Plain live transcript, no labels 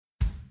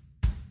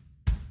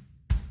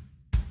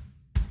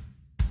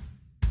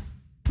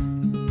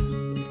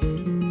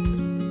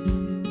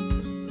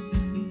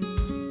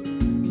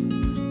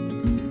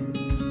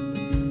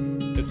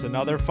It's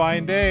another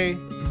fine day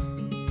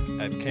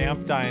at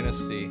Camp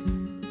Dynasty.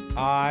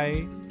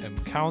 I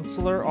am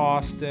Counselor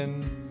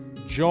Austin,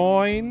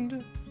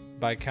 joined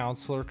by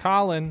Counselor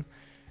Colin,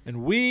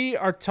 and we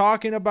are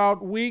talking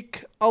about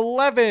Week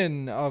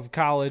 11 of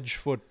college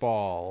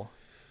football.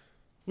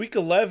 Week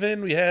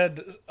 11, we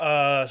had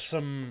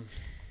some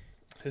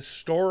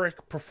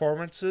historic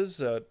performances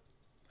that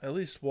at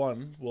least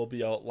one we'll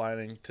be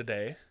outlining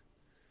today.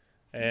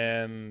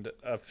 And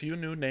a few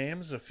new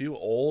names, a few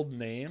old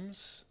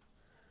names.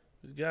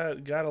 We've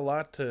got a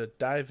lot to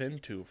dive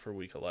into for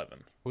Week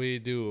 11. We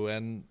do,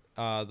 and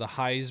the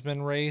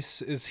Heisman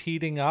race is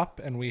heating up,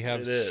 and we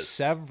have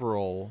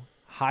several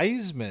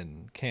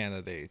Heisman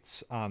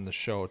candidates on the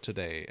show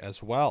today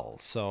as well.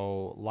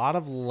 So a lot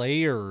of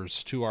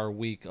layers to our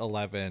Week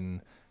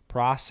 11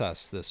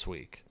 process this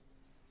week.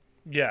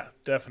 Yeah,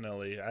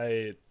 definitely.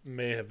 I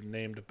may have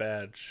named a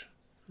badge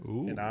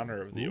in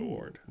honor of the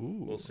award.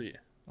 We'll see.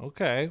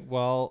 Okay,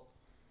 well,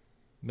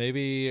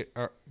 maybe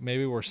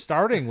we're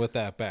starting with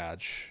that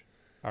badge.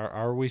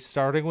 Are we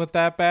starting with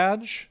that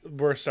badge?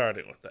 We're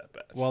starting with that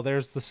badge. Well,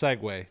 there's the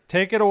segue.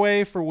 Take it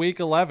away for Week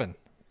 11.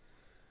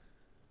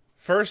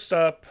 First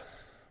up,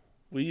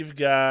 we've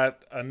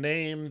got a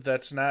name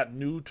that's not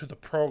new to the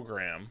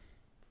program,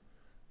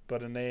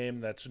 but a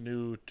name that's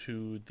new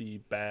to the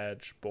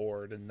badge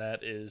board, and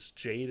that is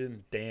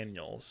Jayden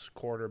Daniels,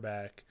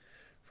 quarterback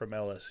from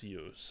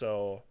LSU.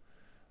 So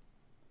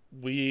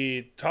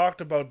we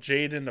talked about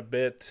Jayden a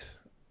bit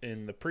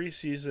in the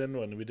preseason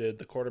when we did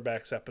the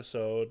quarterbacks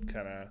episode,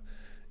 kind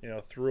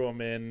of, threw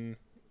him in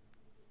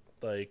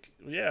like,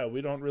 yeah,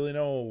 we don't really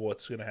know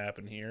what's going to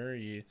happen here.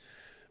 He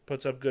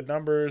puts up good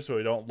numbers, but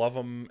we don't love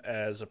him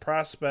as a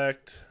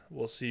prospect.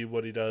 We'll see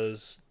what he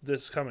does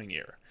this coming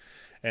year.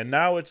 And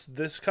now it's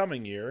this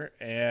coming year,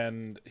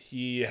 and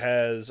he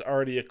has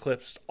already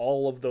eclipsed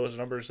all of those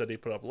numbers that he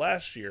put up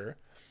last year.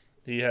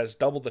 He has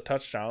doubled the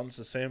touchdowns,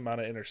 the same amount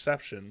of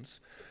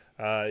interceptions.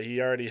 He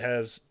already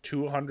has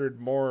 200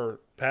 more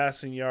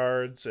passing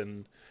yards,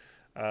 and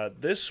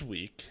this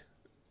week,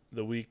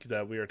 the week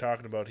that we are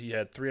talking about, he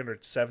had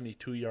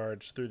 372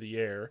 yards through the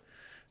air,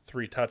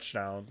 3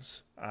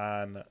 touchdowns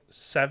on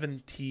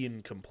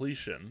 17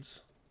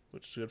 completions,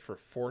 which is good for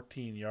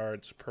 14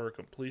 yards per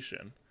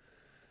completion.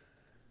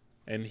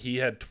 And he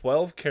had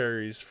 12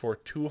 carries for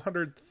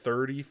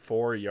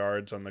 234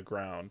 yards on the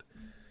ground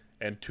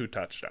and 2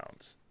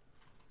 touchdowns.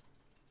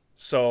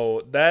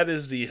 So that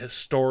is the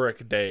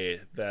historic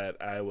day that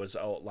I was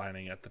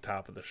outlining at the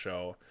top of the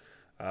show.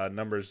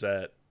 Numbers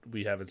that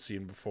we haven't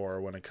seen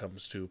before when it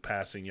comes to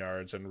passing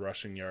yards and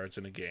rushing yards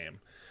in a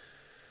game.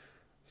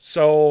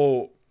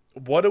 So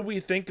what do we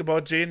think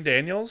about Jayden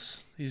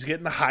Daniels? He's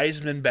getting the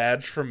Heisman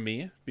badge from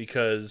me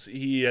because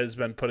he has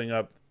been putting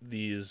up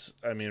these,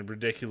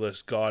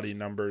 ridiculous, gaudy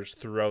numbers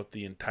throughout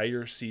the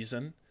entire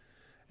season.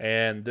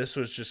 And this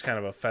was just kind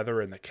of a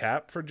feather in the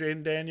cap for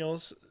Jayden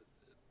Daniels.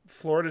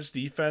 Florida's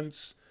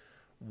defense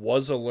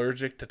was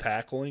allergic to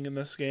tackling in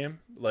this game.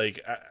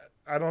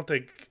 I don't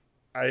think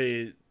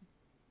Jayden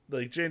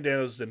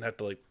Daniels didn't have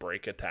to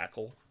break a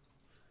tackle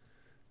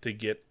to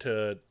get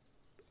to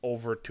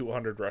over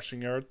 200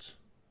 rushing yards,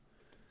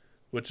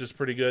 which is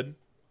pretty good.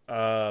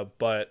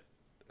 But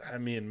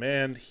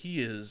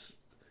he is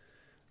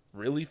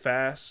really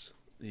fast.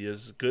 He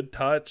has good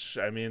touch.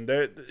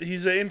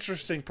 He's an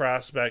interesting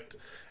prospect,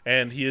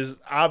 and he is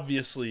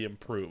obviously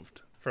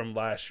improved from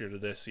last year to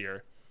this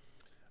year.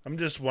 I'm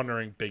just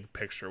wondering, big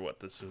picture, what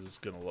this is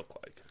going to look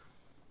like.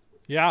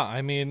 Yeah,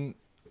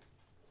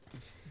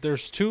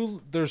 there's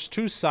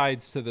two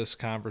sides to this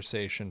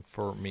conversation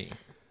for me.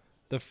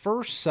 The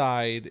first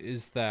side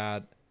is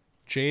that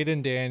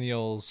Jayden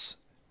Daniels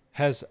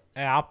has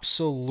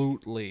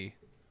absolutely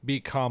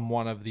become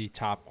one of the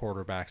top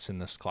quarterbacks in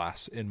this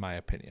class, in my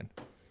opinion.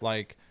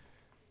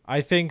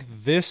 I think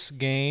this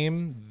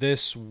game,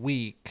 this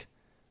week,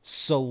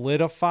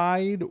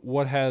 solidified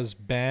what has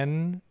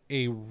been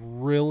a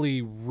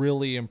really,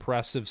 really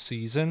impressive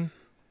season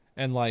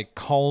and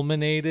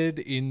culminated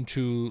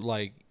into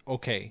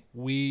okay,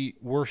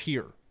 we're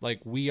here.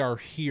 We are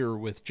here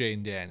with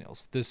Jayden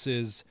Daniels. This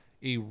is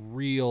a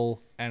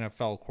real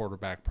NFL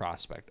quarterback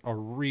prospect, a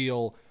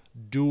real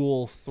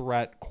dual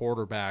threat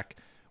quarterback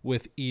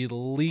with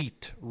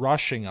elite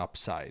rushing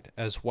upside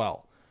as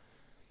well.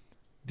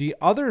 The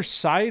other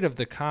side of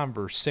the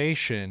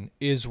conversation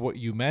is what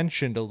you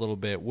mentioned a little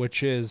bit,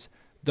 which is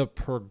the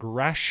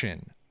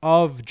progression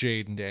of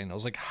Jayden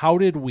Daniels. How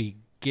did we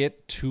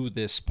get to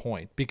this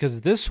point?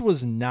 Because this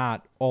was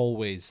not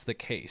always the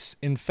case.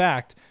 In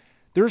fact,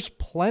 there's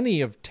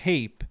plenty of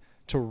tape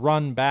to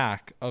run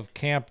back of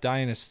Camp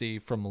Dynasty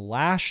from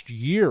last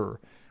year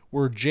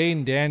where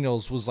Jayden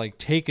Daniels was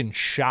taking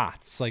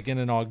shots in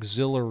an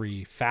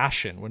auxiliary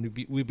fashion when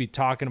we'd be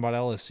talking about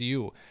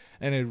LSU,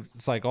 and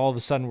it's all of a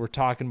sudden we're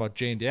talking about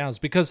Jayden Daniels,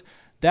 because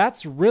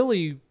that's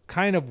really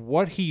kind of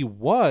what he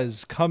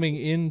was coming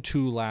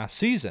into last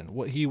season.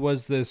 What he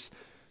was, this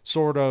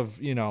sort of,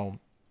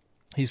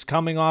 he's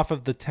coming off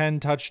of the 10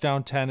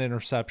 touchdown, 10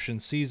 interception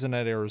season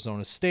at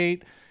Arizona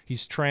State.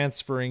 He's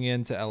transferring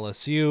into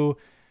LSU.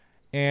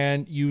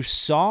 And you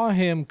saw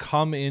him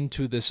come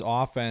into this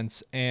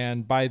offense,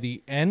 and by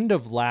the end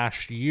of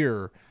last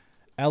year,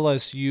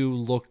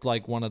 LSU looked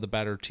like one of the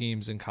better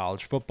teams in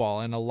college football.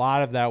 And a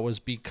lot of that was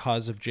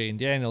because of Jayden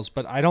Daniels,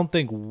 but I don't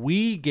think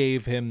we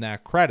gave him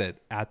that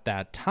credit at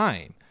that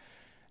time.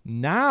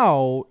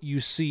 Now you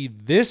see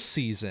this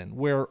season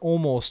where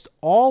almost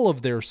all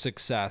of their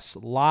success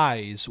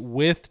lies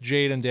with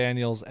Jayden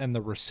Daniels and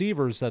the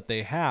receivers that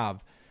they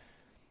have.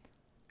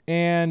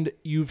 And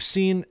you've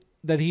seen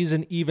that he's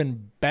an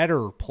even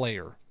better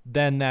player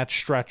than that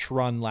stretch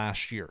run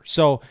last year.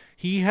 So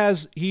he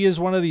is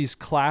one of these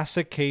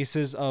classic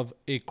cases of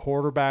a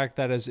quarterback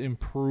that has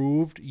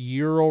improved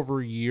year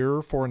over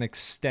year for an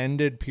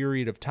extended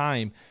period of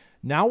time.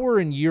 Now we're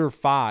in year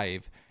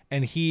 5,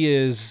 and he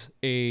is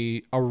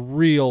a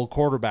real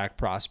quarterback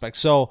prospect.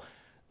 So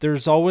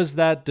there's always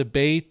that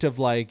debate of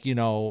like,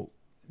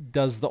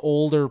 does the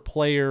older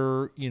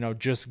player,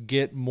 just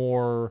get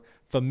more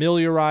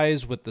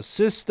familiarized with the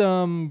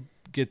system,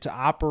 get to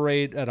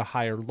operate at a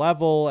higher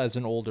level as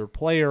an older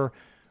player,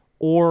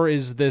 or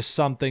is this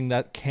something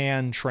that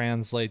can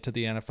translate to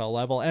the NFL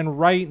level? And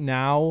right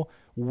now,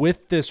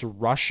 with this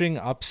rushing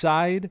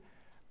upside,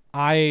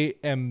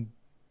 I'm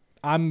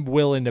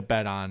willing to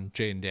bet on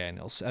Jayden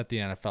Daniels at the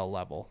NFL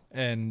level.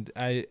 And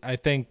I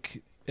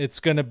think it's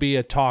going to be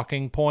a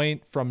talking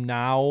point from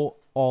now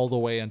all the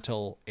way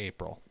until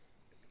April.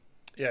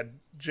 Yeah,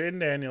 Jayden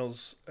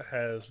Daniels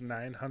has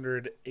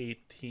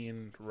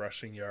 918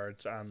 rushing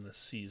yards on the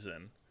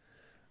season.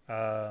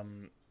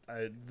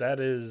 That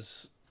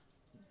is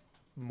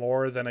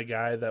more than a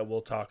guy that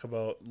we'll talk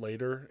about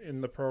later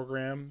in the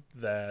program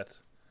that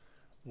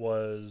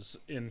was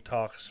in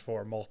talks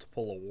for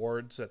multiple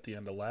awards at the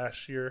end of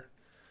last year.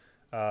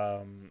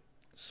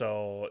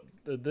 So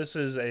this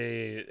is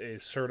a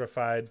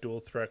certified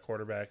dual threat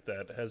quarterback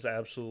that has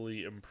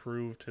absolutely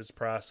improved his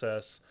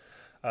process.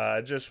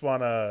 I just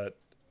want to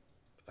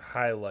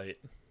highlight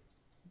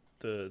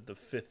the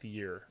 5th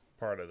year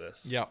part of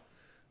this. Yeah.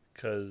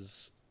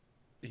 Because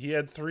he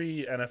had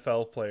 3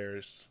 NFL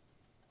players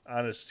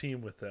on his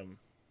team with him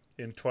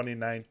in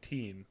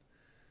 2019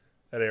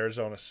 at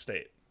Arizona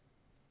State.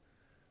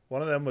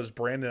 One of them was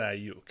Brandon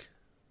Ayuk.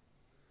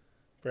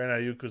 Brandon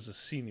Ayuk was a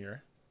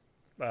senior.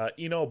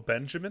 Eno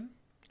Benjamin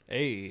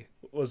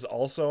was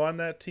also on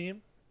that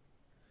team.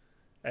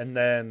 And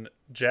then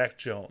Jack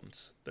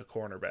Jones, the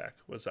cornerback,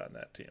 was on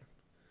that team.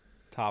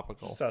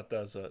 Topical. Just thought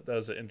that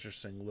was an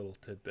interesting little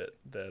tidbit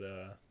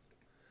that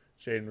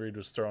Jayden Reed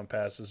was throwing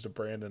passes to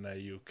Brandon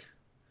Ayuk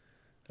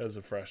as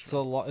a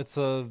freshman. It's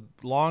a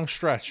long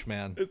stretch,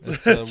 man.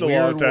 It's a a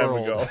weird long time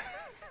world. ago.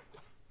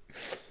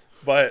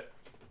 But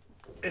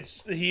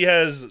he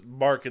has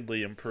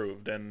markedly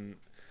improved, and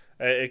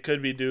it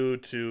could be due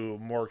to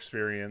more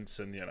experience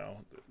and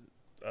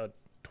a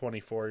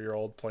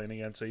 24-year-old playing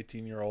against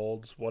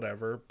 18-year-olds,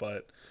 whatever.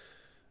 But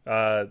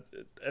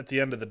at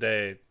the end of the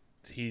day,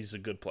 he's a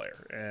good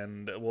player,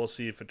 and we'll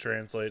see if it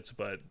translates.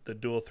 But the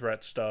dual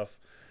threat stuff,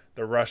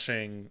 the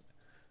rushing,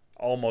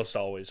 almost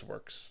always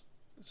works.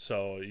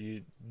 So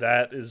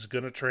that is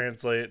going to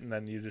translate, and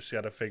then you just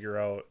got to figure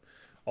out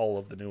all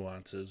of the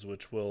nuances,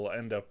 which will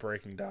end up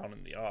breaking down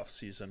in the off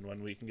season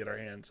when we can get our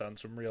hands on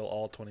some real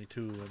all-22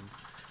 and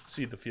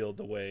see the field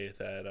the way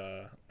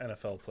that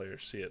NFL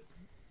players see it.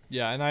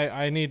 Yeah, and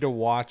I need to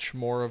watch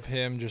more of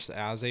him just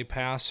as a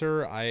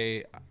passer.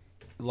 I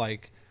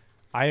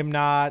am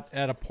not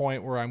at a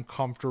point where I'm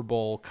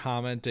comfortable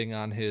commenting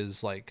on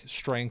his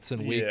strengths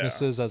and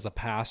weaknesses as a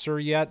passer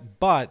yet,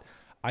 but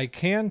I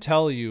can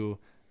tell you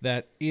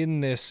that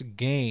in this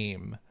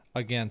game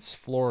against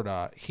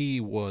Florida, he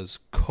was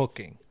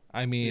cooking.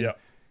 I mean,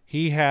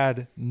 he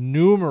had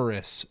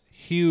numerous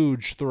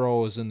huge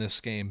throws in this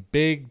game,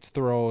 big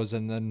throws,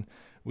 and then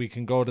we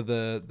can go to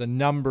the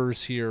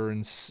numbers here,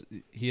 and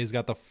he has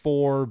got the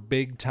 4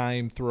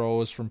 big-time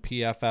throws from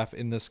PFF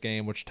in this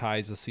game, which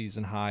ties a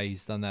season high.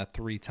 He's done that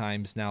 3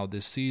 times now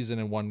this season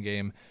in one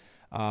game.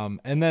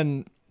 And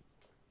then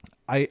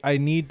I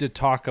need to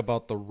talk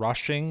about the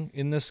rushing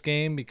in this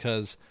game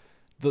because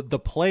the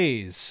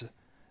plays,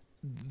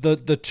 the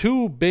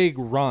 2 big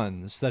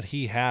runs that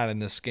he had in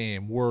this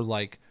game were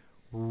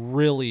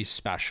really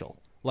special.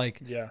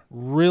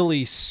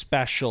 Really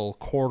special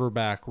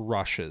quarterback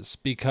rushes,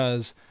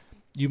 because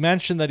you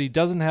mentioned that he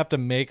doesn't have to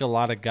make a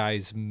lot of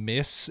guys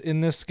miss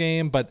in this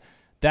game, but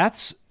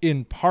that's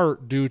in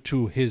part due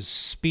to his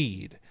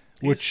speed,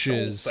 which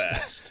is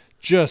fast.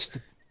 Just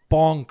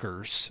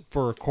bonkers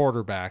for a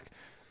quarterback.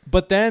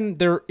 But then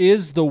there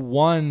is the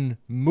one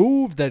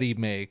move that he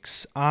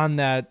makes on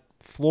that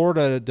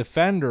Florida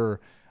defender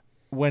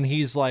when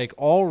he's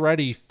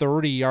already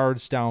 30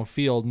 yards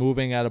downfield,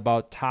 moving at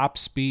about top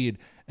speed,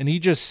 and he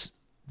just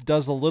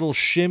does a little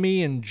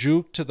shimmy and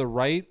juke to the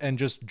right and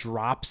just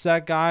drops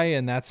that guy,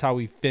 and that's how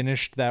he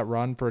finished that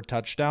run for a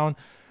touchdown.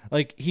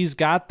 He's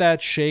got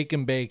that shake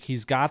and bake.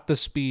 He's got the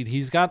speed.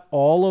 He's got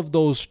all of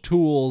those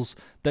tools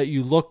that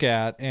you look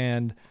at,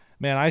 and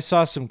man, I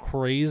saw some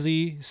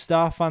crazy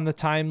stuff on the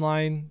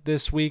timeline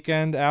this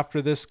weekend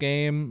after this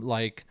game,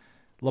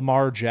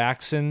 Lamar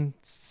Jackson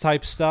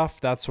type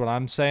stuff. That's what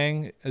I'm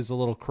saying is a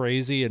little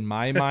crazy in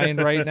my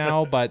mind right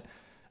now, but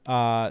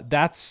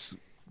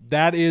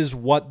that is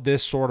what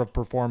this sort of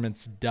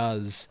performance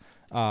does.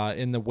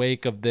 In the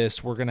wake of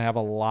this, we're going to have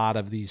a lot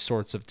of these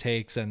sorts of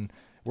takes, and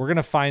we're going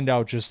to find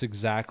out just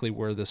exactly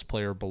where this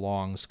player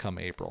belongs come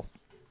April.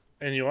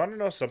 And you want to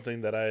know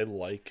something that I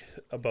like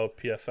about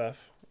PFF?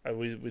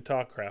 We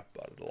talk crap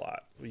about it a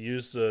lot. We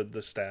use the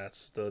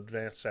stats, the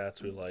advanced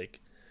stats we like.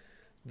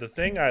 The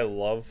thing I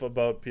love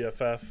about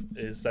PFF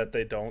is that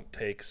they don't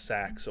take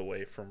sacks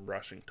away from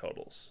rushing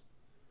totals.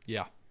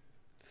 Yeah.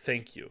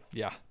 Thank you.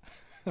 Yeah.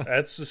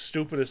 That's the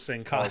stupidest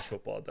thing college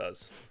football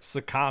does. It's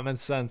a common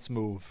sense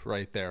move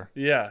right there.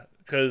 Yeah,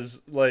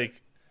 because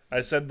like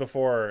I said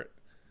before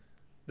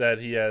that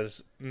he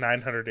has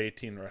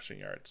 918 rushing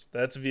yards.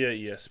 That's via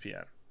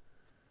ESPN.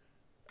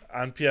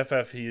 On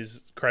PFF,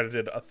 he's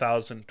credited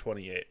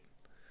 1,028.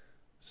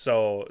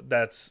 So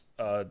that's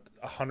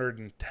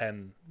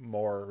 110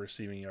 more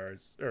rushing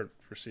yards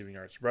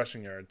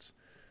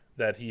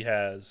that he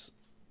has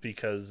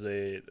because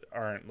they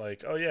aren't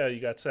like, oh yeah, you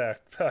got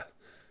sacked.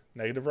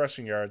 Negative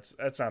rushing yards.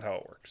 That's not how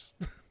it works.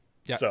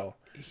 Yeah. So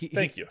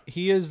thank you.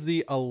 He is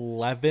the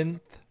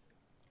 11th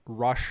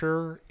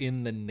rusher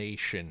in the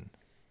nation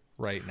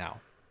right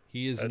now.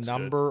 He is That's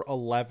number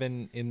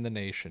 11 in the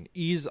nation.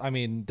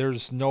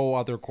 There's no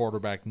other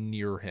quarterback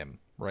near him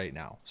right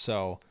now.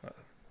 So,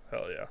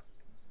 hell yeah.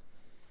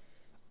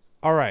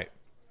 All right.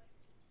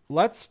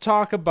 Let's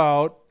talk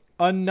about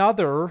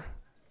another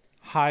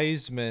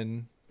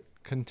Heisman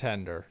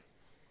contender.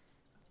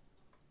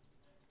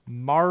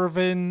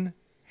 Marvin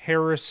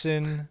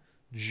Harrison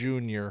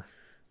Jr.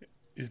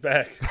 He's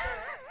back.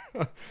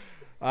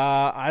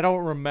 I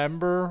don't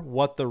remember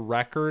what the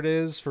record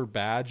is for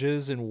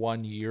badges in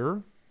 1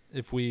 year.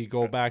 If we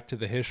go back to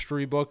the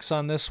history books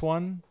on this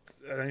one.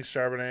 I think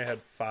Charbonnet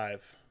had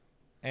 5.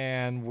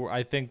 And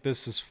I think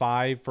this is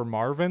 5 for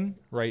Marvin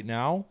right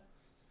now.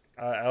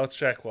 I'll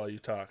check while you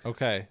talk.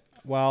 Okay.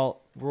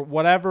 Well,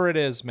 whatever it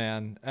is,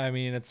 man. I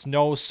mean, it's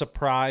no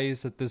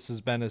surprise that this has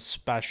been a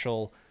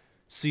special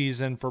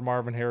season for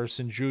Marvin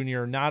Harrison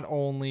Jr. Not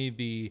only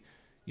the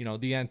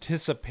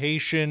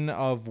anticipation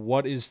of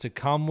what is to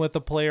come with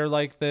a player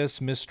like this,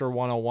 Mr.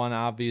 101,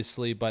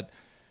 obviously, but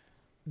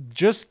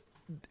just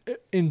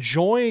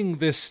enjoying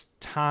this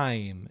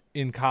time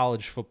in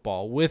college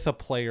football with a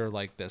player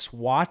like this,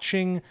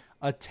 watching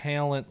a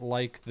talent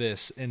like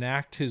this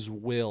enact his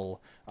will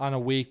on a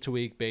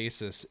week-to-week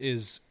basis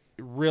is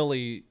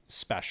really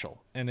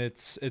special. And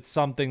it's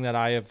something that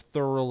I have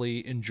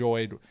thoroughly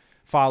enjoyed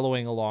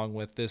following along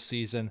with this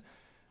season.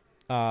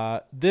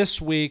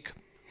 This week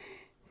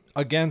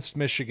against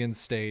Michigan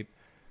State,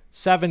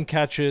 7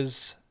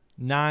 catches,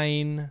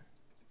 9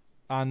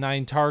 on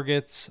 9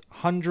 targets,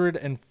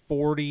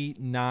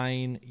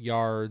 149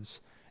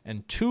 yards,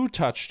 and 2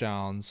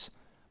 touchdowns.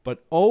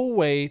 But oh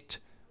wait,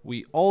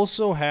 we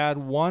also had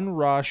 1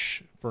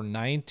 rush for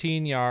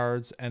 19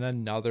 yards and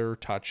another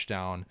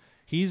touchdown.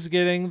 He's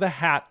getting the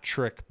hat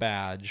trick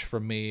badge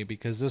from me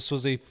because this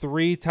was a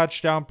 3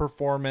 touchdown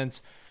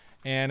performance.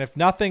 And if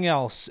nothing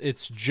else,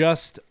 it's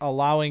just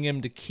allowing him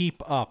to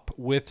keep up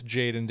with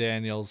Jaden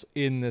Daniels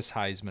in this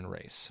Heisman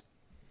race.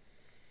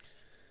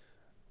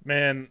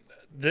 Man,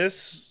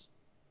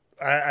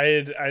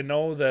 I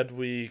know that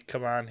we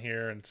come on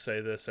here and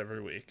say this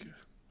every week.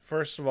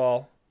 First of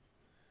all,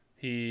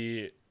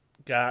 he's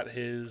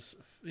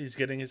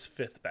getting his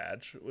 5th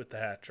badge with the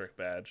hat trick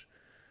badge.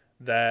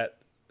 That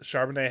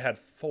Charbonnet had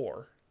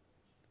 4.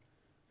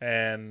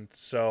 And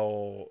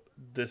so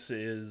this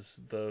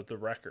is the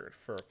record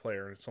for a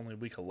player, and it's only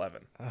week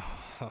 11.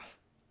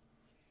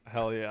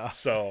 Hell yeah.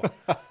 So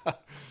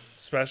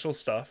special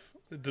stuff.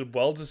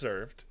 Well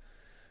deserved.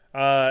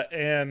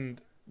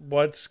 And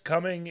what's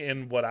coming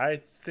in what I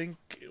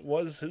think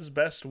was his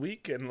best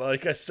week, and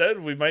like I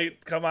said, we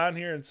might come on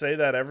here and say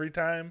that every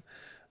time.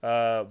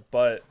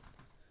 But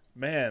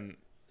man,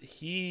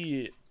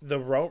 the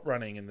route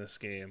running in this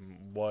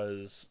game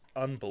was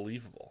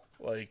unbelievable.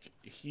 Like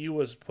he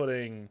was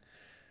in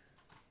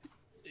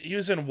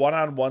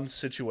one-on-one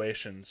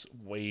situations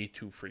way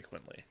too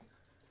frequently.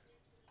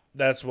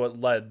 That's what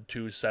led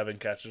to 7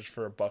 catches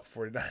for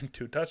 $149,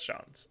 2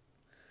 touchdowns.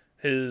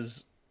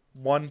 His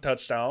 1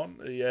 touchdown,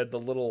 he had the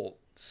little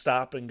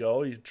stop and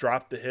go. He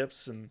dropped the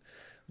hips, and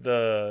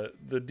the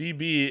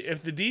DB,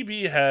 if the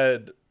DB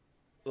had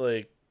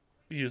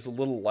he was a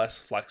little less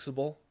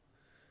flexible,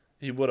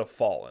 he would have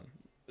fallen.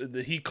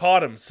 He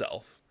caught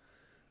himself.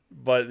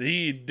 But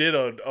he did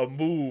a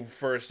move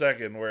for a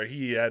second where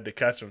he had to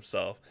catch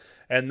himself.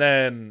 And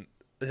then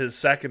his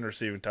second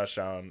receiving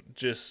touchdown,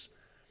 just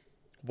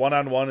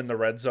one-on-one in the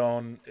red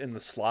zone, in the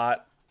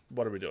slot.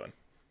 What are we doing?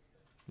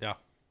 Yeah.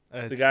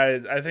 I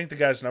think the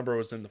guy's number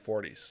was in the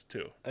 40s,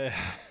 too.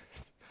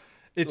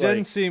 It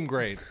didn't seem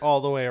great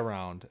all the way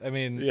around. I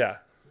mean, yeah.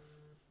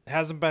 It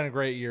hasn't been a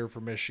great year for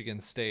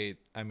Michigan State.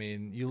 I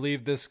mean, you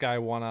leave this guy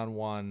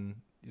one-on-one,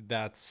 you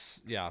got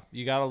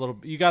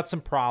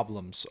some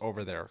problems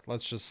over there.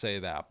 Let's just say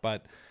that.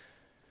 But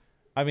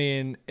I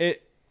mean,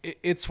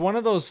 it's one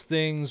of those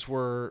things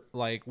where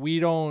like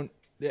we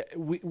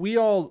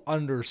all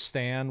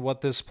understand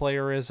what this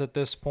player is at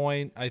this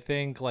point, I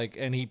think, like,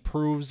 and he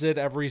proves it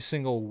every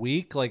single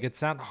week. Like,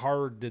 it's not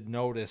hard to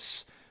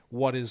notice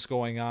what is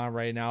going on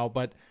right now,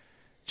 but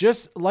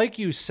just like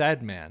you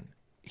said, man,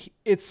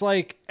 it's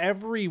like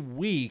every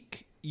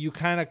week you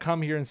kind of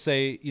come here and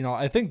say,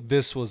 I think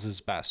this was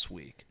his best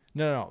week.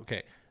 No,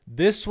 okay.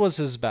 This was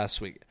his best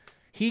week.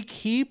 He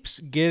keeps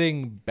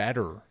getting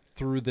better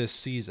through this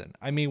season.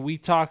 I mean, we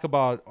talk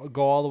about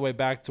go all the way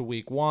back to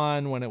week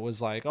 1 when it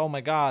was like, oh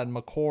my God,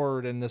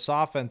 McCord and this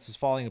offense is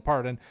falling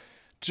apart. And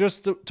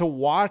just to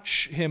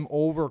watch him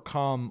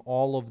overcome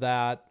all of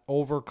that,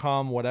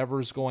 overcome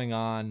whatever's going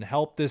on,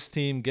 help this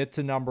team get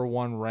to number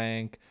 1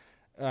 rank.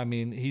 I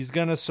mean, he's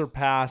going to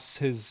surpass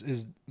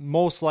his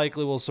most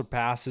likely will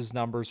surpass his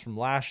numbers from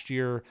last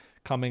year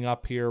coming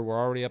up here. We're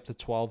already up to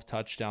 12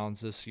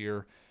 touchdowns this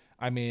year.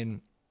 I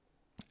mean,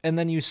 and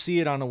then you see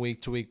it on a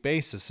week-to-week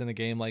basis in a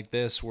game like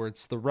this where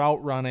it's the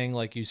route running,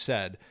 like you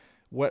said,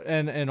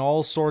 and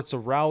all sorts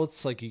of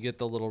routes. Like you get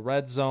the little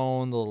red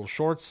zone, the little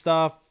short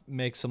stuff,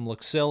 makes him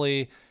look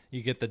silly.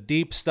 You get the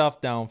deep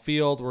stuff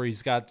downfield where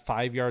he's got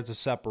 5 yards of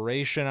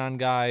separation on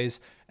guys,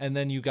 and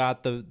then you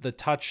got the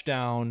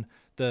touchdown,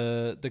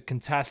 the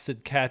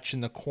contested catch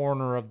in the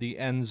corner of the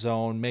end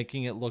zone,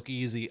 making it look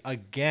easy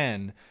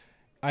again.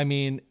 I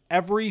mean,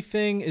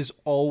 everything is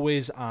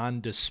always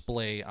on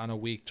display on a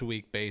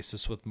week-to-week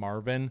basis with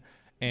Marvin,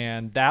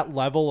 and that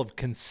level of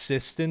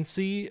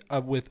consistency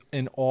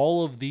in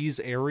all of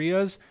these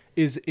areas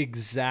is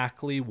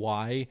exactly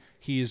why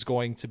he is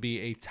going to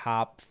be a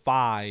top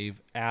 5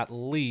 at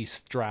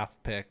least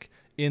draft pick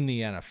in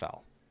the NFL.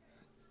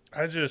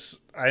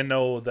 I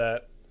know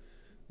that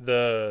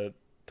the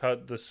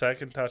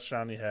second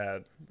touchdown he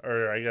had,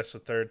 or I guess the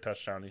third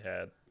touchdown he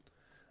had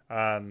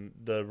on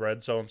the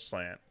red zone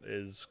slant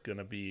is going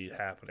to be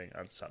happening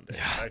on Sunday.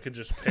 I could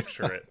just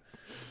picture it.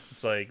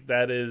 It's like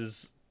that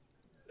is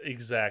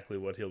exactly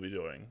what he'll be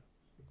doing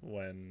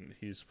when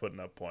he's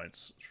putting up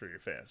points for your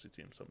fantasy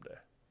team someday.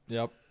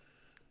 Yep.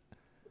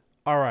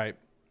 All right.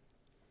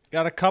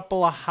 Got a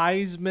couple of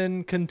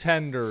Heisman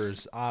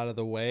contenders out of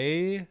the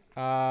way.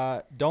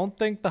 Don't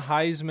think the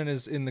Heisman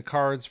is in the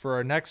cards for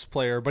our next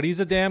player, but he's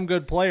a damn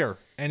good player,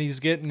 and he's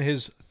getting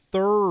his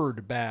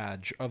 3rd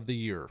badge of the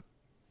year.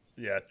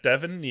 Yeah,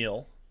 Devin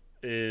Neal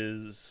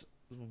is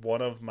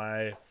one of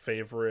my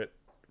favorite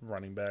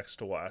running backs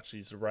to watch.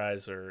 He's a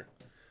riser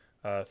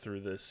through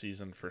this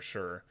season for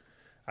sure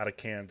out of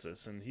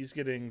Kansas, and he's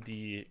getting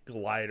the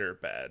glider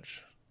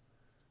badge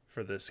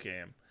for this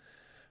game.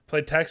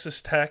 Played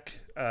Texas Tech,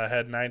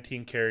 had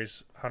 19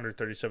 carries,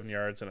 137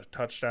 yards, and a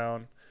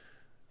touchdown.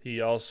 He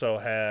also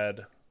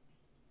had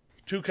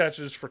 2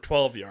 catches for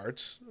 12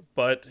 yards,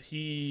 but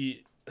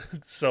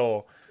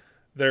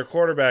their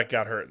quarterback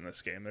got hurt in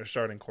this game. Their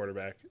starting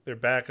quarterback. Their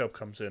backup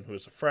comes in, who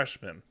is a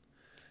freshman,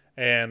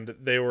 and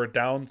they were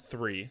down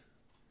 3.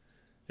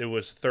 It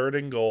was 3rd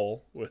and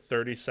goal with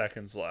 30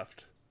 seconds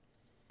left,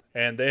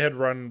 and they had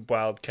run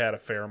Wildcat a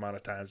fair amount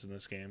of times in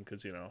this game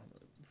because,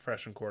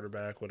 freshman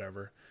quarterback,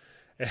 whatever.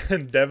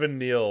 And Devin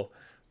Neal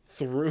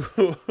threw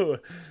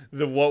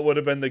what would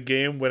have been the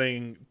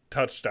game-winning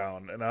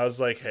touchdown, and I was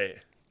like, hey,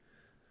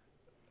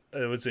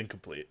 it was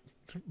incomplete.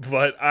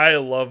 But I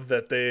love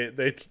that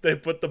they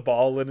put the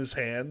ball in his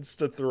hands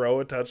to throw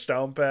a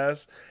touchdown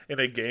pass in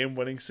a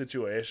game-winning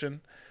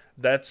situation.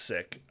 That's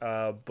sick.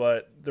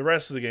 But the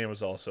rest of the game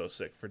was also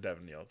sick for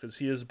Devin Neal because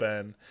he has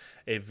been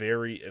a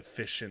very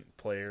efficient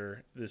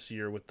player this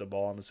year with the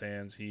ball in his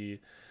hands.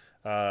 His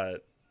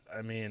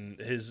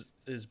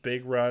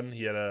big run,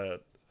 he had the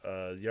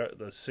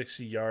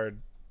 60-yard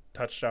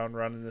touchdown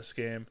run in this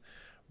game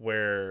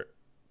where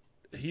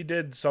he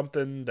did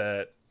something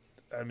that,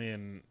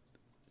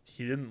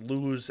 he didn't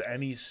lose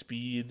any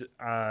speed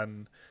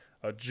on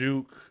a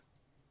juke,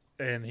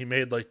 and he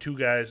made like 2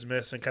 guys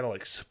miss and kind of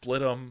like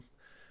split them,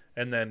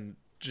 and then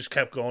just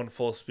kept going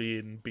full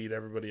speed and beat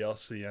everybody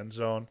else to the end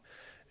zone.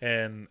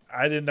 And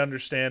I didn't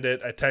understand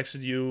it. I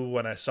texted you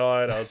when I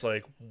saw it. I was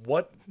like,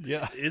 what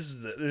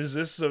is this? Is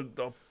this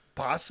a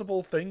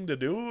possible thing to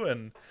do?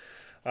 And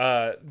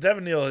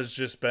Devin Neal has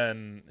just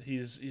been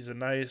he's a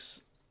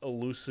nice,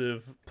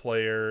 elusive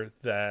player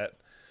that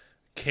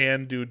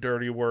can do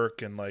dirty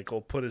work and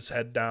will put his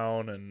head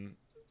down and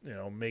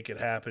make it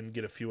happen,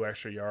 get a few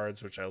extra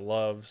yards, which I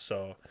love.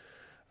 So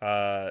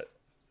I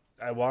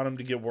want him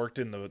to get worked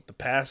in the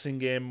passing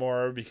game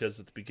more because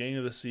at the beginning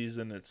of the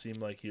season it seemed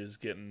like he was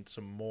getting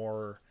some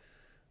more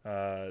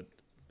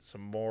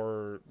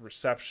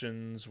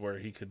receptions where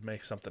he could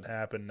make something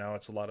happen. Now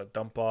it's a lot of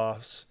dump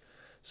offs.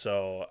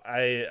 So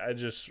I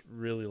just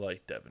really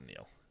like Devin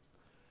Neal.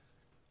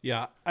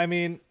 Yeah,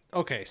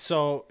 okay,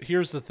 so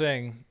here's the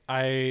thing.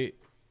 I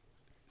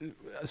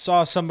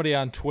saw somebody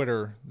on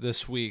Twitter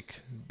this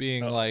week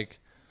being like,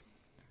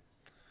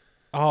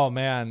 oh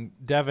man,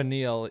 Devin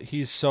Neal,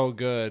 he's so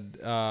good.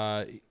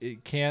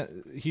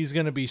 He's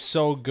going to be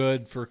so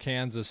good for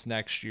Kansas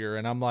next year.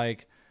 And I'm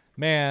like,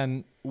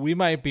 man, we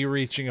might be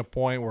reaching a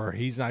point where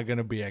he's not going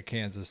to be at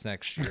Kansas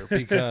next year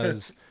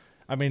because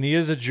I mean, he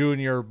is a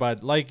junior,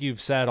 but like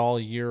you've said all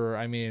year,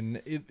 I mean,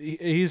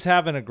 he's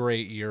having a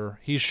great year.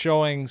 He's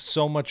showing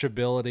so much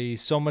ability,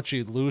 so much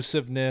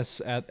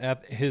elusiveness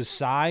at his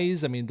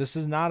size. I mean, this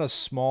is not a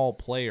small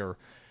player.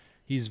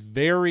 He's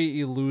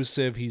very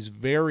elusive. He's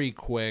very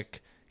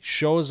quick.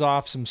 Shows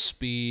off some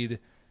speed.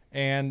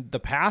 And the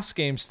pass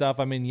game stuff,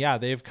 I mean, yeah,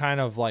 they've kind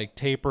of like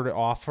tapered it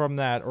off from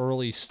that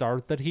early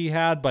start that he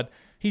had, but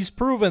he's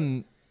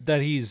proven that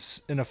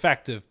he's an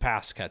effective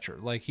pass catcher.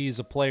 Like, he's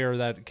a player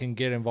that can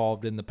get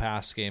involved in the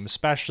pass game,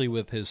 especially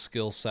with his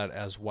skill set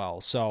as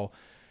well. So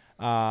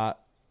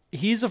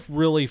he's a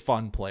really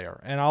fun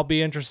player, and I'll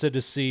be interested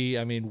to see,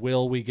 I mean,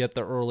 will we get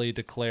the early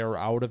declare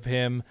out of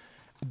him?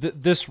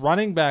 This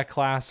running back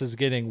class is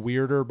getting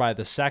weirder by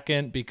the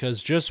second,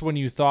 because just when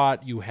you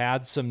thought you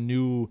had some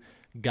new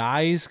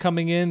guys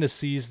coming in to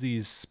seize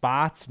these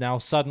spots, now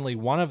suddenly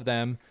one of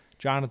them,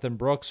 Jonathan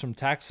Brooks from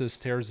Texas,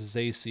 tears his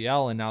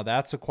ACL, and now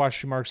that's a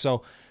question mark.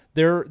 So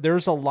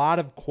there's a lot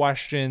of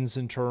questions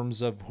in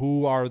terms of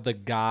who are the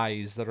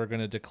guys that are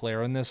going to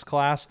declare in this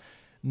class.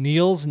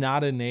 Neal's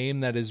not a name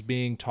that is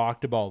being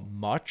talked about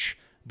much,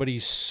 but he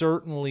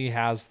certainly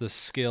has the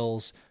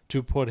skills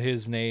to put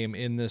his name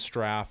in this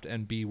draft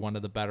and be one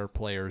of the better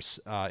players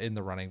in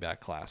the running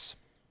back class.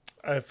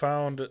 I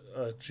found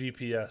a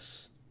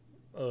GPS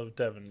of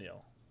Devin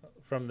Neal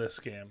from this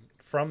game,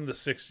 from the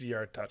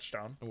 60-yard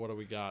touchdown. And what do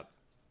we got?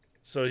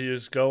 So he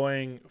was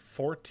going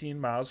 14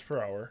 miles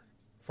per hour,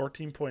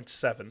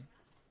 14.7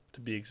 to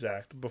be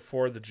exact,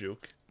 before the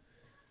juke.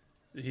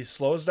 He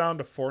slows down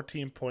to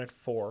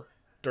 14.4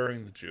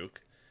 during the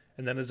juke,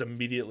 and then is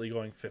immediately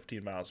going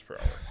 15 miles per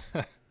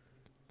hour.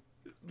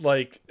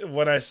 Like,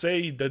 when I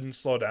say he didn't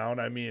slow down,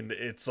 I mean,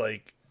 it's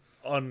like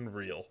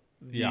unreal.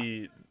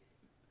 The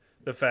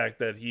fact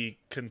that he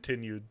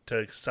continued to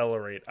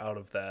accelerate out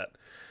of that.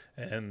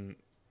 And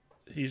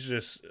he's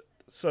just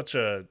it's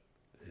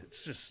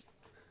just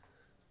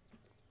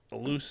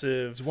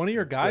elusive. He's one of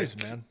your guys,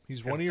 man.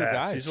 He's one of your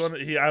guys. He's one.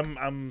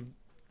 I'm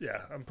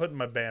putting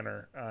my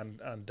banner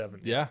on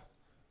Devin. Yeah.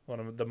 One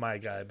of the my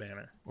guy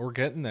banner. We're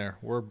getting there.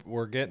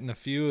 We're getting a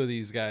few of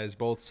these guys,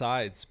 both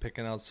sides,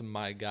 picking out some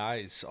my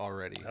guys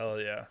already.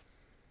 Hell yeah.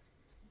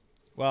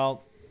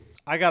 Well,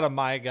 I got a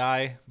my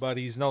guy, but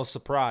he's no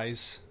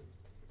surprise.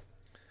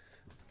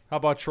 How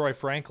about Troy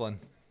Franklin?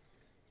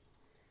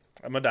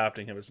 I'm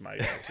adopting him as my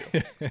guy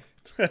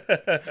too.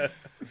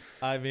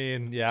 I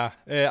mean, yeah.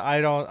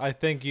 I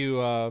think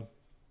you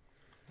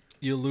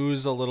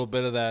lose a little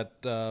bit of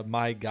that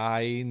my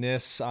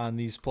guy-ness on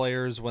these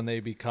players when they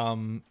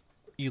become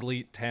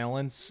elite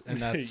talents, and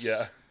that's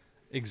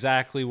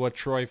exactly what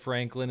Troy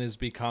Franklin is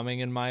becoming,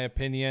 in my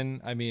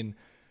opinion. I mean,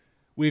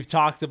 we've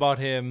talked about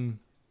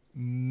him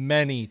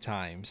many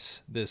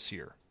times this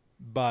year,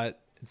 but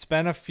it's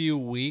been a few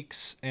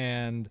weeks,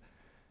 and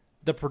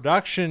the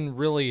production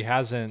really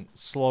hasn't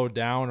slowed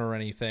down or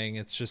anything.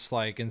 It's just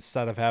like,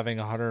 instead of having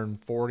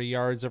 140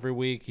 yards every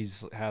week,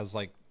 has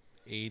like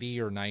 80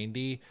 or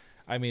 90.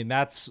 I mean,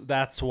 that's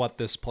what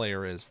this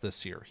player is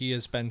this year. He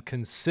has been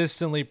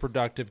consistently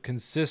productive,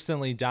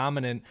 consistently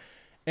dominant.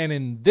 And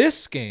in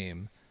this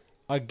game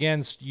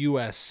against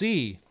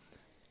USC,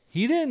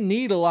 he didn't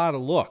need a lot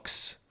of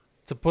looks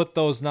to put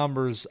those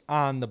numbers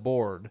on the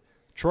board.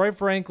 Troy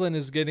Franklin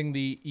is getting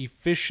the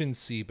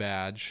efficiency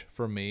badge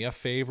from me, a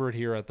favorite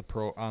here at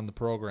on the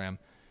program,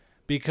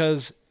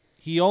 because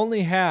he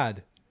only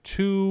had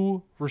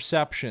 2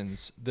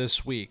 receptions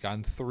this week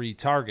on 3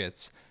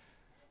 targets,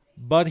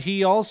 but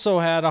he also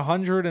had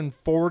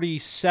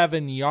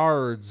 147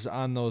 yards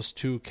on those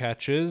 2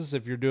 catches.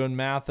 If you're doing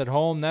math at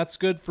home, that's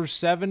good for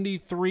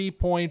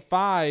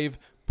 73.5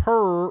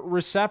 per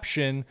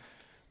reception,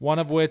 one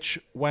of which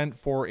went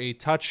for a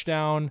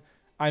touchdown.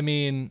 I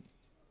mean,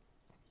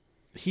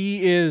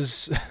 he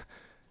is,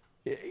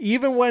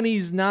 even when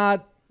he's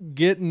not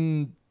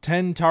getting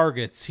 10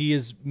 targets, he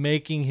is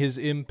making his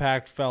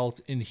impact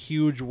felt in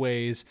huge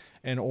ways.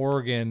 And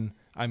Oregon,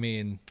 I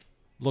mean,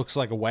 looks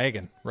like a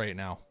wagon right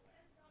now.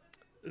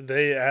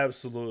 They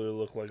absolutely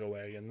look like a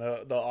wagon.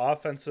 The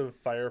offensive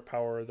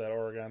firepower that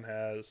Oregon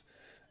has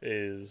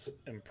is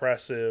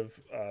impressive.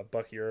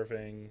 Bucky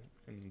Irving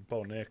and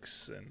Bo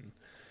Nix and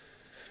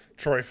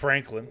Troy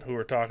Franklin, who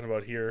we're talking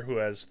about here, who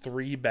has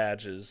 3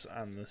 badges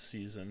on this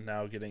season,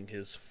 now getting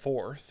his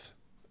 4th.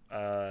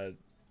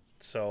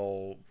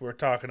 So we're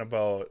talking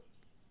about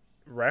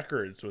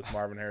records with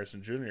Marvin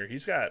Harrison Jr.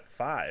 He's got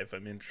 5. I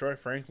mean, Troy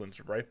Franklin's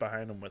right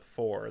behind him with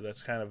 4.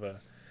 That's kind of a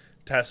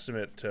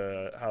testament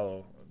to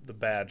how the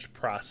badge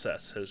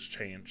process has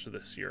changed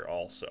this year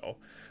also.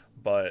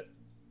 But,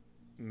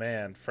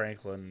 man,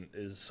 Franklin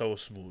is so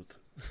smooth.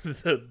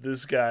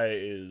 This guy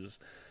is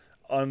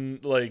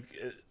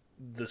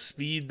the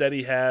speed that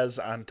he has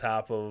on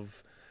top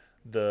of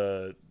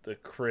the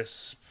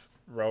crisp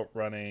route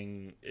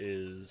running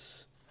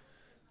is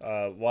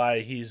why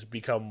he's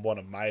become one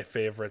of my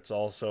favorites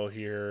also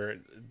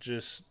here.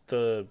 Just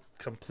the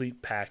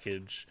complete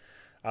package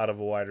out of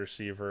a wide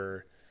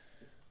receiver.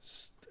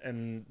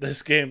 And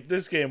this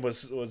game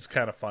was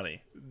kind of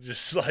funny.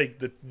 Just like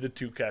the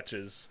 2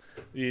 catches.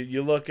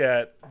 You look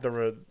at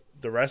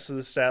the rest of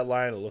the stat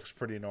line, it looks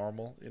pretty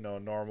normal.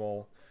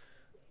 Normal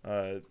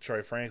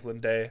Troy Franklin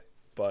day.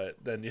 But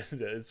then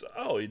it's,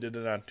 he did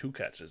it on 2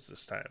 catches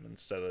this time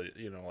instead of,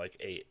 like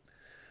 8.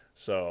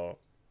 So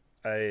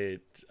I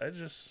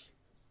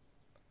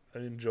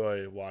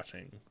enjoy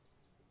watching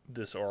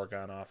this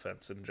Oregon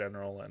offense in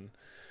general, and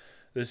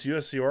this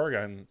USC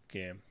Oregon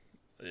game.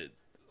 A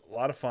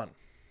lot of fun.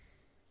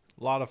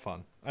 A lot of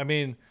fun. I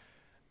mean,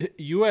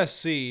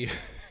 USC,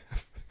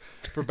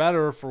 for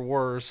better or for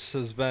worse,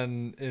 has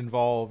been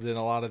involved in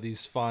a lot of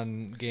these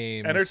fun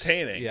games.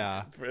 Entertaining,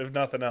 yeah, if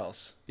nothing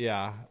else.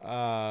 Yeah,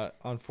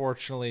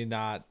 unfortunately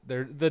not.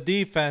 The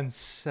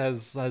defense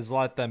has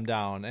let them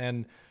down,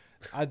 and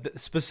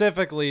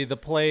specifically the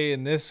play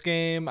in this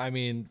game. I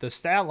mean, the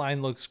stat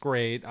line looks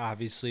great,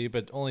 obviously,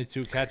 but only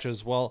 2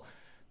 catches. Well,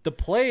 the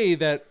play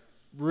that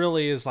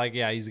really is like,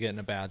 yeah, he's getting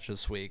a badge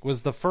this week,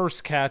 was the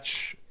first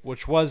catch,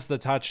 which was the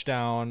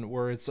touchdown,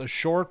 where it's a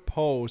short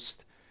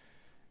post,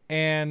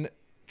 and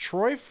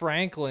Troy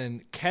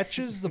Franklin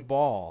catches the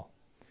ball,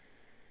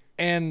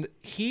 and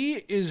he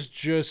is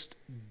just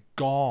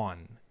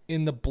gone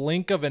in the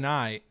blink of an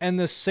eye. And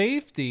the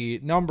safety,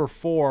 number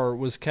 4,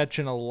 was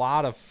catching a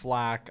lot of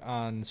flack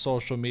on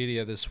social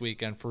media this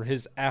weekend for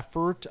his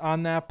effort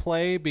on that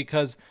play,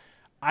 because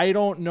I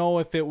don't know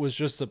if it was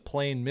just a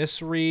plain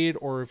misread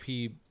or if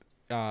he,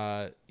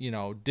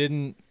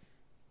 didn't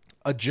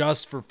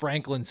adjust for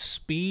Franklin's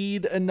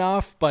speed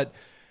enough. But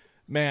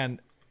man,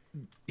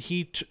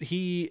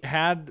 Franklin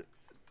had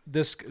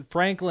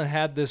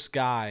this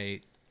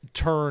guy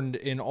turned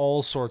in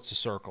all sorts of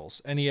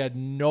circles, and he had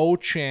no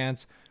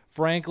chance.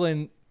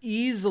 Franklin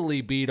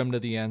easily beat him to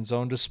the end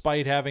zone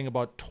despite having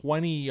about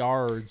 20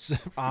 yards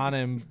on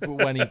him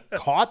when he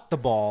caught the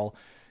ball.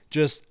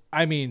 Just,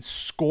 I mean,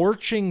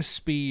 scorching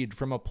speed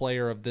from a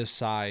player of this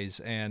size.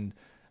 And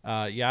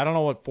I don't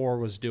know what 4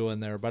 was doing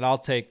there, but I'll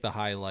take the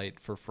highlight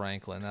for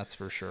Franklin. That's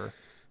for sure.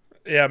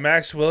 Yeah,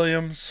 Max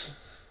Williams,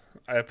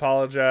 I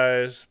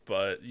apologize,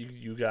 but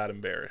you got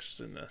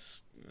embarrassed in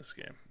this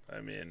game.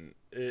 I mean,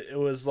 it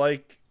was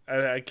like,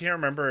 I can't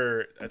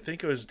remember. I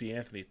think it was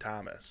DeAnthony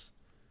Thomas,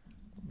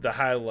 the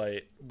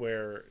highlight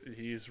where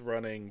he's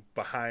running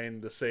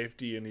behind the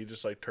safety and he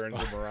just like turns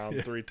him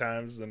around 3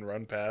 times, then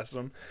run past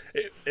him.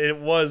 It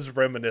was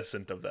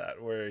reminiscent of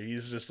that, where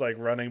he's just like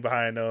running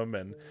behind him,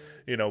 and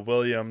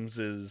Williams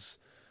is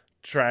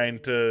trying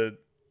to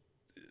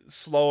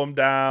slow him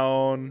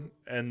down,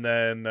 and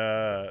then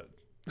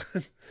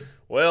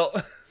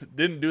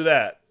didn't do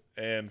that,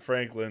 and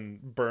Franklin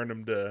burned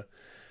him to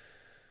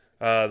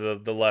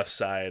the left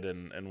side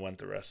and went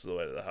the rest of the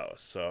way to the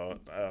house. So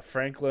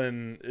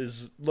Franklin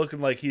is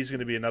looking like he's going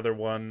to be another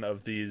one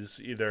of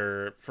these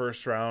either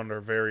first round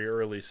or very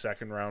early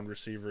second round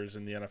receivers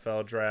in the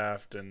NFL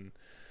draft and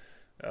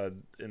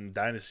in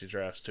dynasty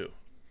drafts too.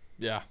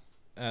 Yeah.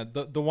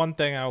 The one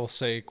thing I will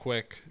say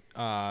quick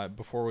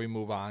before we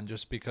move on,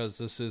 just because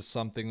this is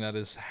something that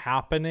is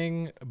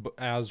happening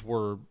as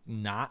we're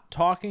not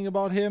talking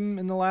about him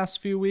in the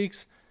last few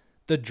weeks,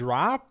 the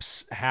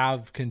drops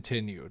have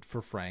continued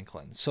for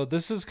Franklin. So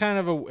this is kind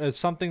of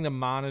something to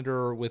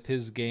monitor with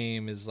his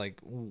game, is like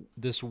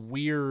this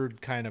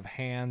weird kind of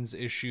hands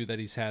issue that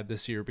he's had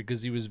this year,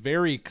 because he was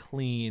very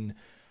clean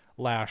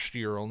last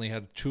year, only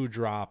had 2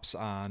 drops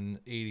on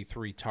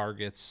 83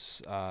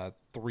 targets,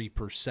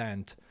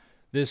 3%.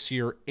 This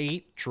year,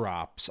 8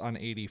 drops on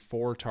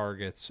 84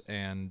 targets,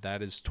 and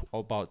that is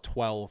about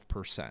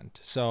 12%.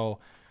 So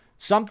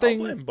something.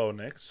 I'll blame Bo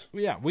Nix.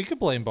 Yeah, we could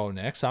blame Bo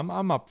Nix.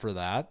 I'm up for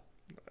that.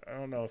 I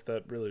don't know if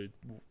that really.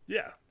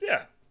 Yeah.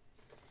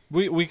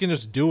 We can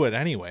just do it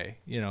anyway.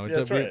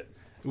 That's right.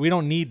 We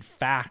don't need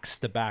facts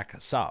to back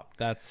us up.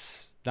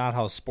 That's not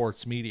how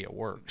sports media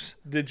works.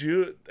 Did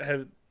you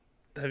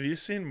have you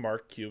seen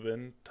Mark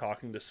Cuban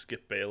talking to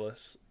Skip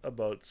Bayless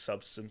about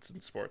substance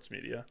in sports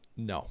media?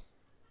 No.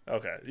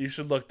 Okay, you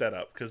should look that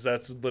up, because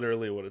that's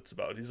literally what it's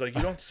about. He's like,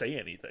 you don't say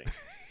anything.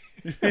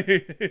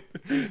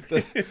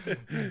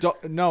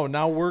 No,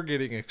 now we're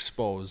getting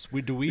exposed.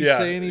 Do we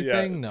say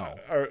anything? Yeah.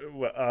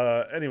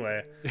 No.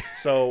 Anyway,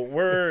 so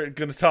we're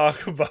going to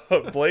talk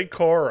about Blake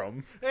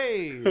Corum,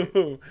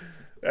 who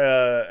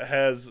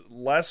has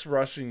less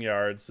rushing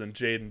yards than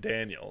Jaden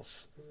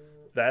Daniels.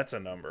 That's a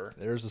number.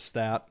 There's a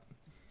stat.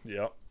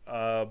 Yep.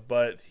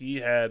 But he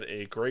had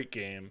a great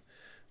game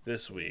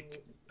this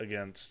week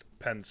against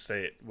Penn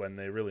State when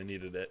they really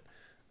needed it.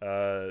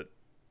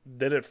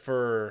 Did it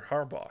for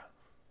Harbaugh.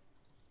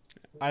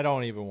 I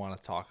don't even want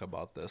to talk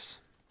about this.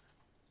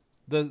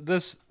 All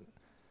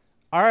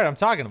right, I'm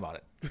talking about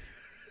it.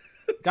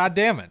 God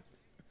damn it.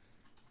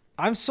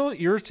 I'm so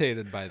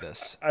irritated by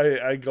this.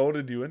 I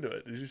goaded you into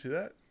it. Did you see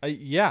that?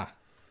 Yeah.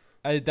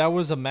 That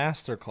was a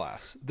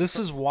masterclass. This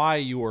is why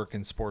you work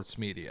in sports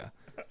media.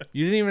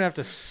 You didn't even have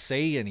to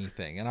say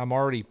anything, and I'm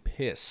already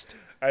pissed.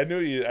 I knew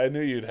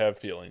you'd have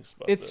feelings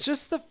about it's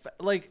this. Just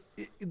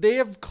they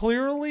have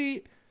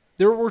clearly.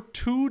 There were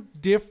 2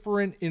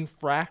 different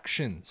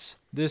infractions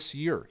this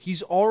year.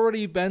 He's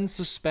already been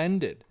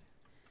suspended.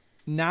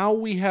 Now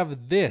we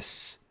have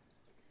this,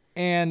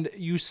 and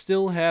you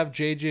still have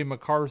J.J.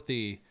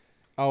 McCarthy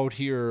out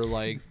here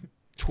like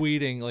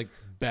tweeting like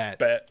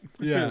bet.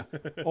 Yeah.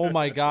 Oh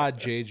my God,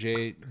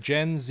 JJ,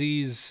 Gen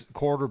Z's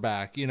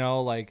quarterback,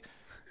 like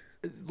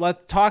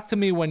talk to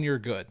me when you're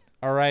good.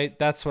 All right.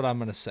 That's what I'm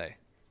going to say.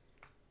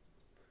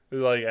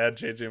 Like add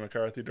JJ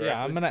McCarthy directly.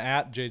 Yeah, I'm going to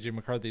add JJ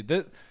McCarthy.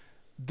 The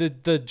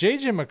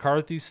JJ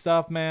McCarthy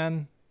stuff,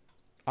 man,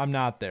 I'm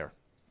not there.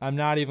 I'm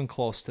not even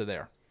close to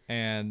there.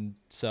 And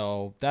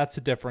so that's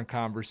a different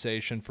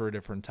conversation for a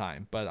different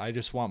time. But I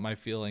just want my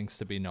feelings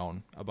to be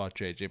known about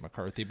JJ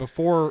McCarthy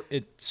before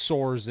it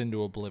soars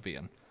into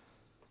oblivion.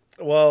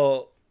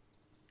 Well,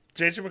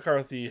 JJ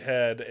McCarthy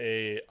had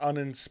a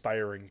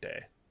uninspiring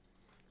day.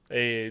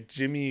 A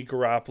Jimmy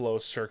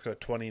Garoppolo circa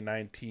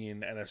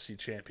 2019 NFC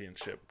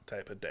Championship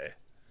type of day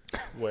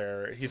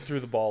where he threw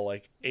the ball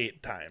like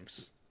 8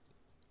 times.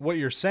 What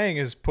you're saying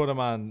is put him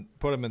in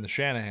the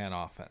Shanahan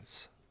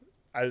offense.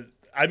 I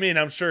mean,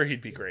 I'm sure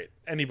he'd be great.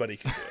 Anybody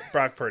can do it.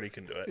 Brock Purdy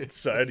can do it.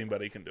 So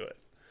anybody can do it.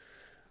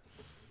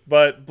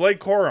 But Blake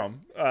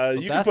Corum,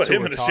 you can put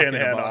him in a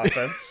Shanahan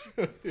offense.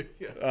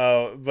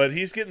 Yeah. But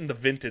he's getting the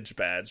vintage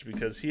badge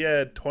because he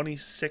had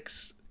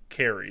 26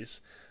 carries,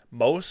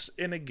 most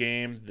in a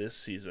game this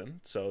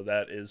season. So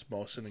that is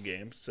most in a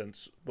game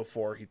since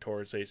before he tore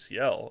his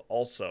ACL.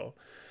 Also,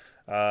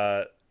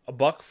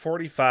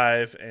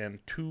 $145 and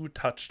 2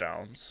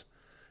 touchdowns.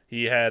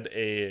 He had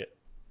a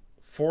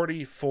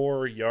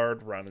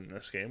 44-yard run in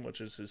this game,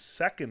 which is his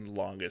second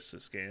longest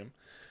this game.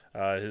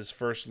 His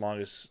first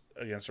longest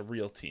against a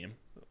real team.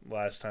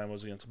 Last time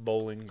was against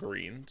Bowling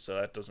Green, so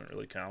that doesn't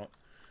really count.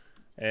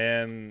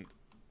 And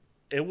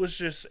it was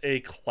just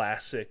a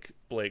classic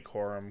Blake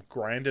Corum.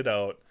 Grind it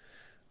out.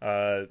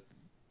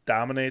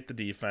 Dominate the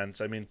defense.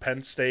 I mean,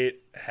 Penn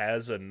State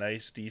has a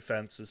nice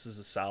defense. This is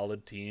a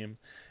solid team.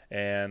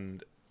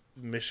 And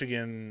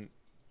Michigan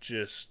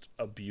just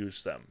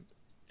abused them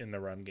in the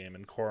run game,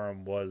 and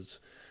Corum was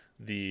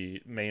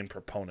the main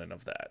proponent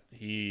of that.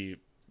 He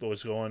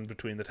was going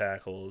between the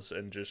tackles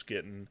and just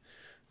getting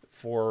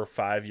 4 or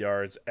 5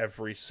 yards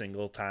every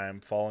single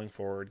time, falling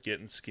forward,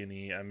 getting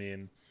skinny. I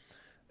mean,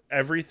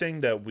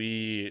 everything that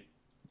we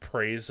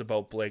praise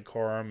about Blake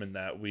Corum and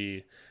that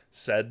we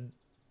said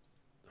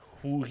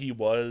who he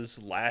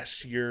was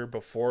last year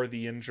before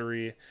the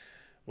injury,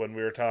 when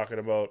we were talking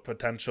about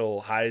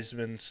potential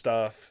Heisman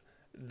stuff,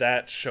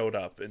 that showed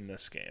up in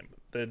this game.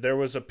 There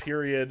was a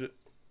period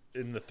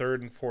in the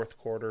third and fourth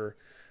quarter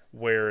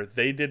where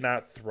they did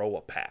not throw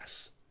a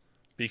pass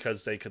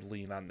because they could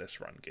lean on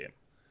this run game.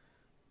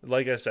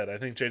 Like I said, I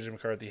think J.J.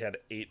 McCarthy had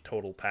 8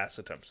 total pass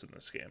attempts in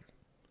this game.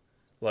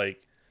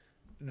 Like,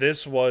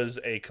 this was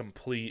a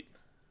complete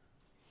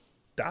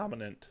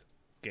dominant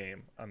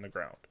game on the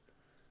ground,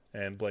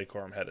 and Blake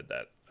Corum headed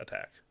that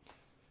attack.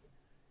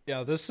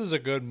 Yeah, this is a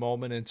good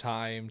moment in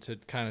time to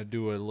kind of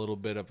do a little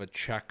bit of a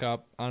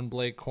checkup on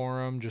Blake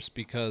Corum, just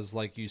because,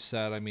 like you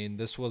said, I mean,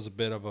 this was a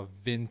bit of a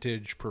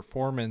vintage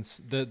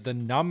performance. The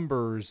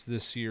numbers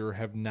this year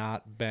have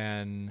not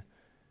been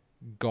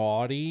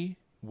gaudy,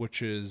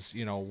 which is,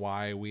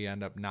 why we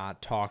end up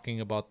not talking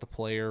about the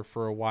player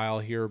for a while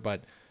here.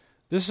 But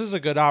this is a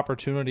good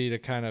opportunity to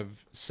kind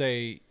of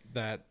say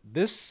that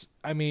this,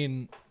 I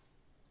mean,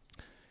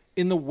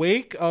 in the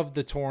wake of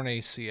the torn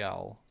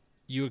ACL,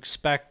 you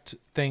expect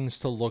things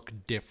to look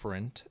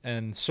different,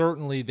 and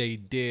certainly they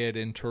did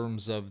in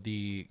terms of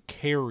the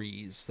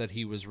carries that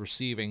he was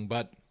receiving.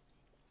 But,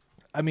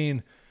 I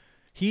mean,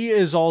 he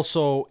is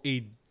also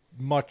a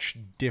much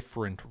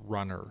different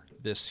runner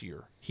this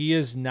year. He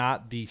is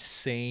not the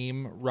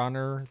same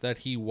runner that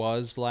he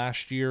was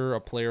last year, a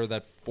player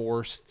that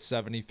forced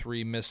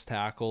 73 missed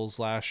tackles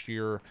last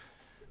year,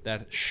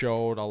 that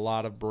showed a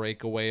lot of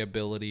breakaway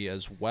ability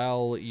as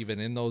well, even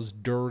in those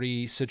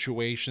dirty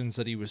situations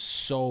that he was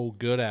so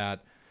good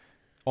at.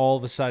 All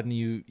of a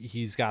sudden,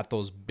 he's got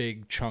those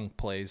big chunk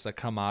plays that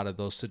come out of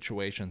those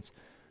situations.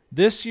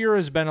 This year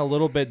has been a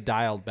little bit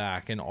dialed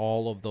back in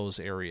all of those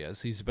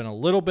areas. He's been a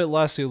little bit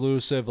less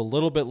elusive, a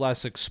little bit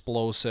less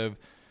explosive,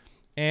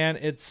 and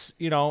it's,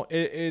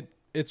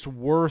 it's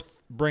worth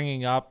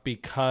bringing up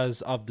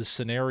because of the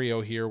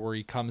scenario here where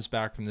he comes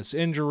back from this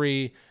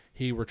injury.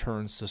 He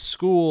returns to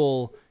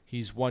school.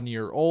 He's 1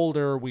 year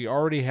older. We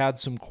already had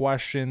some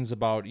questions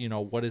about,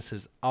 what is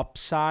his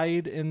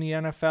upside in the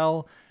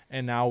NFL?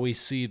 And now we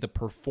see the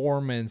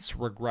performance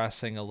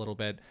regressing a little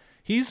bit.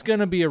 He's going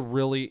to be a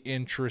really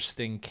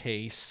interesting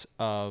case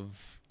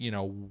of,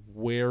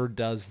 where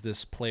does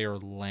this player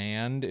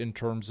land in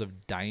terms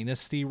of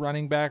dynasty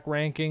running back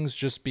rankings,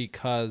 just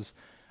because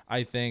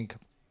I think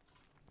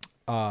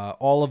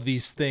all of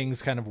these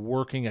things kind of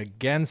working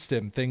against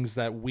him, things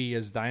that we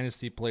as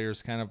dynasty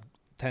players kind of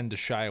tend to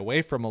shy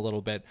away from a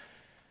little bit,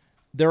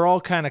 they're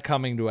all kind of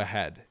coming to a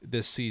head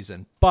this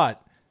season.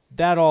 But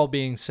that all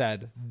being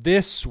said,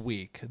 this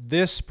week,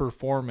 this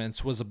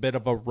performance was a bit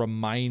of a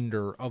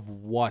reminder of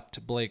what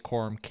Blake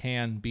Corum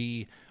can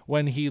be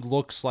when he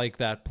looks like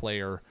that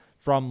player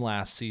from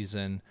last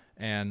season,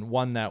 and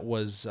one that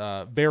was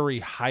very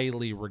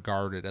highly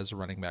regarded as a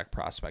running back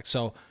prospect.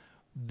 So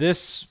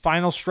this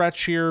final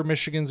stretch here,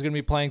 Michigan's going to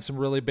be playing some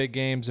really big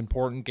games,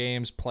 important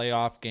games,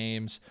 playoff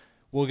games.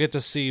 we'll get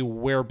to see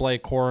where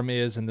Blake Corum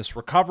is in this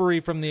recovery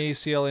from the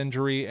ACL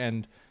injury,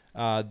 and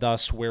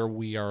thus where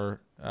we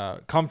are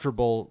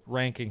comfortable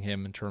ranking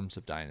him in terms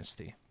of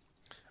Dynasty.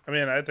 I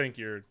mean, I think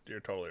you're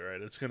totally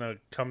right. It's going to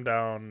come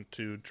down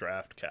to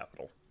draft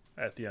capital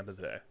at the end of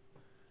the day.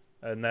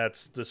 And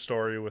that's the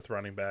story with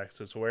running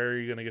backs. It's where are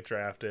you going to get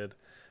drafted?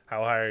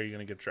 How high are you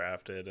going to get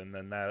drafted? And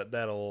then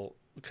that'll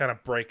kind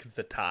of break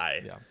the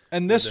tie. Yeah.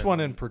 And this one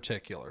in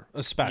particular,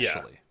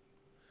 especially. Yeah.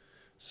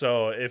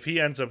 So if he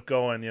ends up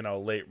going,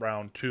 late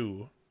round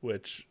 2,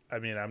 which, I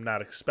mean, I'm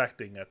not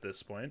expecting at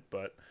this point,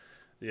 but,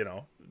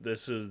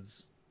 this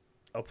is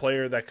a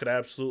player that could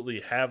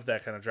absolutely have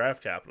that kind of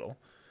draft capital,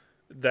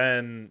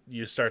 then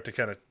you start to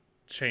kind of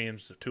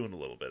change the tune a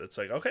little bit. It's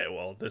like, okay,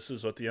 well, this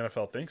is what the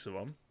NFL thinks of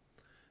him.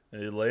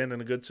 And they land in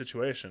a good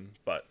situation,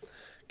 but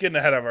getting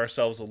ahead of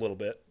ourselves a little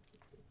bit.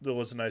 It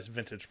was a nice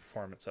vintage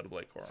performance out of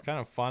Blake Corum. It's kind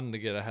of fun to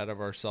get ahead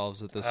of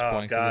ourselves at this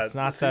point because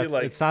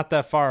God. it's not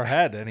that far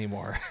ahead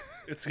anymore.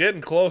 It's getting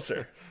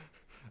closer.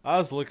 I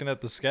was looking at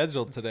the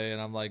schedule today,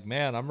 and I'm like,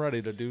 man, I'm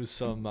ready to do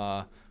some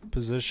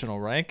positional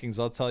rankings.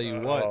 I'll tell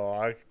you what.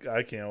 Oh,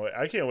 I can't wait!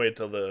 I can't wait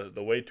till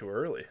the way too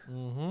early.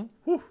 Mm-hmm.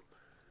 Whew.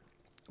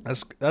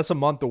 That's a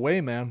month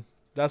away, man.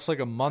 That's like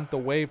a month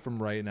away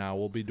from right now.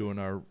 We'll be doing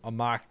a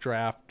mock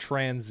draft,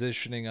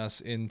 transitioning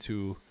us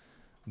into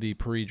the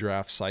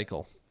pre-draft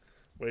cycle.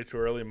 Way too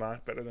early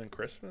mock better than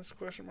Christmas? ?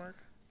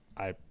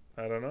 I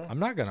don't know. I'm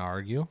not going to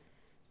argue.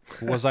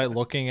 Was I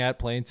looking at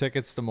plane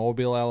tickets to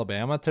Mobile,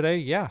 Alabama today?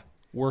 Yeah,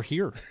 we're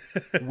here.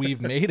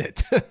 We've made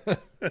it.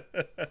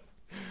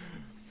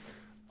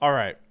 All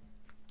right.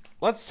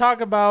 Let's talk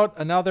about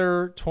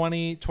another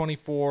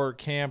 2024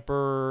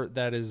 camper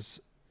that is,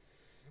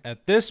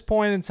 at this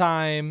point in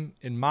time,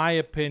 in my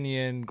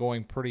opinion,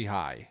 going pretty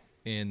high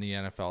in the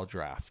NFL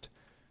draft.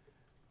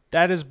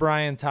 That is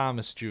Brian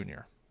Thomas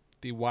Jr.,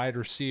 the wide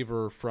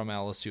receiver from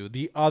LSU,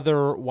 the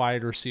other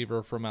wide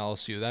receiver from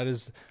LSU. That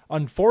is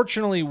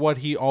unfortunately what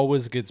he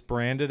always gets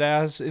branded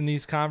as in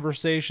these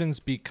conversations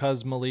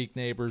because Malik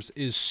Neighbors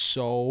is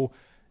so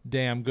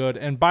damn good.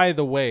 And by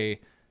the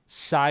way,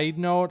 side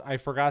note, I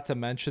forgot to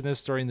mention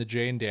this during the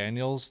Jane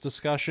Daniels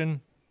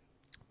discussion.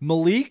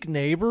 Malik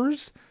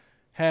Neighbors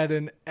had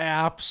an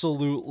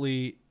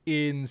absolutely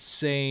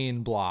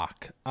insane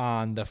block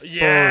on the first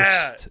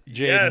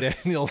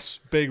Jaden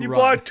Daniels big run. He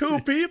blocked 2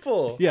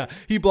 people. Yeah,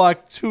 he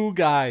blocked 2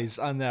 guys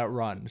on that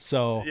run.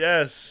 So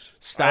yes,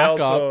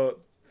 stock up.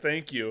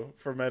 Thank you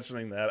for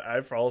mentioning that. I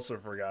also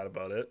forgot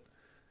about it.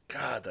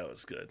 God, that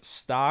was good.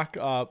 Stock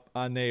up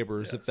on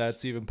Neighbors if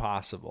that's even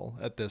possible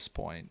at this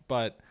point.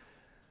 But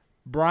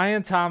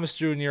Brian Thomas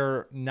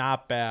Jr.,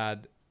 not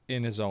bad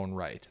in his own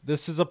right.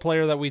 This is a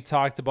player that we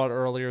talked about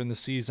earlier in the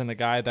season, a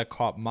guy that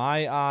caught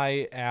my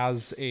eye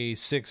as a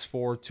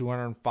 6'4",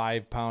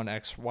 205-pound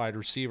ex-wide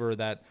receiver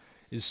that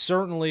is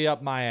certainly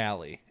up my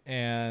alley.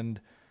 And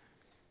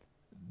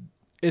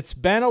it's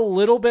been a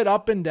little bit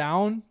up and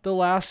down the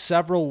last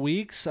several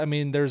weeks. I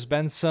mean, there's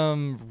been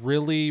some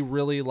really,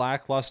 really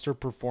lackluster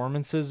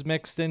performances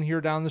mixed in here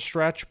down the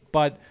stretch.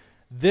 But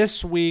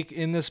this week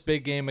in this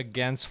big game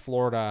against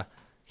Florida,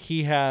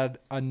 he had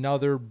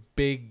another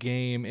big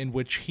game in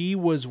which he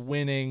was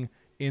winning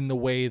in the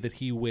way that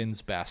he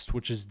wins best,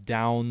 which is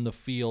down the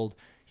field.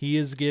 He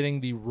is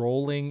getting the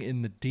rolling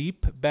in the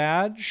deep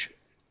badge.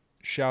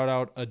 Shout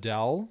out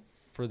Adele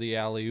for the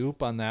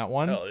alley-oop on that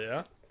one. Hell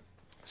yeah.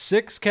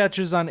 6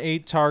 catches on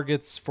 8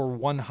 targets for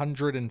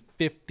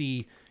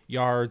 150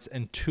 yards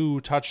and 2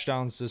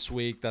 touchdowns this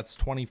week. That's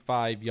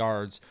 25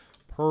 yards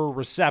per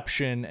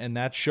reception, and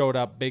that showed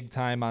up big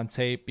time on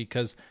tape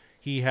because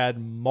he had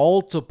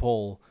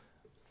multiple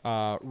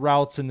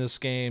routes in this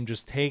game,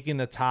 just taking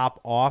the top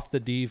off the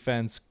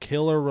defense.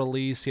 Killer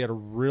release. He had a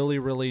really,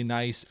 really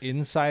nice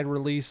inside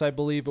release, I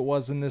believe it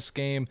was, in this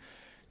game.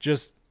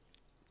 Just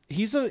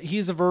he's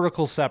a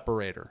vertical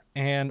separator,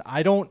 and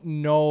I don't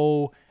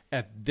know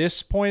at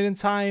this point in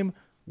time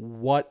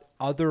what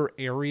other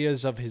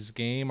areas of his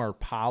game are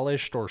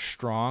polished or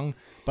strong,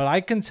 but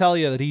I can tell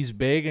you that he's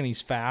big and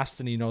he's fast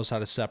and he knows how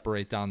to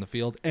separate down the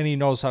field and he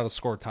knows how to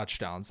score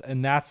touchdowns.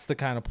 And that's the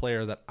kind of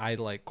player that I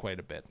like quite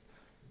a bit.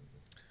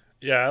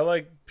 Yeah, I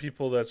like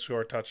people that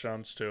score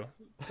touchdowns too.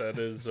 That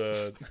is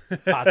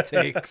hot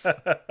takes.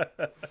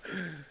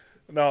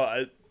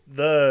 No,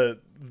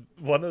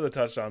 one of the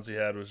touchdowns he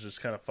had was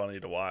just kind of funny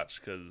to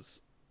watch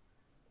because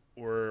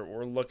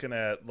we're looking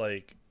at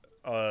like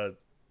a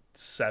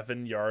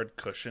 7-yard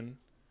cushion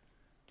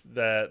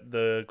that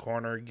the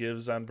corner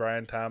gives on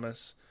Brian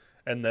Thomas,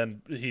 and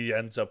then he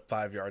ends up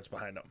 5 yards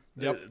behind him.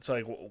 Yep. It's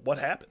like, what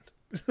happened?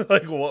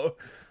 Like,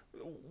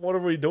 what are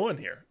we doing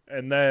here?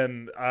 And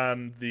then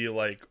on the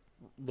like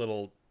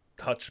little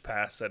touch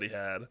pass that he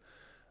had,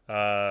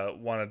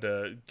 wanted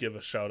to give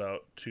a shout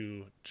out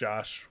to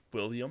Josh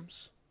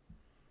Williams,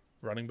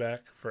 running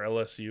back for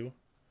LSU.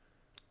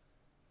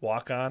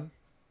 Walk on,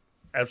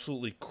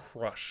 absolutely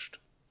crushed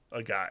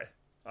a guy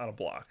on a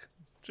block.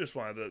 Just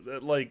wanted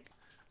to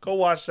go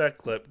watch that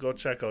clip. Go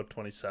check out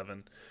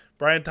 27.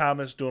 Brian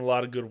Thomas doing a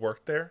lot of good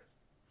work there,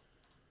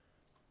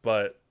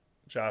 but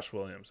Josh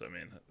Williams, I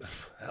mean,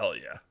 hell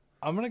yeah.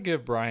 I'm going to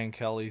give Brian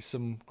Kelly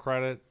some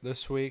credit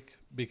this week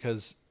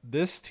because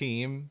this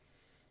team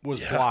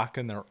was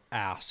blocking their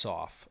ass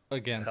off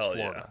against Hell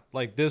Florida. yeah.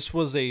 Like, this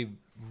was a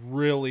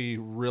really,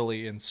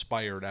 really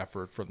inspired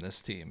effort from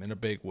this team and a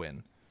big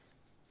win.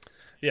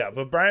 Yeah,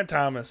 but Brian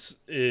Thomas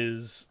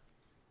is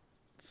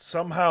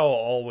somehow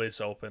always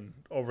open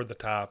over the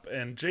top,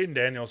 and Jaden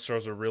Daniels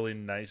throws a really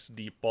nice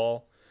deep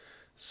ball.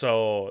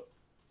 So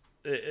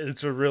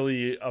it's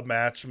a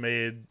match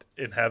made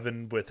in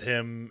heaven with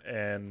him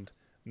and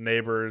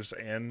Neighbors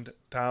and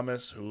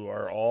Thomas, who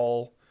are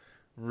all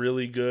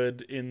really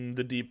good in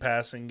the deep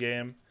passing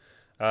game.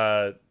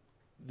 Did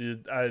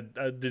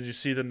you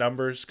see the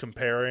numbers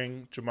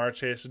comparing Jamar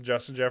Chase and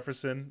Justin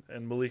Jefferson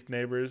and Malik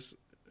Neighbors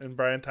and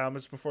Brian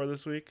Thomas before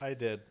this week? I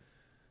did.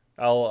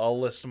 I'll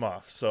list them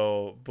off.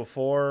 So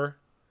before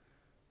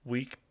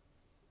week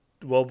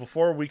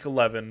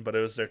 11, but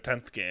it was their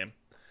 10th game.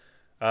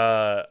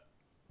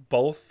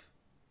 Both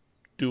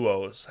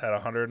duos had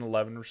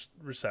 111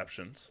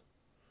 receptions.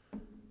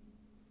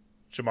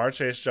 Jamar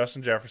Chase,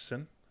 Justin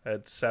Jefferson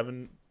had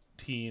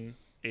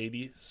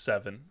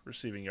 1,787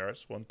 receiving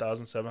yards,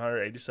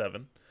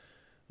 1,787.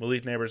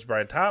 Malik Neighbors,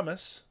 Brian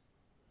Thomas,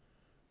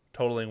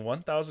 totaling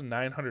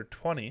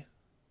 1,920.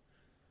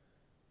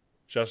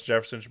 Justin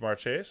Jefferson, Jamar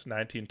Chase,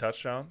 19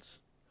 touchdowns.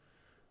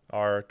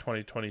 Our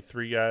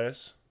 2023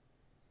 guys,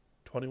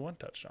 21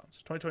 touchdowns.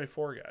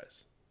 2024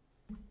 guys.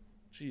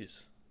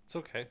 Jeez. It's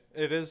okay.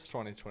 It is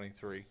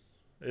 2023.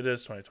 It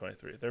is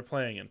 2023. They're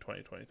playing in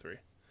 2023.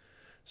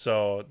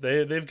 So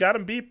they've got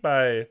him beat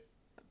by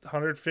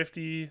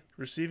 150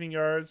 receiving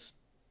yards,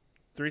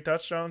 3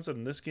 touchdowns,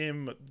 and this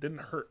game didn't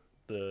hurt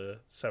the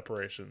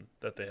separation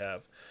that they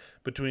have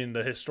between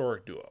the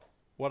historic duo.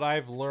 What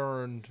I've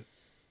learned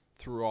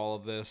through all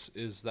of this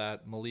is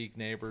that Malik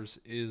Neighbors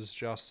is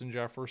Justin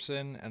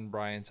Jefferson and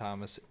Brian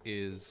Thomas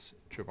is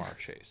Jamar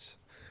Chase.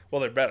 Well,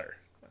 they're better.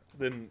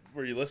 Then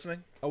were you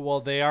listening?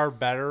 Well, they are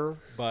better,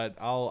 but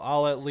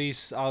I'll at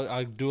least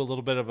I'll do a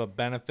little bit of a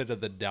benefit of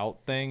the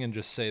doubt thing and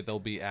just say they'll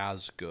be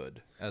as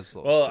good as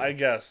those. Well, two. I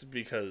guess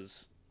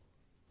because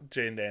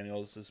Jane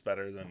Daniels is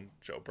better than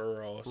Joe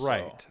Burrow. So.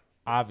 Right.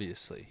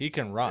 Obviously. He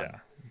can run. Yeah.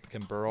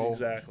 Can Burrow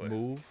Exactly.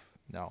 move?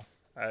 No.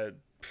 I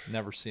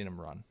Never seen him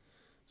run.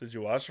 Did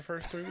you watch the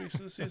first 3 weeks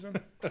of the season?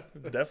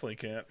 Definitely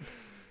can't.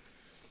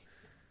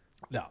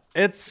 No,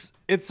 it's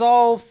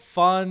all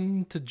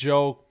fun to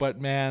joke, but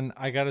man,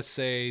 I gotta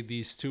say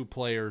these 2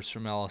 players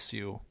from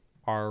LSU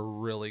are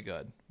really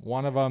good.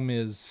 One of them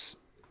is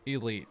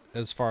elite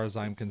as far as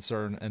I'm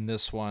concerned, and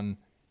this one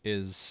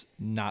is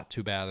not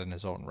too bad in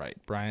his own right.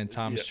 Brian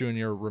Thomas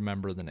Jr.,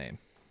 remember the name.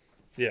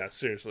 Yeah,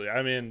 seriously.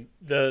 I mean,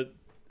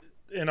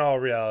 in all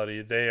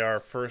reality, they are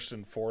 1st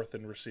and 4th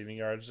in receiving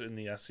yards in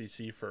the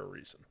SEC for a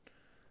reason.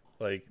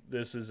 Like,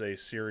 this is a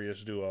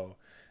serious duo,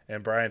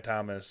 and Brian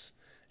Thomas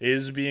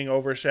is being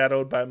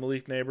overshadowed by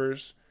Malik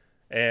Neighbors.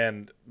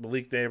 And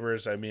Malik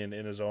Neighbors, I mean,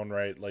 in his own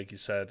right, like you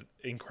said,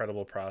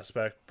 incredible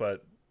prospect,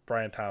 but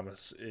Brian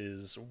Thomas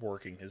is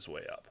working his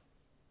way up.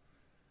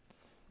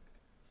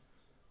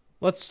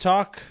 Let's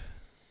talk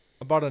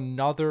about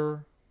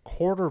another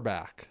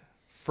quarterback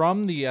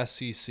from the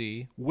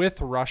SEC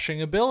with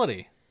rushing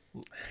ability.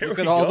 Look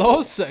at all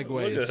those segues.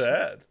 Look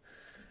at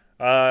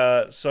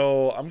that.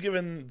 So I'm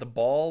giving the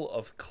Ball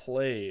of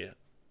Clay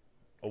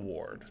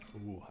award.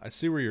 Ooh, I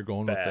see where you're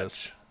going with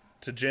this.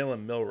 To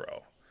Jalen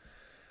Milroe.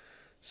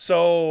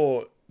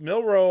 So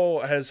Milroe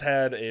has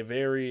had a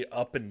very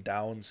up and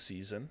down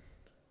season.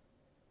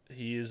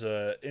 He's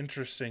an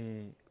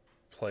interesting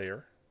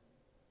player.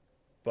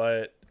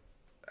 But,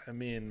 I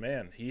mean,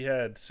 man, he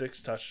had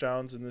 6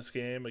 touchdowns in this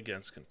game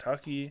against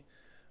Kentucky,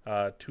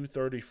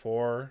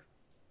 234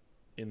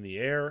 in the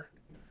air,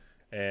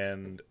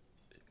 and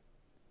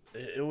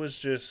it was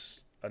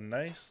just a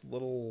nice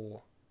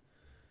little...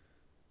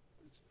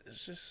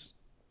 It's just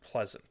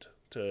pleasant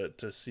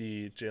to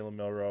see Jalen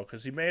Milroe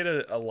because he made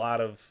a lot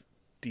of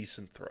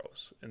decent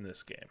throws in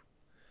this game.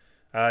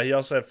 He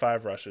also had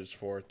 5 rushes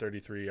for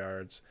 33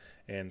 yards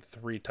and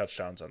 3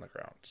 touchdowns on the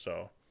ground.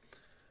 So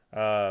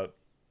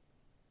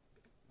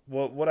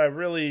what I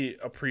really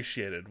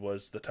appreciated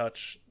was the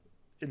touch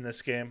in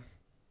this game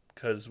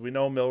because we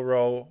know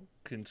Milroe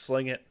can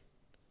sling it.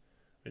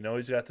 We know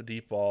he's got the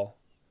deep ball.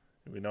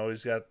 We know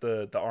he's got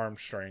the arm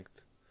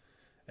strength.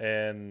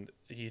 And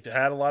he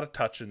had a lot of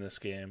touch in this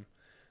game.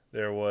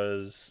 There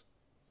was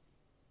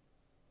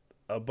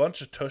a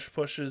bunch of tush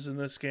pushes in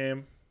this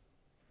game.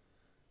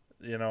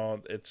 You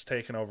know, it's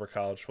taken over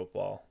college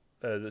football.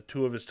 The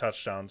 2 of his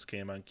touchdowns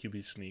came on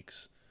QB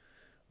sneaks,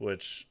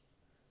 which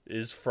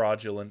is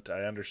fraudulent,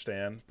 I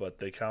understand, but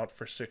they count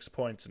for 6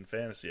 points in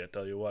fantasy. I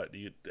tell you what,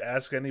 you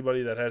ask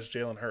anybody that has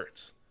Jalen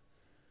Hurts.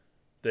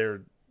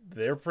 They're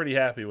pretty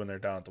happy when they're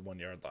down at the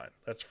 1-yard line.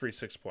 That's free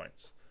 6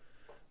 points.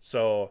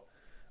 So...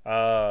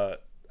 I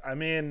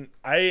mean,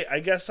 I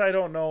guess I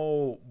don't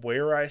know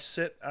where I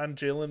sit on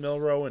Jalen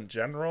Milroe in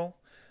general,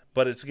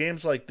 but it's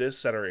games like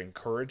this that are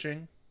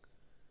encouraging.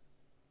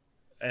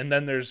 And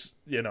then there's,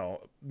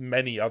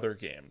 many other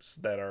games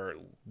that are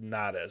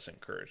not as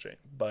encouraging.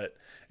 But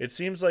it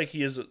seems like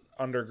he has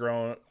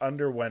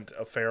underwent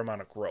a fair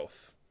amount of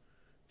growth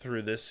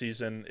through this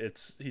season.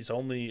 He's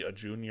only a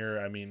junior.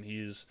 I mean,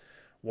 he's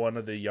one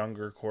of the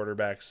younger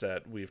quarterbacks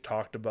that we've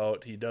talked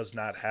about. He does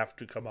not have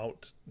to come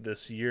out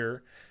this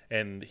year,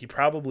 and he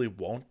probably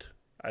won't.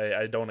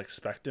 I don't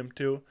expect him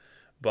to.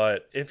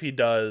 But if he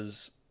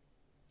does,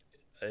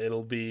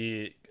 it'll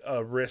be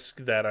a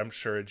risk that I'm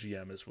sure a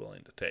GM is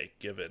willing to take,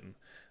 given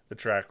the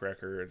track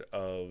record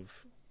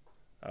of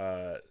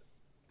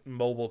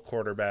mobile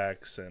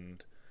quarterbacks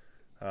and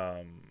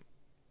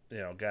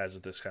guys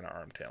with this kind of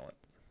arm talent.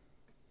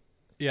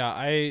 Yeah,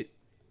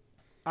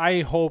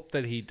 I hope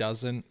that he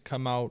doesn't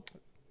come out,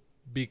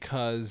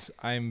 because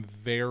I'm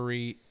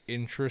very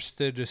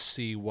interested to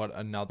see what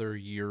another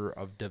year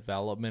of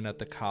development at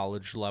the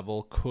college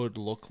level could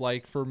look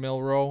like for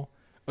Milroe,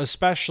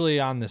 especially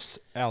on this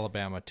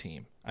Alabama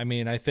team. I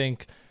mean, I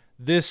think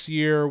this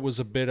year was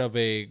a bit of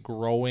a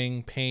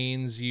growing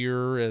pains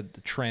year, a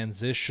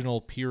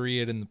transitional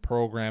period in the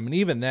program. And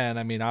even then,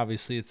 I mean,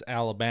 obviously it's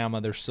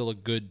Alabama. They're still a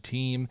good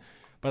team.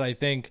 But I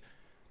think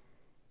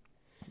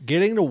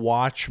getting to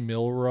watch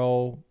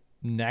Milroe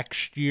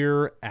next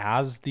year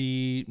as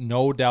the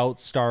no doubt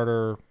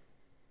starter,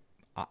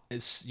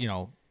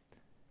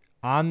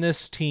 on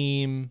this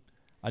team,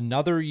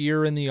 another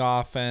year in the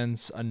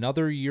offense,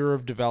 another year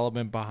of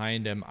development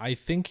behind him, I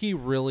think he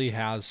really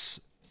has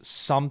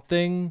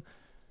something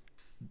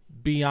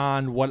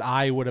beyond what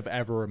I would have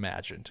ever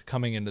imagined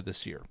coming into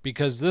this year,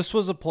 because this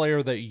was a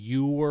player that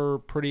you were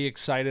pretty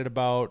excited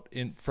about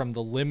from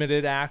the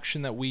limited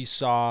action that we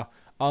saw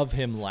of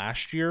him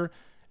last year.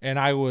 And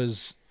I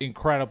was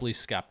incredibly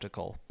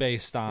skeptical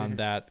based on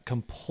that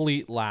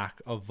complete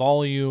lack of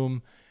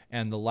volume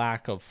and the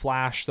lack of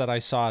flash that I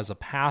saw as a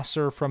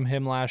passer from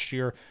him last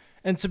year.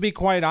 And to be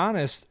quite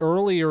honest,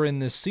 earlier in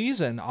this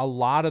season, a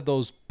lot of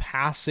those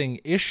passing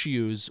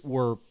issues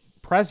were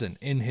present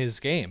in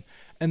his game.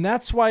 And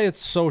that's why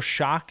it's so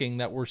shocking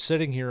that we're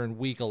sitting here in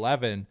week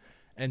 11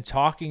 and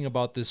talking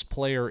about this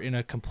player in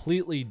a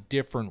completely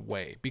different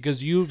way,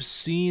 because you've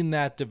seen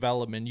that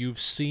development,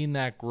 you've seen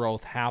that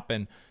growth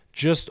happen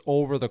just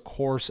over the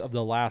course of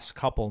the last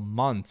couple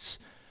months.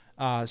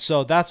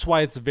 So that's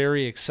why it's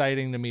very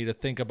exciting to me to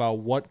think about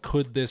what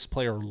could this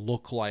player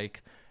look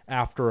like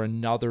after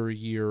another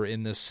year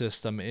in this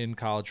system in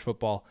college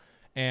football.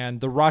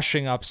 And the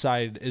rushing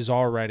upside is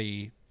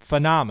already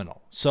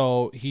phenomenal.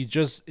 So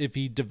if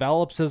he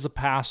develops as a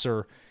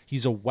passer,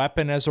 he's a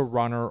weapon as a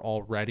runner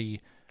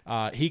already.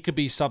 He could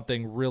be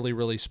something really,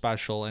 really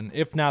special. And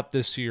if not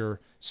this year,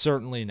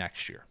 certainly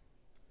next year.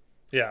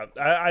 Yeah,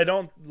 I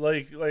don't,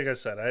 like I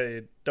said,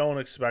 I don't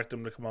expect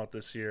him to come out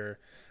this year.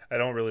 I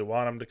don't really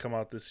want him to come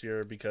out this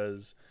year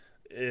because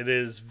it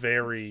is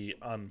very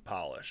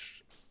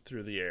unpolished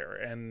through the air.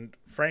 And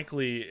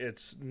frankly,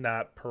 it's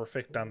not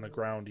perfect on the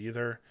ground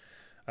either.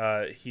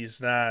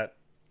 He's not,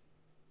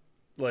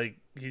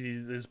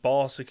 his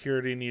ball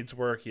security needs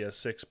work. He has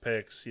 6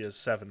 picks. He has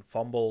 7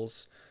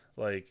 fumbles.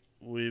 We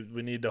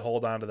need to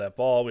hold on to that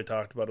ball. We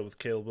talked about it with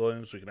Caleb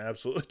Williams. We can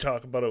absolutely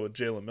talk about it with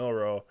Jalen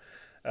Milroe.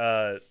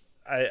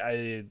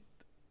 I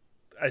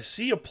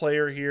see a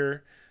player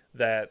here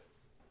that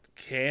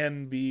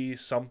can be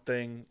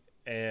something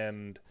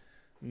and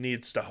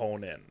needs to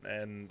hone in.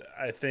 And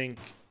I think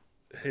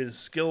his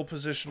skill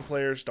position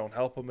players don't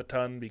help him a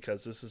ton,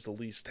 because this is the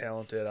least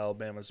talented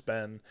Alabama's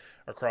been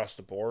across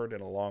the board in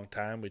a long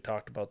time. We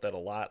talked about that a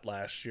lot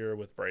last year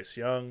with Bryce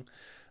Young.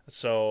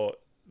 So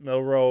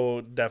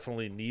Milroe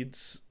definitely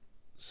needs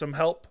some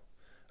help.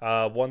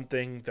 One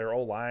thing, their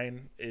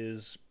O-line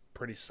is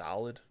pretty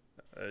solid.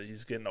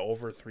 He's getting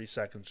over 3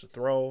 seconds to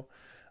throw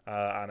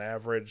on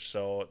average,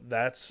 so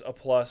that's a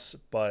plus.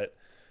 But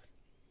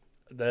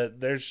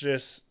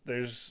there's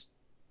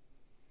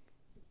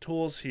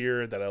tools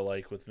here that I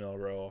like with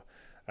Milroe.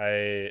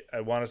 I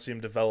want to see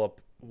him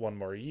develop one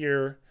more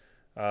year,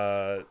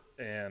 and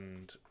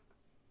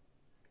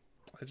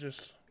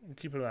I'm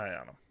keeping an eye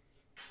on him.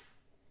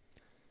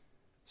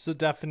 It's the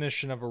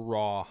definition of a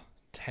raw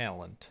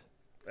talent.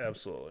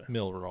 Absolutely.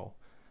 Milroe.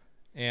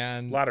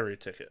 And lottery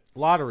ticket,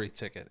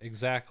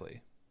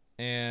 exactly.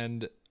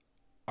 And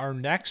our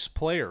next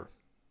player,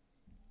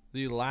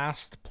 the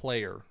last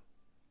player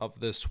of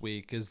this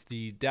week, is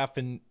the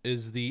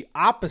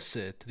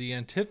opposite, the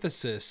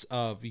antithesis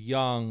of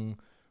young,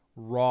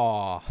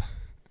 raw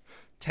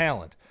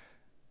talent.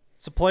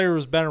 It's a player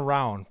who's been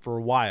around for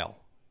a while,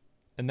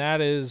 and that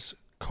is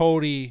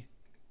Cody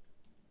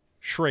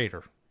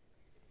Schrader,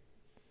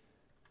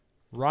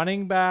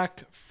 running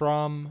back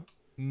from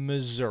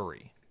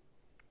Missouri.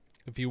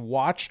 If you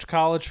watched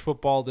college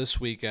football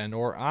this weekend,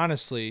 or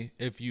honestly,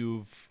 if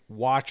you've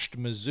watched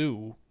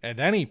Mizzou at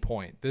any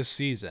point this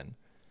season,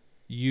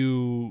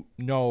 you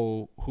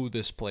know who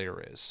this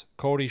player is.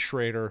 Cody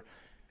Schrader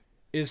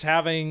is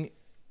having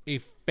a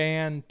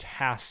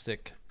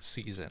fantastic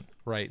season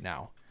right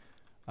now.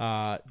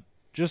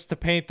 Just to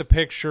paint the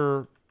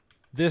picture,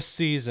 this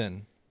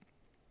season,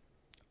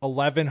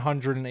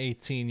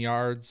 1,118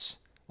 yards,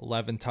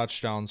 11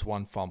 touchdowns,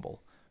 1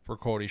 fumble for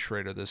Cody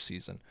Schrader this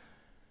season.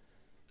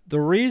 The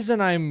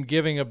reason I'm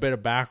giving a bit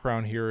of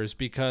background here is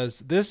because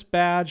this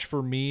badge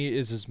for me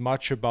is as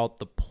much about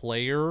the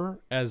player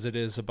as it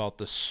is about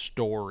the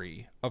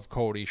story of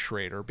Cody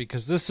Schrader,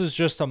 because this is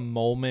just a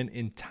moment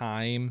in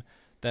time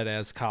that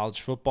as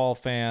college football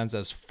fans,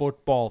 as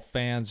football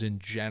fans in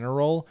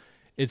general,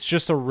 it's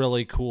just a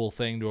really cool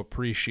thing to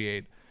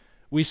appreciate.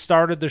 We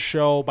started the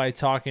show by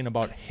talking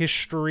about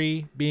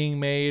history being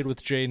made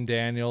with Jayden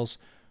Daniels.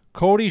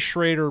 Cody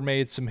Schrader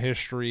made some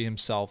history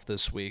himself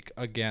this week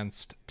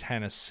against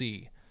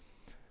Tennessee.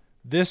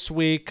 This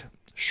week,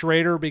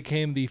 Schrader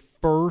became the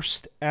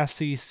first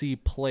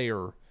SEC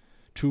player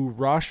to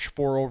rush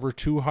for over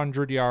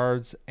 200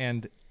 yards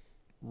and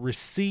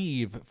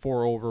receive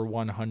for over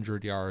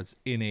 100 yards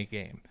in a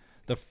game.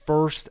 The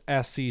first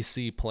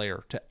SEC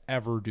player to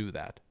ever do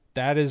that.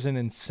 That is an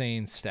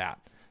insane stat.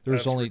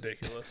 There's only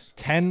ridiculous.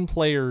 10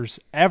 players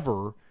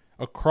ever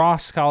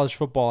across college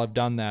football have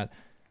done that.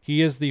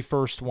 He is the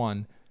first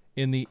one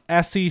in the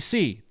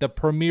SEC, the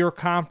premier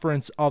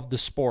conference of the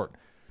sport.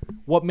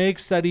 What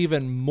makes that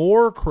even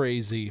more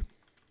crazy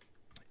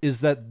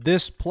is that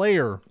this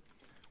player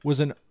was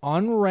an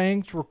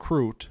unranked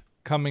recruit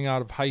coming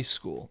out of high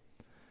school.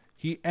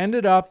 He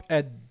ended up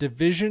at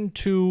Division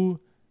II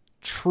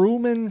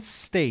Truman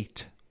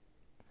State,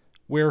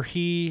 where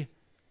he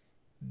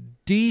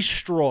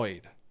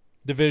destroyed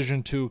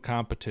Division II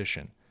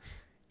competition.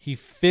 He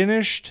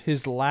finished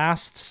his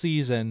last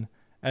season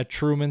at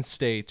Truman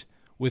State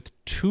with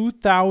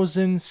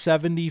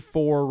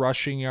 2,074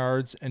 rushing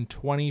yards and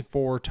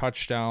 24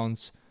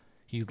 touchdowns.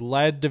 He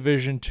led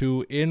Division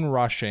II in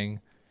rushing,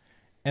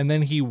 and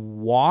then he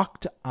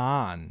walked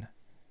on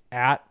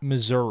at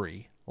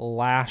Missouri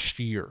last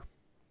year.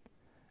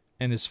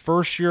 In his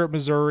first year at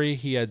Missouri,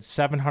 he had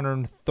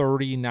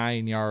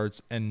 739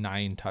 yards and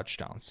 9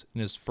 touchdowns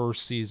in his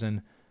first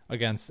season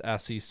against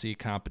SEC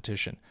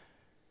competition.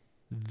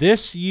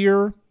 This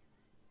year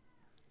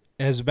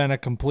has been a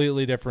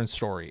completely different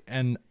story.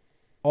 And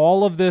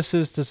all of this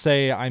is to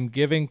say I'm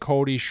giving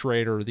Cody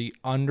Schrader the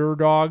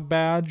underdog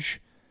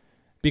badge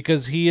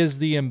because he is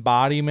the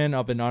embodiment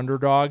of an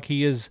underdog.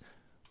 He is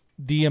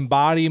the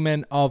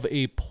embodiment of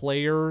a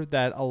player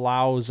that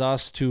allows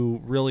us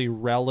to really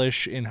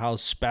relish in how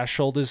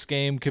special this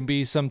game can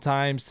be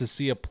sometimes, to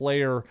see a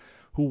player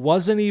who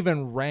wasn't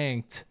even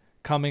ranked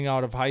coming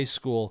out of high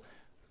school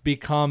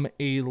become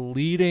a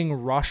leading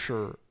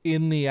rusher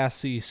in the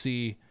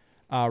SEC.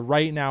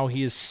 Right now,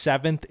 he is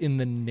 7th in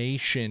the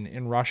nation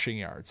in rushing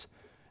yards.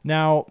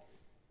 Now,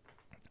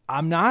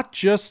 I'm not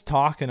just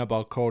talking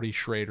about Cody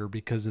Schrader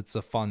because it's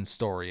a fun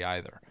story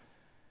either.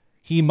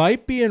 He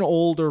might be an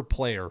older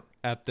player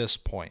at this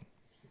point.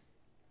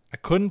 I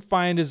couldn't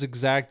find his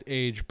exact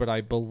age, but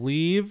I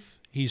believe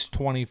he's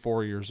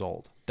 24 years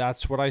old.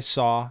 That's what I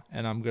saw,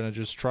 and I'm going to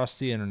just trust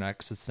the internet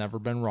because it's never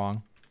been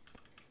wrong.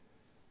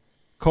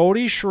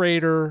 Cody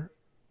Schrader,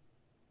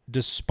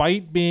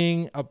 despite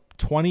being a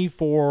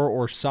 24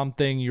 or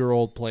something year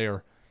old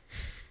player,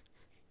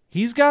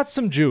 he's got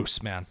some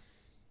juice, man.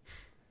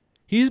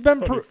 He's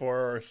been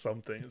 24 or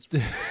something.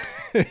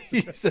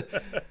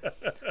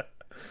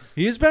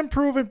 He's been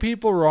proving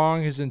people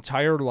wrong his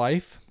entire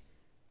life.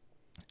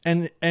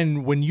 And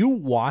when you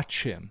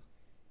watch him,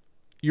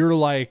 you're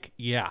like,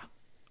 yeah,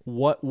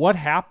 what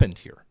happened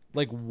here?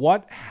 Like,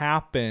 what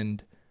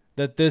happened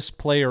that this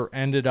player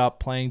ended up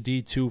playing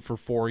D2 for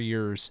 4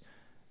 years,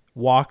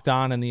 walked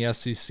on in the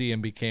SEC,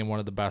 and became one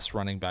of the best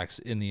running backs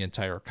in the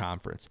entire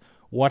conference?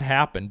 What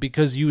happened?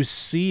 Because you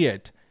see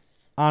it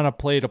on a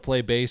play-to-play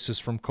basis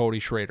from Cody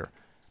Schrader.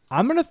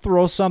 I'm going to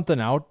throw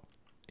something out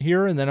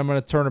here, and then I'm going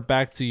to turn it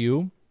back to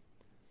you.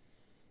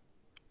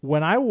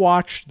 When I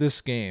watched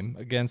this game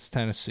against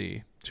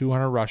Tennessee,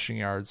 200 rushing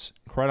yards,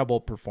 incredible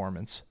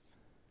performance,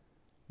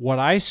 what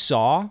I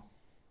saw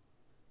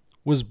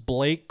was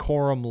Blake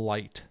Corum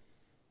light.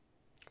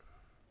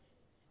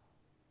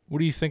 What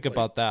do you think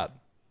about that?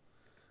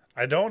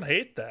 I don't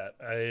hate that.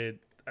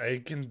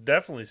 I can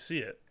definitely see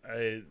it.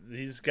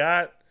 He's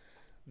got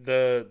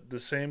the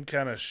same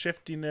kind of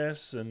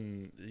shiftiness,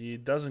 and he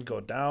doesn't go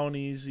down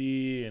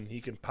easy, and he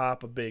can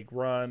pop a big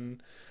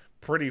run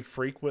pretty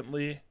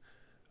frequently.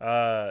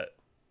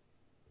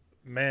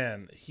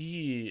 Man,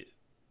 he's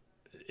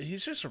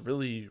just a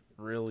really,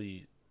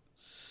 really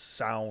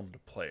sound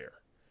player.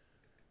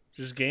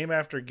 Just game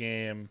after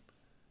game,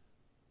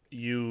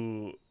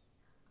 you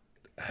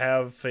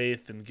have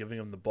faith in giving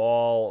him the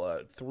ball.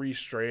 3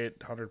 straight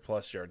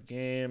 100-plus yard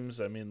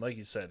games. I mean, like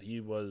you said,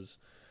 he was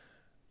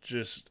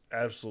just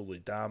absolutely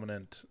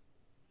dominant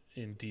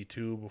in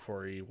D2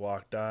 before he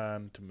walked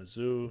on to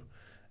Mizzou,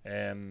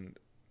 and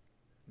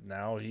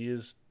now he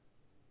is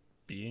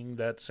being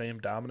that same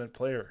dominant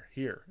player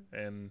here.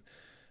 And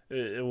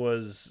it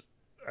was,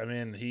 I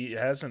mean, he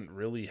hasn't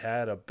really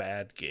had a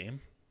bad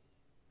game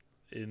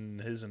in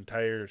his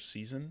entire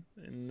season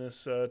in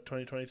this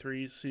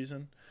 2023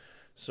 season.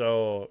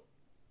 So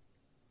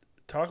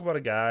talk about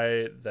a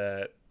guy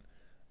that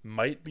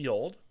might be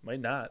old,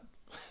 might not.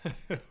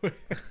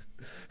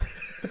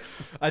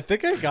 I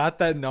think I got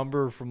that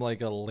number from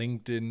like a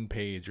LinkedIn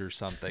page or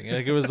something.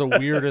 Like it was the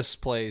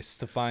weirdest place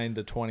to find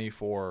a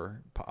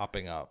 24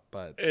 popping up,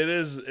 but It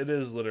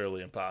is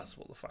literally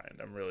impossible to find.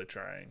 I'm really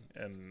trying,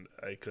 and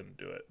I couldn't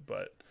do it.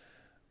 But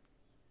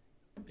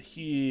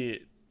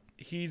he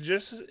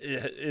just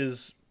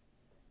is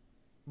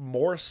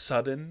more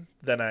sudden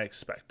than I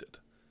expected.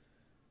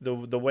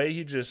 The way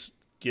he just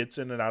gets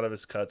in and out of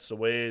his cuts, the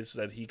ways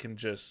that he can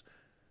just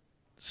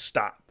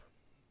stop,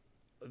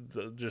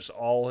 just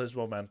all his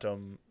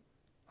momentum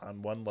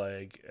on one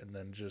leg and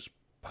then just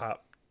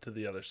pop to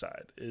the other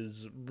side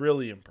is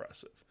really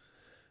impressive.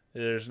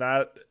 There's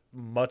not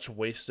much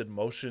wasted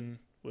motion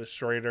with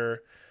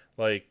Schrader.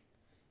 Like,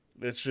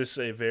 it's just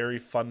a very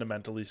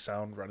fundamentally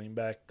sound running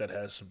back that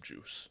has some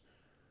juice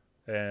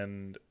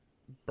and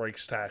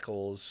breaks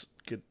tackles,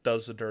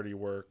 does the dirty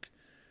work,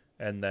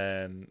 and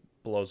then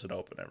blows it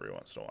open every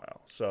once in a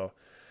while. So,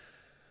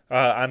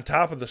 on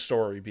top of the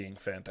story being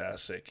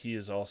fantastic, he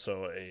is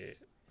also a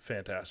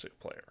fantastic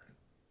player.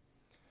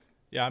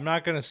 yeah, I'm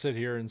not going to sit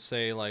here and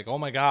say like, "Oh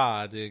my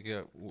god,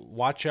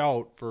 watch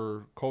out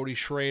for Cody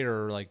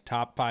Schrader, like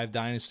top 5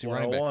 dynasty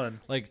running back."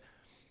 101. Like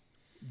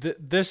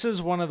this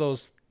is one of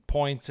those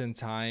points in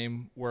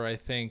time where I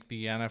think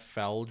the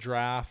NFL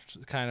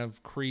draft kind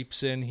of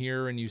creeps in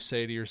here and you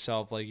say to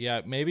yourself like,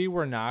 yeah, maybe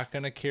we're not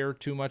going to care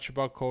too much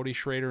about Cody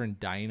Schrader in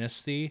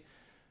dynasty,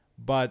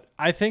 but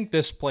I think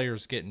this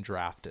player's getting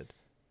drafted.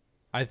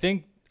 I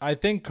think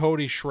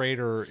Cody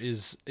Schrader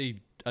is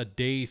a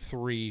day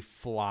 3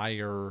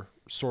 flyer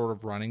sort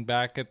of running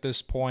back at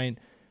this point.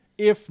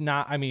 If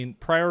not, I mean,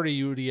 prior to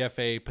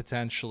UDFA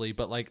potentially,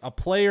 but like a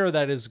player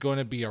that is going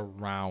to be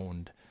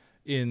around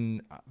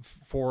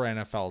for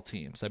NFL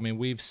teams. I mean,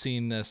 we've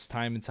seen this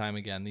time and time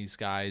again. These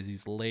guys,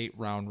 these late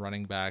round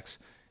running backs,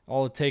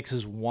 all it takes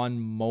is one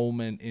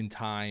moment in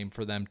time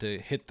for them to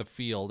hit the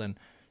field. And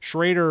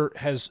Schrader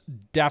has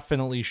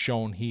definitely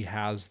shown he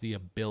has the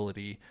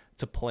ability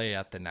to play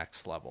at the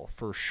next level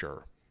for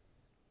sure.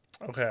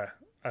 Okay,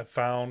 I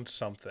found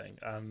something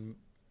on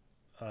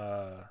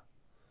a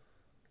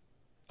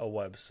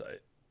website.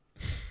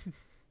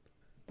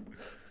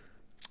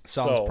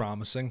 Sounds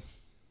promising.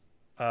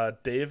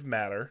 Dave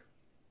Matter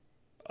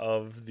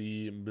of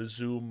the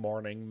Mizzou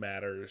Morning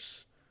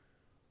Matters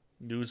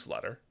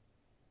newsletter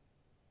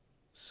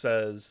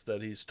says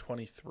that he's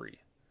 23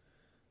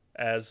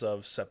 as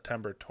of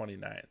September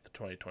 29th,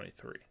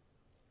 2023.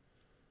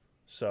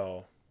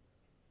 So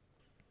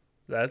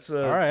that's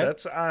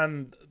that's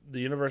on the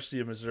University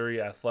of Missouri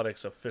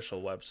Athletics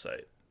official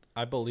website.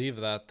 I believe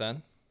that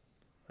then.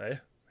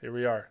 Hey, here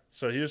we are.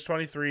 So he was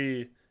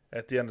 23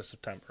 at the end of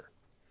September.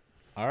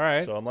 All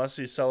right. So unless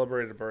he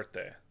celebrated a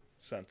birthday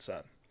since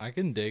then. I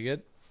can dig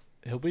it.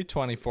 He'll be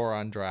 24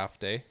 on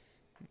draft day.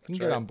 You can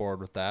get on board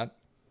with that.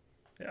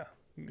 Yeah.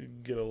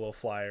 Get a little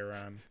flyer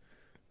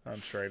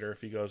on Schrader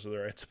if he goes to the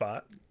right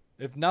spot.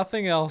 If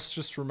nothing else,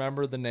 just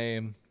remember the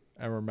name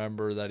and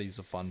remember that he's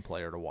a fun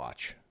player to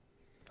watch.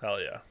 Hell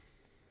yeah.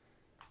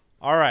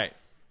 All right.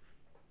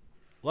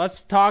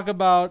 Let's talk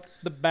about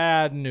the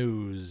bad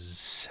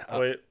news.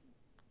 Wait.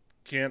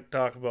 Can't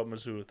talk about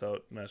Mizzou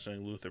without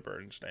mentioning Luther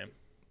Burden's name.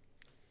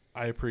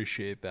 I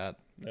appreciate that.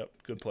 Yep,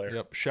 good player.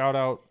 Yep, shout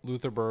out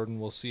Luther Burden.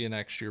 We'll see you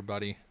next year,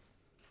 buddy.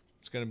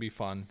 It's going to be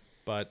fun.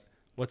 But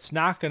what's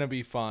not going to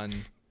be fun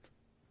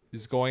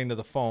is going to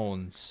the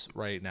phones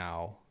right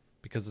now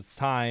because it's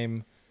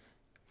time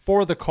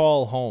for the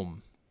call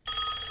home.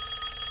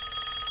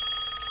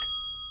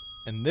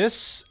 And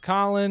this,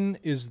 Colin,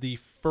 is the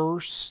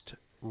first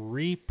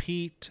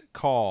repeat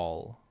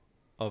call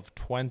of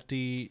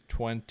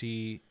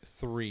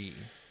 2023.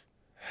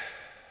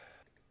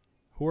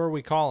 Who are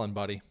we calling,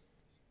 buddy?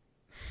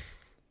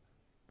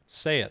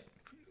 Say it.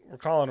 We're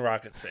calling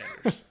Rocket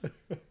Sanders.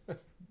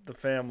 The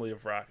family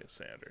of Rocket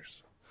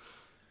Sanders.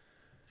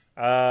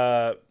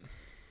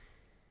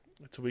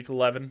 It's week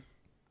 11.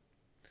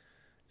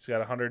 He's got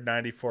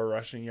 194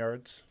 rushing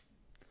yards.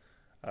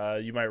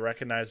 You might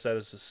recognize that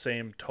as the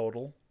same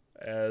total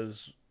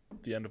as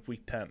the end of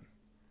week 10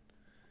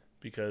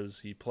 because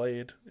he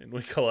played in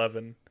week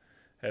 11,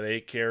 had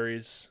 8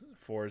 carries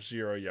for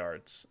 0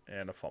 yards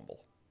and a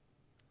fumble.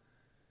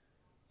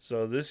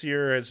 So this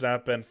year has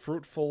not been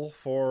fruitful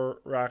for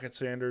Rocket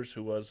Sanders,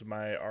 who was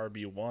my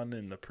RB1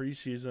 in the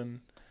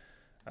preseason.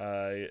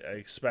 I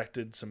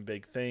expected some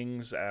big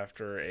things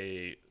after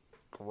a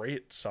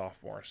great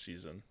sophomore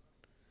season,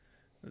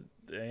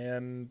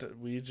 and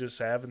we just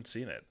haven't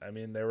seen it. I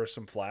mean, there were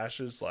some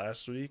flashes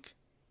last week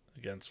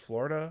against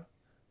Florida,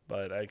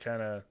 but I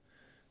kind of,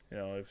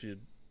 if you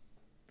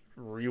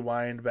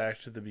rewind back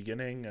to the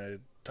beginning, I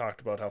talked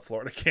about how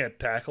Florida can't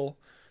tackle.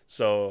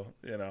 So,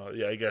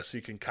 I guess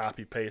you can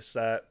copy paste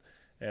that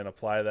and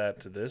apply that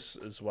to this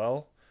as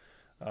well.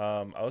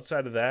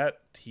 Outside of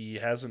that, he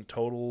hasn't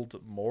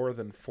totaled more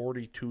than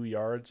 42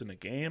 yards in a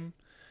game.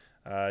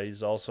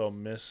 He's also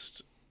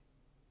missed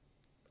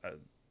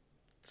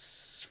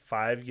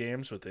 5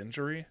 games with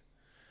injury.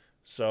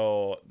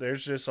 So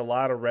there's just a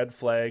lot of red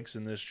flags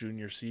in this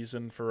junior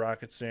season for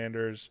Rocket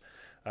Sanders.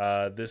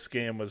 This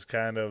game was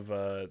kind of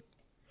a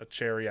a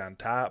cherry on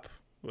top.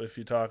 If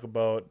you talk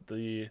about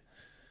the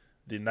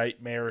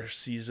nightmare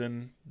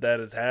season that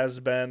it has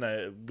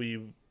been,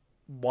 we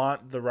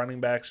want the running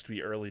backs to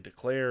be early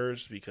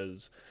declares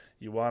because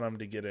you want them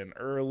to get in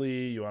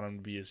early. You want them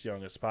to be as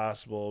young as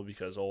possible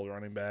because old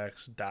running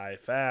backs die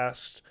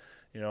fast.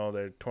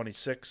 They're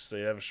 26.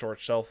 They have a short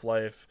shelf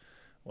life.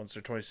 Once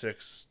they're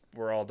 26,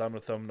 we're all done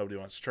with them. Nobody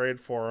wants to trade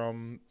for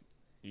them.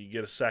 You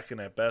get a second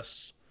at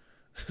best.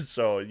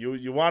 So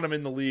you want them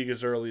in the league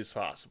as early as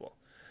possible.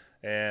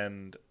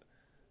 And,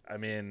 I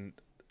mean,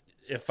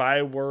 if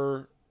I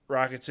were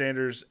Rocket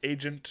Sanders'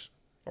 agent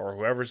or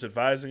whoever's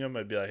advising him,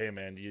 I'd be like, hey,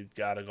 man, you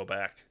got to go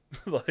back.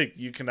 Like,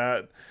 you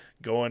cannot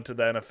go into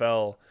the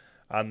NFL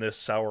on this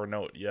sour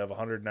note. You have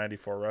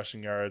 194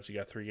 rushing yards. You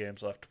got 3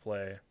 games left to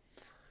play.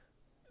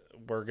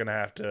 We're going to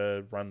have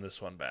to run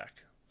this one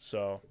back.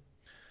 So,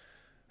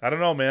 I don't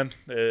know, man.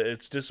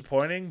 It's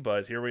disappointing,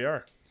 but here we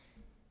are.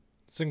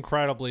 It's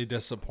incredibly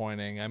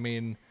disappointing. I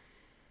mean,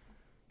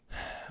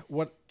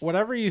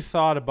 whatever you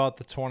thought about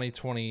the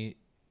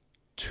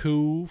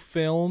 2022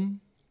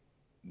 film,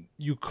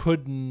 you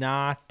could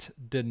not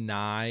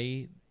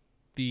deny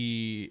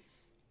the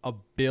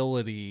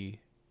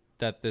ability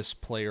that this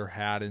player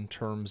had in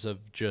terms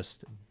of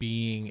just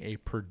being a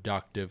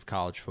productive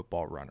college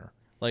football runner.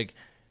 Like,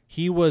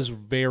 he was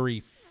very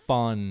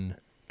fun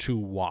to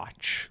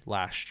watch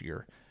last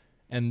year.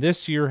 And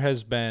this year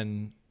has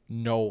been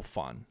no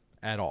fun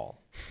at all.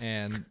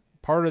 And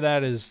part of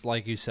that is,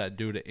 like you said,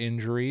 due to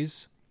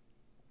injuries.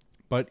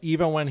 But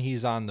even when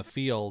he's on the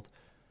field,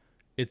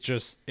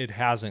 it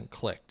hasn't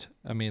clicked.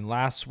 I mean,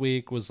 last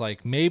week was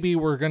like, maybe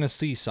we're going to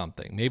see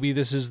something. Maybe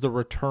this is the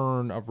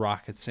return of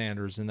Rocket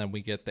Sanders, and then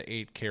we get the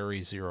 8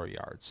 carry, 0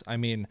 yards. I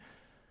mean,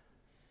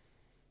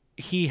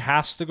 he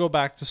has to go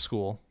back to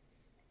school.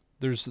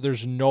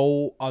 There's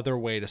no other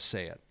way to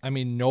say it. I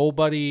mean,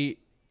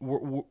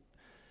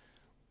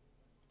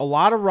 a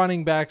lot of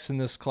running backs in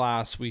this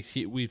class,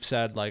 we've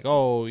said like,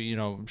 oh,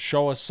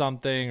 show us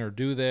something or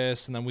do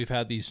this, and then we've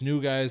had these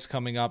new guys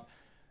coming up.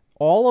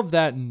 All of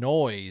that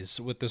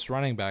noise with this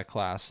running back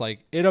class,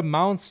 like, it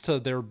amounts to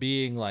there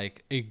being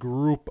like a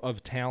group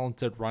of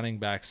talented running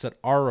backs that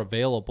are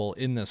available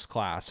in this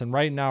class. And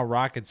right now,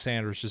 Rocket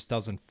Sanders just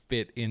doesn't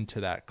fit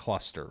into that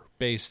cluster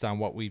based on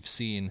what we've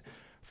seen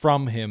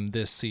from him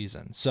this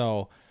season.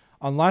 So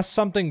unless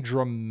something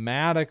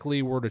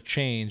dramatically were to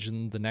change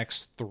in the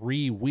next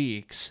 3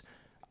 weeks,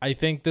 I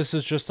think this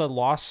is just a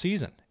lost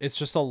season. It's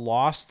just a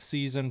lost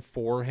season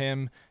for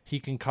him.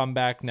 He can come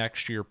back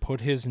next year,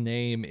 put his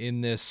name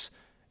in this,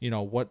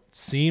 what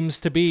seems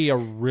to be a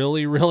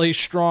really, really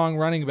strong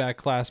running back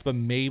class, but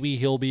maybe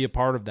he'll be a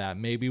part of that.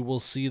 Maybe we'll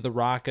see the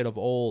Rocket of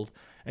old,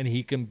 and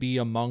he can be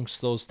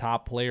amongst those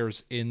top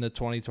players in the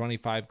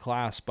 2025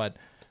 class. But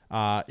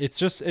it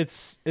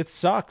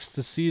sucks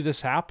to see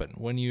this happen.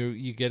 When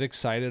you get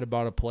excited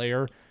about a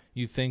player,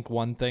 you think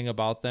one thing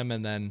about them,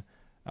 and then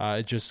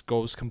it just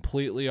goes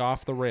completely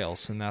off the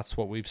rails, and that's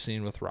what we've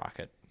seen with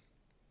Rocket.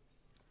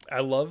 I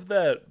love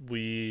that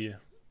we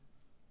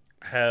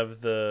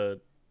have the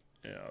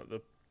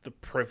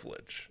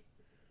privilege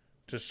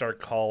to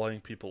start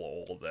calling people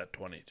old at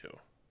 22.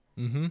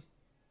 Mm-hmm.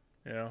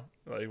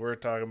 Like, we're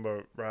talking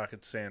about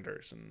Rocket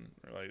Sanders, and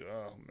we're like,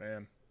 oh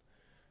man,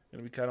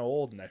 gonna be kind of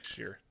old next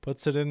year.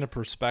 Puts it into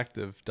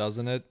perspective,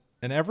 doesn't it?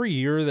 And every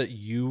year that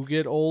you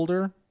get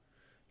older,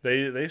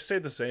 they stay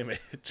the same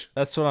age.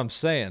 That's what I'm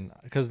saying.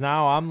 Because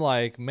now I'm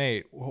like,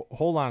 mate,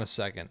 hold on a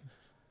second.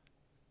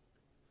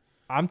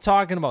 I'm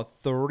talking about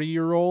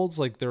 30-year-olds.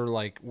 Like, they're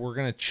like, we're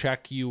going to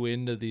check you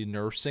into the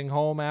nursing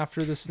home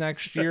after this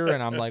next year.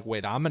 And I'm like,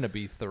 wait, I'm going to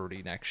be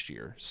 30 next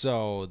year.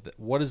 So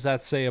what does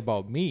that say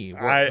about me?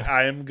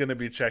 I am going to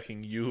be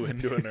checking you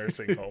into a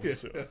nursing home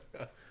soon.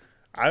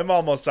 I'm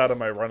almost out of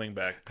my running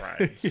back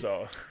prime.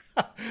 So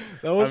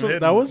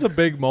that was a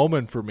big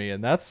moment for me.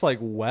 And that's like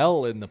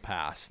well in the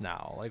past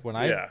now. Like, when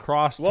I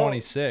crossed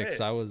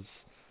 26, I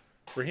was...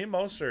 Raheem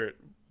Mostert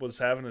was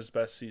having his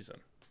best season.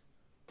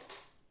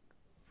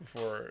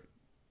 Before,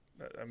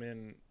 I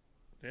mean,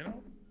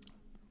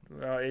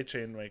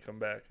 A-Chain might come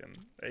back and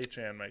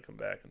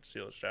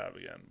steal his job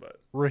again. But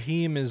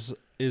Raheem is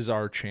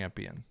our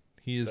champion.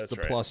 He is the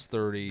right. Plus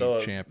 30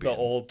 champion. The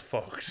old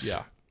folks.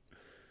 Yeah.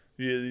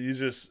 You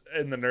just,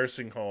 in the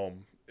nursing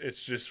home,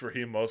 it's just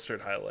Raheem Mostert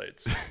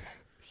highlights.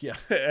 Yeah.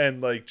 And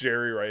like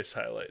Jerry Rice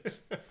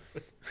highlights.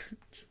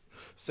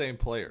 Same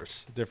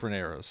players, different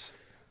eras.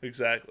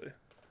 Exactly.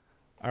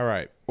 All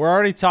right. We're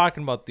already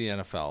talking about the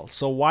NFL.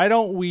 So why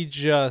don't we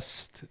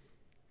just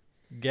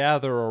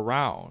gather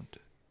around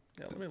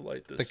let me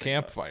light this the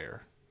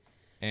campfire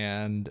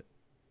and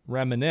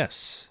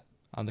reminisce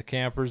on the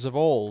campers of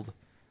old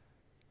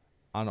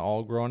on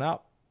All Grown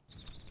Up.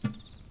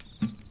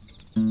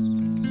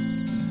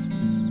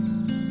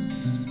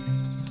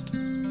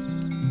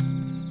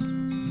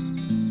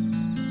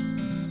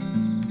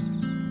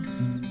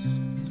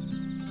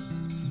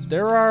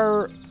 There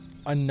are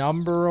a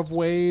number of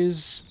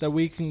ways that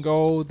we can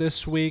go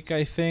this week,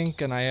 I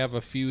think, and I have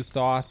a few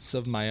thoughts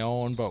of my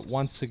own, but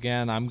once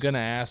again, I'm going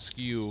to ask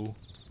you,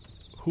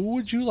 Who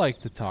would you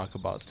like to talk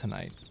about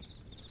tonight?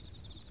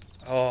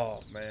 Oh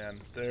man,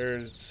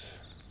 it's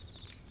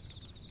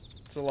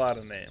a lot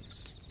of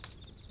names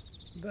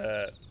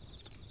that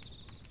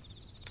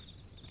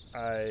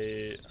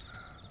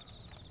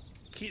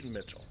Keaton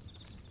Mitchell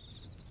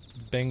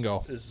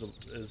Bingo. is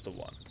the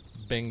one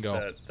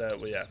Bingo. that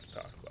we have to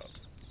talk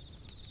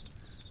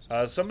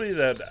about. Somebody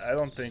that I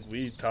don't think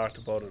we talked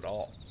about at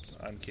all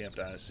on Camp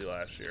Dynasty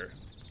last year,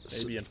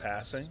 maybe in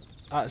passing.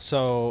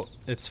 So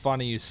it's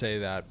funny you say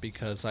that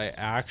because I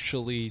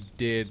actually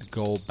did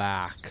go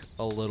back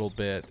a little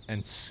bit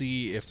and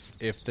see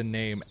if the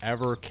name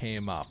ever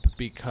came up,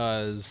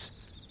 because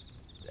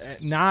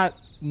not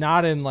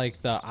in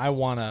like the I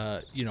want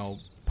to,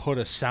 put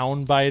a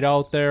sound bite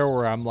out there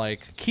where I'm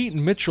like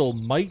Keaton Mitchell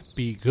might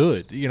be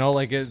good,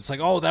 like it's like,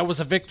 oh, that was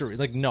a victory.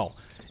 Like, no.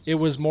 It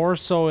was more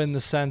so in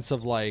the sense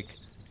of like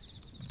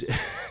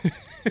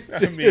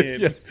I mean,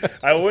 yeah.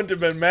 I wouldn't have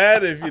been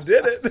mad if you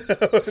did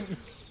it.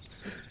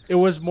 It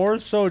was more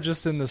so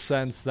just in the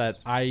sense that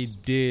I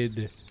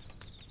did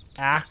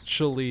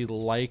actually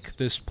like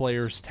this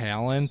player's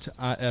talent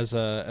as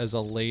a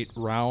late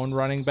round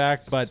running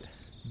back, but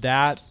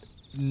that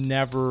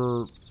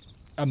never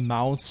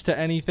amounts to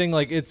anything.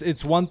 Like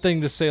it's one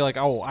thing to say like,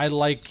 oh, I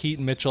like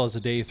Keaton Mitchell as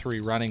a day 3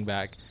 running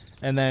back,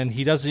 and then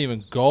he doesn't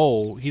even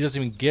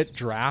get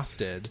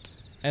drafted.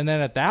 And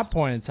then at that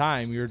point in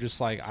time, you're just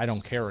like, I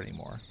don't care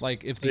anymore.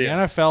 Like, if the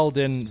NFL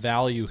didn't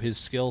value his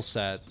skill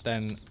set,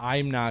 then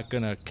I'm not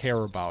going to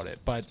care about it.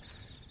 But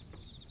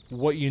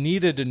what you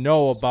needed to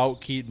know about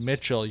Keaton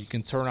Mitchell, you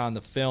can turn on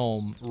the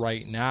film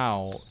right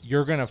now.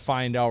 You're going to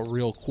find out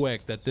real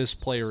quick that this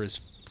player is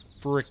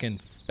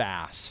freaking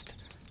fast.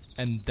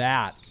 And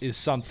that is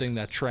something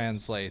that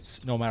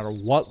translates no matter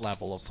what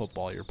level of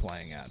football you're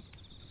playing at.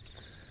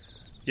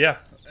 Yeah,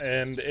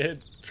 and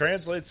it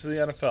translates to the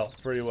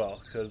NFL pretty well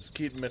because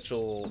Keaton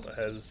Mitchell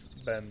has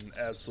been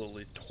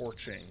absolutely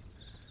torching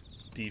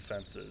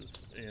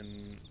defenses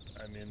in,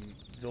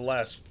 the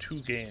last 2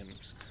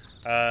 games.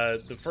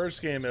 The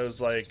first game, it was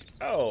like,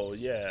 oh,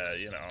 yeah,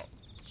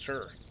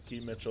 sure,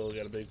 Keaton Mitchell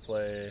got a big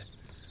play.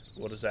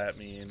 What does that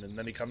mean? And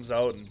then he comes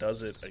out and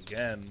does it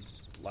again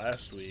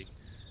last week,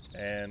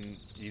 and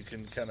you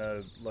can kind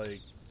of like,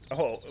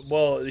 oh,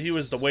 well, he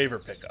was the waiver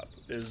pickup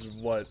is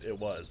what it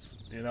was.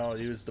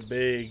 He was the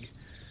big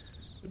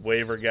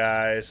waiver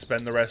guy,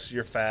 spend the rest of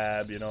your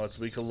fab. It's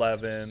week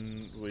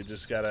 11. We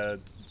just got to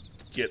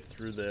get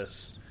through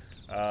this.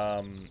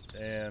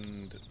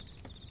 And,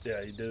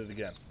 yeah, he did it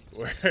again,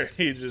 where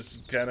he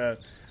just kind of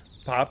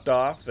popped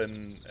off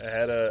and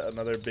had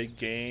another big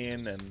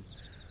gain and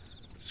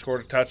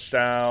scored a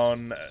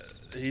touchdown.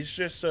 He's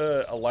just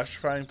a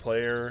electrifying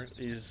player.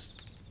 He's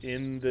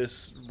in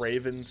this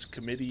Ravens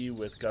committee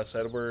with Gus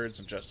Edwards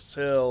and Justice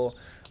Hill,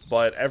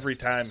 but every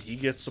time he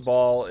gets the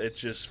ball, it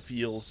just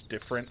feels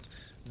different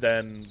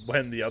than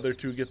when the other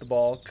two get the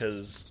ball,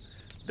 because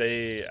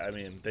they've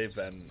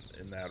been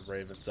in that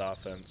Ravens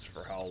offense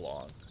for how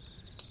long,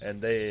 and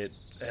they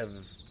have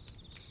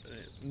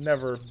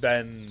never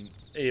been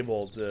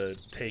able to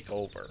take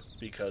over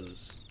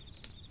because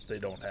they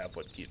don't have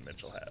what Keaton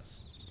Mitchell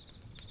has.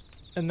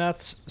 And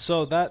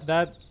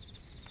that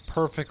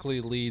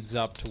perfectly leads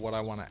up to what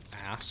I want to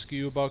ask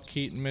you about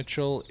Keaton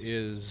Mitchell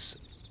is,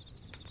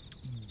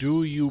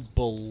 do you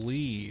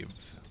believe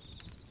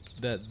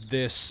that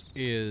this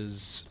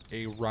is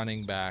a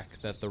running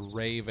back that the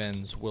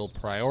Ravens will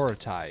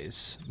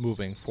prioritize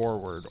moving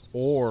forward?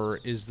 Or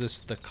is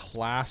this the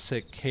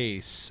classic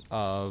case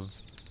of,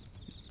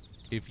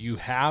 if you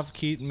have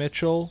Keaton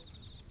Mitchell,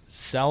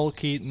 sell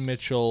Keaton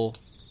Mitchell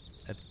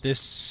at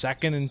this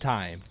second in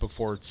time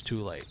before it's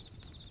too late?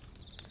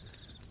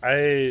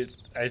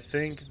 I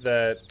think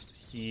that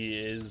he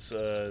is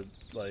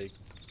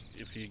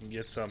if you can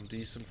get something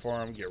decent for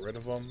him, get rid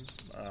of him.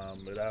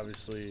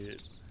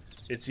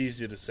 It's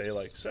easy to say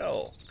like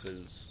sell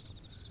because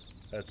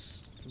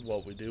that's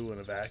what we do in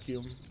a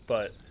vacuum.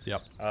 But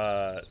yep.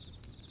 I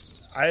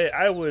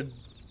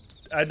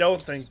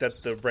don't think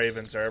that the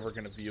Ravens are ever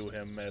going to view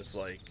him as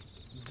like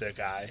the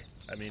guy.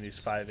 He's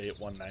 5'8",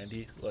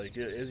 190. Like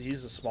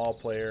he's a small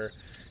player.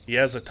 He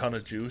has a ton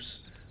of juice,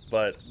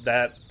 but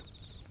that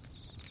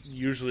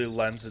usually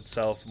lends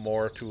itself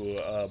more to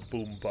a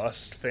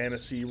boom-bust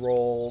fantasy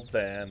role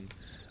than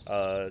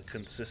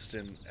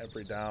consistent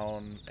every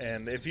down.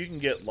 And if you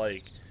can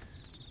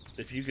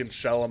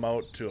shell him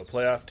out to a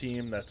playoff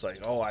team that's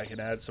like, oh, I can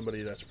add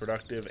somebody that's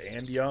productive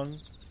and young,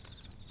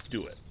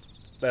 do it.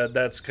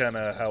 That's kind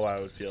of how I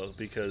would feel,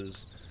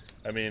 because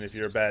if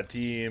you're a bad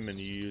team and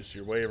you use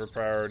your waiver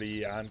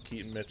priority on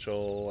Keaton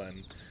Mitchell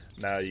and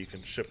now you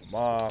can ship him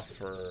off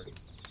or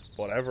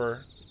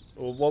whatever,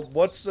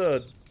 what's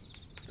the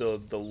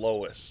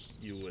lowest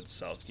you would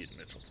sell Keaton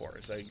Mitchell for?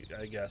 Is I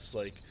guess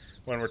like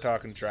when we're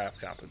talking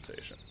draft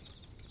compensation.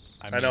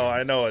 I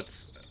know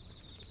it's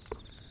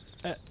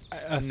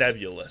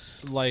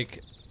nebulous.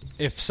 Like,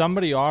 if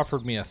somebody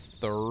offered me a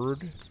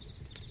third,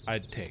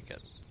 I'd take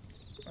it.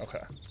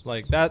 Okay.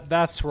 Like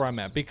that's where I'm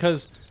at,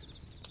 because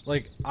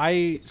like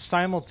I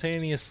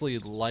simultaneously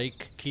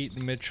like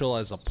Keaton Mitchell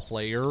as a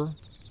player,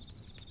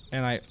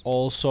 And I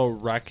also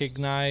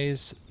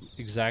recognize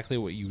exactly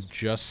what you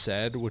just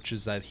said, which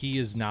is that he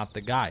is not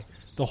the guy.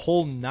 The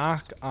whole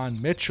knock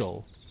on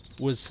Mitchell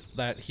was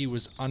that he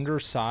was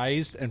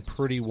undersized and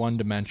pretty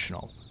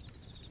one-dimensional.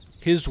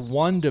 His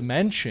one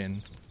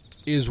dimension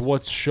is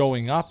what's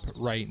showing up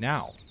right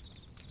now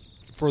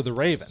for the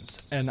Ravens.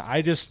 And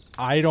I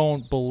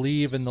don't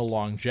believe in the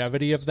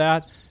longevity of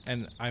that.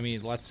 And, I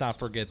mean, let's not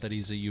forget that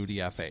he's a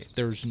UDFA.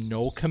 There's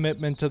no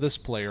commitment to this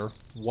player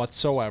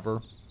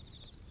whatsoever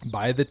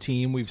by the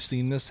team. We've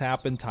seen this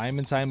happen time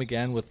and time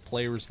again with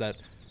players that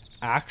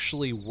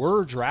actually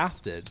were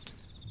drafted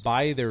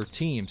by their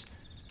teams.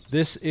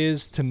 This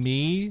is, to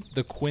me,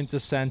 the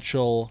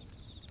quintessential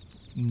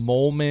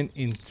moment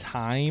in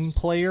time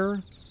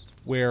player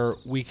where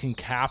we can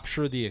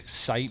capture the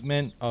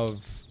excitement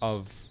of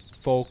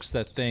folks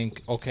that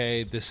think,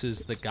 okay, this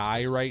is the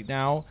guy right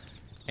now.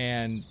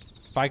 And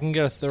if I can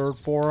get a third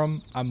for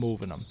him, I'm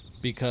moving him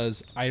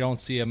because I don't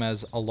see him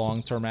as a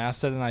long-term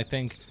asset. And I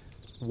think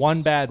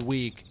one bad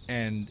week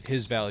and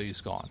his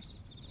value's gone.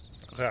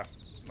 Okay.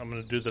 I'm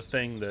going to do the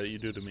thing that you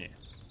do to me.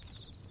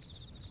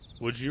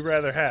 Would you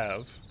rather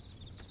have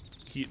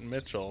Keaton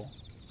Mitchell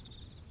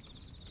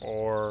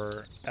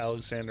or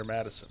Alexander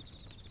Madison?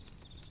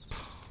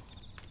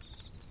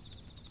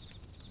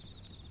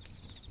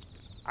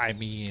 I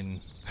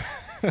mean,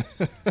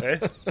 Okay.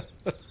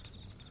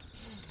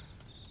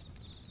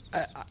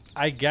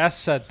 I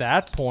guess at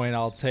that point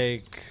I'll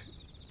take.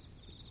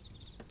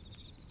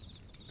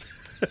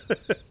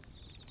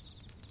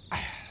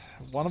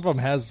 One of them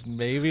has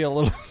maybe a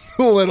little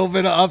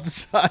bit of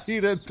upside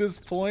at this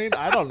point.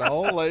 I don't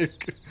know.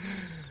 Like,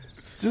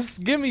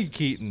 just give me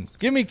Keaton.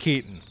 Give me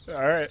Keaton. All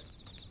right.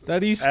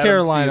 That East Adam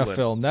Carolina Thielen.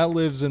 film that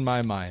lives in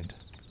my mind.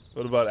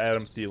 What about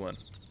Adam Thielen?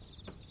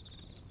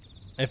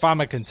 If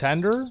I'm a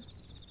contender,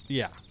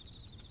 yeah,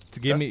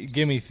 give me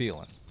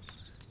Thielen.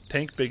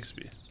 Tank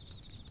Bigsby.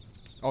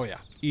 Oh yeah,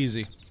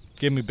 easy.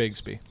 Give me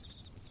Bigsby.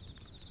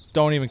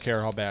 Don't even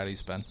care how bad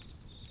he's been.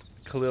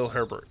 Khalil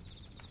Herbert.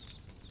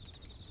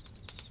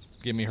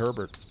 Give me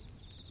Herbert.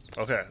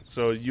 Okay,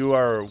 so you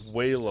are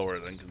way lower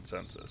than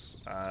consensus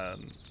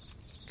on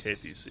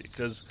KTC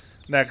because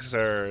next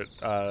are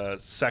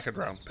second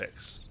round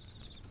picks.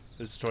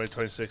 It's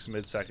 2026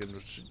 mid second,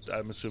 which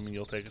I'm assuming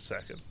you'll take a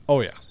second,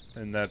 Oh yeah.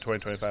 and then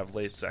 2025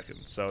 late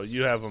second. So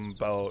you have them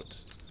about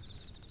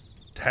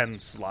 10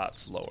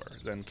 slots lower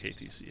than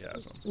KTC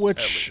has them.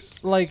 Which,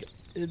 like,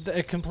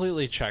 it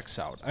completely checks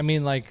out. I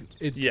mean, like,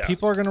 Yeah.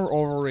 people are going to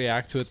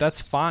overreact to it. That's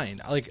fine.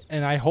 Like,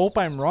 and I hope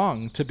I'm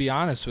wrong, to be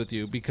honest with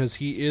you, because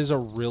he is a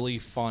really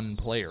fun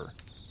player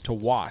to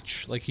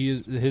watch. Like,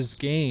 his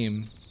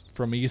game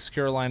from East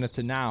Carolina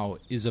to now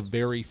is a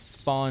very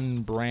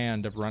fun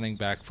brand of running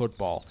back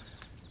football.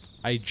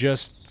 I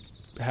just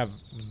have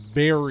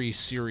very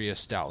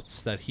serious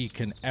doubts that he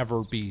can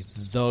ever be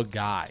the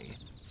guy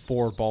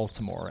for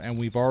Baltimore. And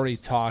we've already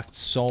talked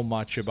so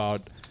much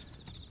about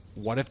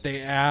what if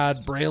they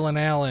add Braylon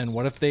Allen?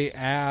 What if they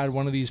add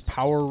one of these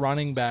power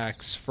running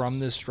backs from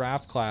this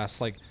draft class?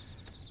 Like,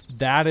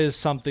 that is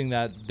something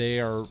that they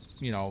are,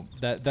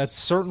 that's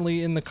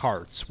certainly in the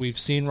cards. We've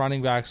seen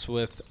running backs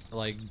with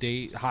like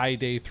high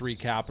day 3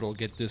 capital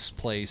get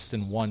displaced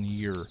in 1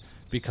 year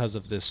because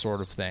of this sort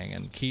of thing.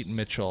 And Keaton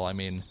Mitchell, I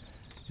mean,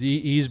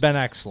 he's been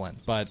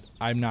excellent, but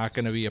I'm not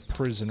going to be a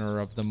prisoner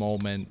of the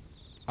moment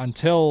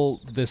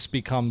until this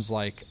becomes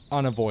like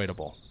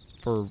unavoidable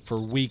for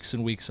weeks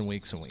and weeks and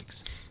weeks and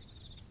weeks.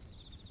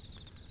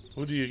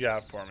 Who do you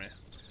got for me?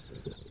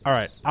 All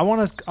right, I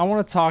want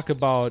to talk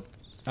about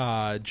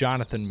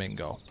Jonathan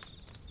Mingo.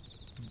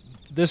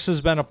 This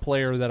has been a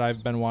player that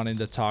I've been wanting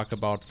to talk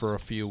about for a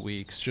few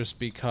weeks, just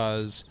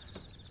because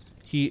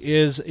he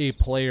is a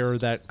player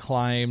that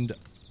climbed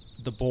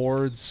the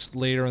boards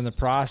later in the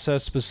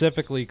process,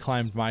 specifically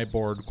climbed my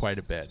board quite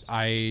a bit.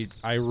 I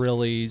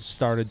really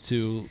started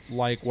to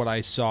like what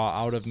I saw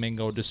out of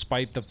Mingo,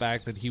 despite the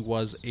fact that he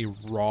was a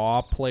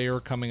raw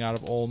player coming out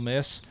of Ole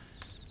Miss,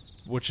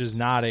 which is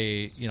not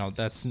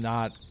that's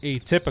not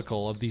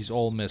atypical of these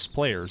Ole Miss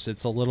players.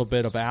 It's a little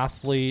bit of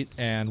athlete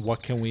and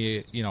what can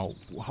we,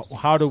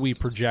 how do we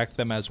project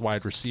them as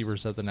wide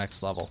receivers at the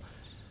next level?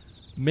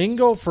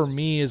 Mingo, for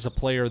me, is a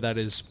player that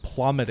is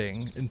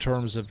plummeting in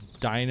terms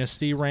of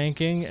dynasty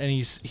ranking, and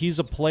he's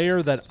a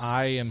player that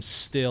I am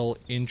still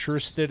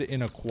interested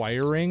in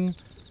acquiring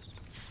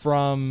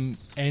from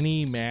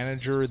any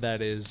manager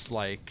that is,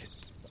 like,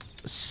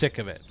 sick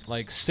of it.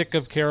 Like, sick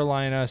of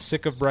Carolina,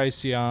 sick of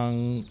Bryce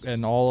Young,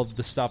 and all of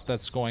the stuff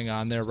that's going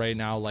on there right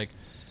now. Like,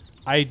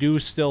 I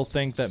do still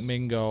think that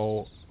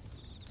Mingo,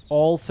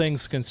 all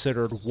things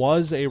considered,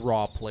 was a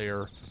raw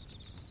player,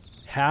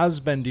 has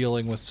been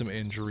dealing with some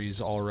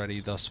injuries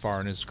already thus far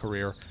in his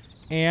career,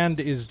 and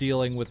is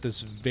dealing with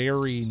this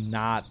very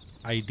not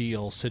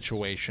ideal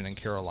situation in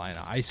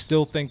Carolina. I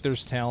still think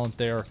there's talent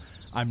there.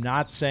 I'm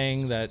not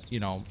saying that,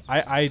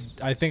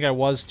 I think I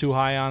was too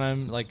high on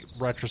him. Like,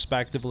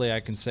 retrospectively, I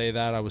can say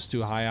that I was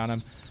too high on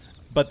him.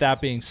 But that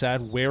being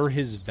said, where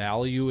his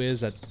value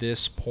is at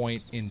this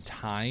point in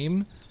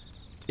time,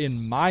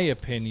 in my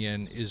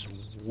opinion, is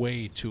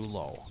way too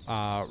low.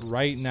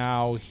 Right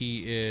now,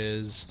 he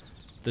is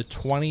the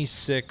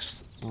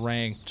 26th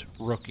ranked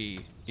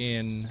rookie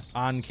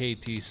on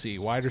KTC,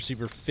 wide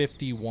receiver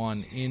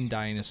 51 in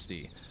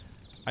Dynasty.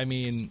 I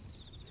mean,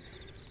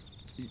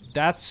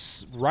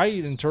 that's right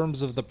in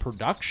terms of the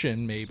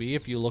production, maybe,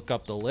 if you look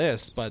up the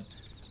list, but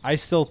I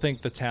still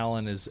think the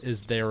talent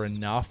is there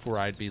enough where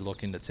I'd be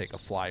looking to take a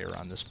flyer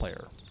on this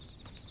player.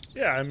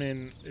 Yeah, I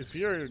mean, if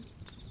you're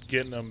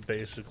getting them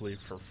basically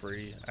for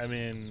free, I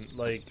mean,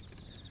 like,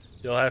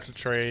 you'll have to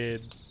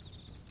trade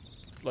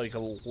like a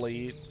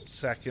late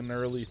second,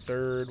 early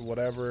third,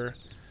 whatever.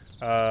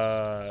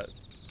 I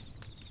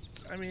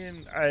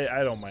mean,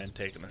 I don't mind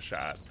taking a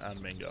shot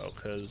on Mingo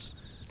because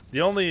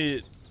the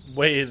only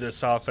way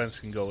this offense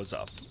can go is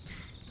up.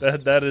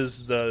 That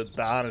is the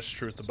honest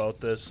truth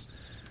about this.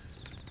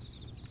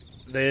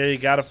 They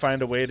got to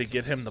find a way to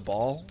get him the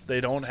ball.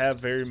 They don't have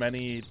very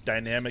many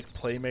dynamic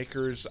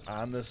playmakers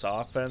on this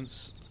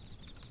offense.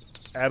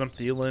 Adam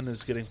Thielen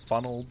is getting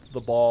funneled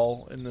the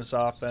ball in this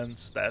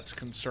offense. That's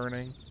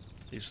concerning.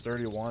 He's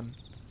 31.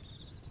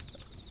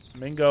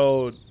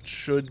 Mingo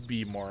should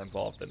be more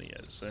involved than he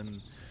is.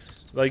 And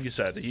like you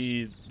said,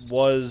 he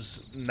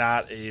was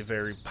not a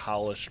very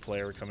polished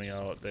player coming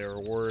out. There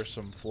were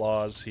some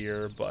flaws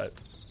here, but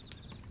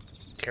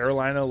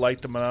Carolina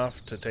liked him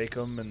enough to take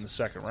him in the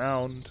second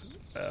round.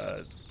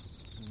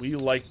 We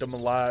liked him a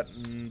lot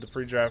in the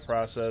pre-draft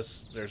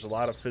process. There's a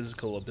lot of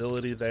physical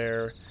ability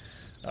there.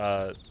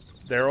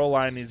 Their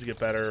O-line needs to get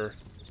better.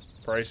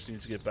 Bryce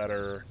needs to get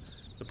better.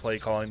 The play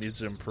calling needs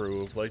to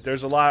improve. Like,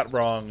 there's a lot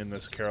wrong in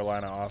this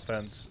Carolina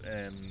offense,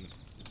 and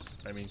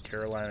I mean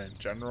Carolina in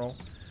general.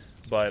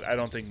 But I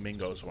don't think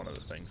Mingo is one of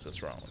the things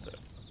that's wrong with it.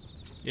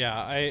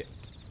 Yeah,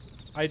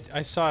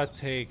 I saw a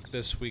take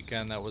this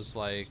weekend that was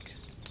like,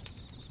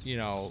 you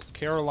know,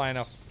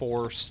 Carolina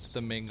forced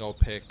the Mingo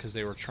pick because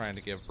they were trying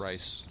to give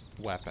Bryce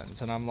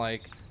weapons. And I'm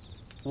like,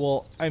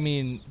 well, I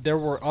mean, there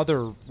were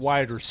other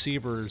wide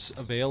receivers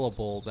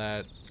available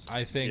that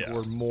I think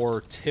were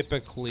more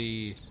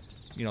typically,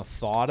 you know,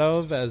 thought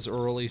of as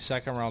early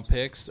second-round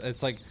picks.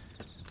 It's like,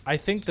 I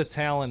think the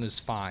talent is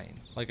fine.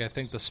 Like, I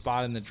think the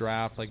spot in the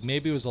draft, like,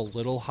 maybe it was a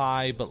little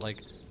high, but, like,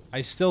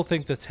 I still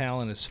think the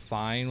talent is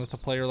fine with a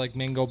player like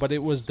Mingo, but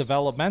it was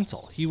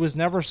developmental. He was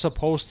never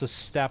supposed to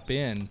step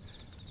in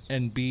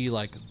and be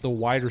like the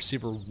wide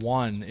receiver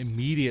one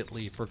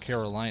immediately for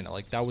Carolina.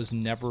 Like, that was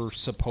never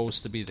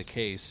supposed to be the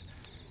case.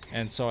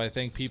 And so I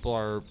think people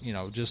are, you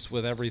know, just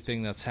with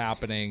everything that's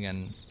happening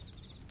and,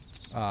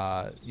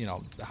 you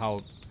know, how,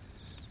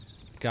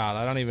 God,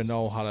 I don't even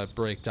know how to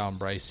break down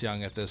Bryce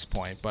Young at this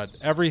point, but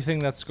everything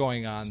that's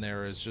going on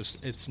there is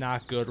just, it's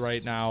not good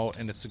right now,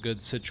 and it's a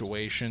good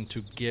situation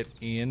to get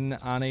in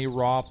on a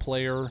raw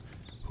player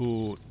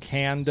who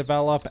can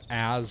develop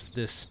as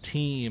this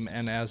team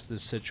and as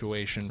this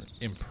situation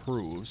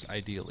improves,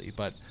 ideally.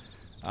 But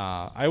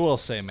I will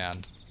say, man,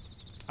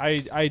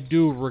 I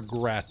do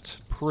regret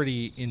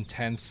pretty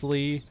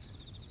intensely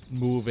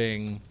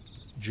moving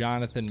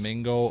Jonathan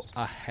Mingo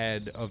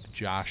ahead of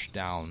Josh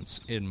Downs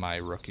in my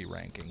rookie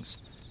rankings.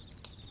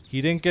 He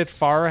didn't get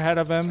far ahead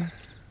of him,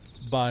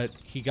 but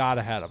he got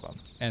ahead of him.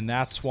 And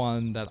that's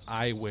one that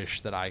I wish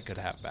that I could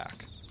have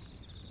back.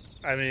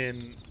 I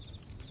mean,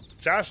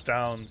 Josh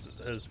Downs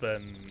has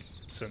been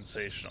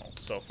sensational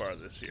so far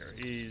this year.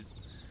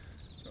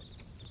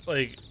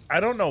 I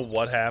don't know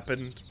what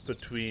happened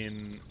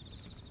between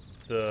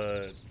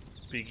the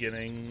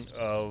beginning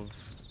of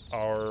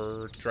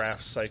our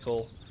draft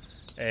cycle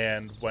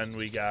and when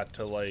we got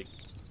to, like,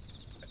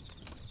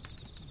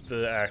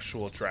 the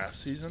actual draft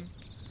season.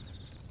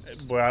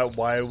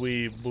 Why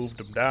we moved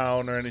him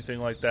down or anything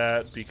like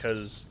that,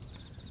 because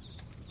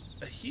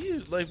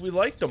we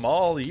liked him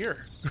all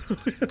year.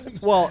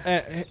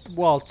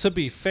 Well, to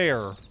be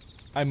fair,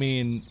 I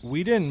mean,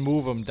 we didn't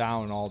move him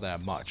down all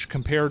that much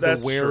compared to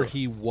where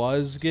he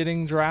was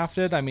getting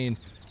drafted. I mean,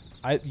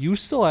 you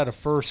still had a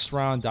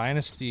first-round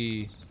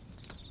Dynasty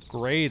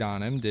grade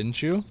on him,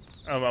 didn't you?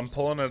 I'm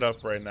pulling it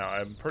up right now.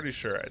 I'm pretty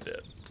sure I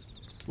did.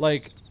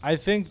 Like, I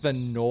think the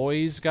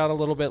noise got a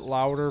little bit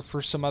louder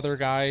for some other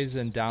guys,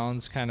 and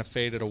Downs kind of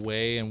faded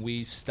away, and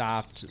we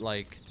stopped,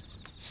 like,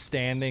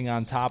 standing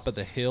on top of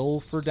the hill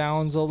for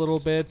Downs a little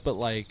bit, but,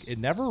 like, it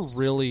never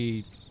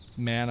really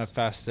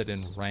manifested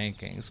in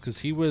rankings, because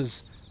he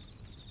was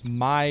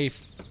my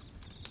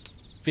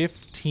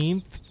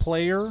 15th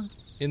player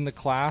in the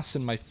class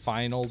in my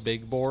final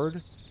big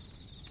board.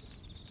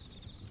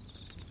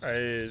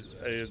 I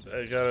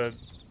gotta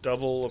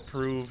double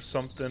approve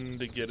something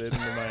to get into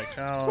my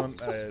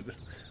account.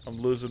 I'm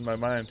losing my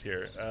mind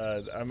here.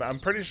 I'm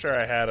pretty sure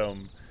I had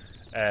him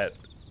at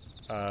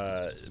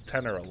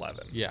 10 or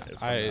 11. Yeah,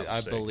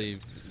 I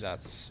believe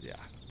that's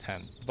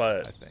 10.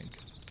 But I think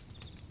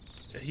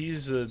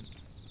he's with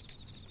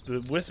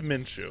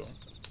Minshew.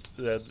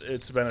 That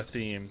it's been a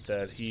theme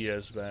that he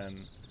has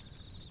been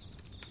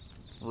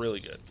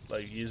really good.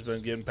 Like, he's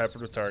been getting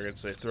peppered with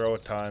targets. They throw a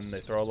ton. They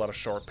throw a lot of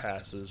short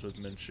passes with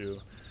Minshew.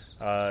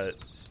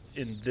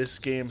 In this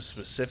game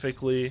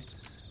specifically,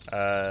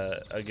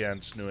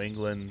 Against New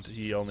England,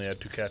 he only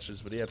had 2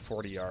 catches, but he had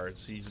 40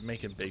 yards. He's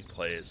making big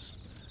plays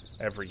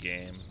every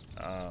game.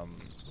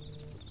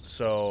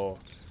 So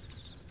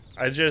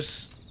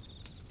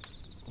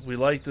we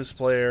like this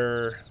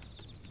player.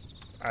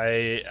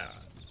 I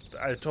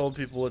told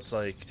people, it's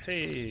like,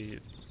 hey,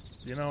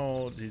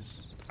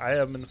 I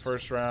have him in the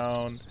first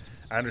round.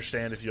 I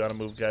understand if you want to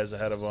move guys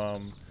ahead of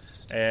him,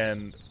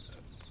 and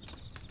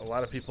a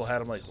lot of people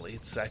had him like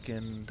late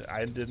second.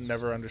 I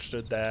never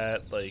understood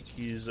that. Like,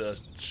 he's a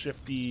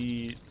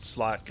shifty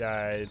slot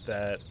guy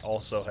that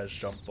also has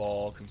jump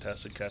ball,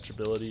 contested catch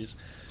abilities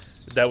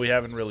that we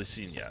haven't really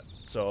seen yet.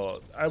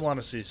 So I want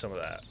to see some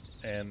of that,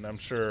 and I'm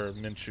sure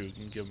Minshew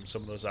can give him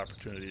some of those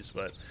opportunities.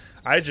 But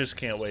I just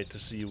can't wait to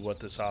see what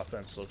this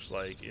offense looks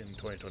like in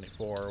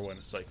 2024 when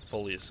it's like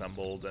fully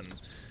assembled, and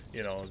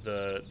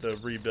the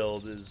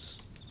rebuild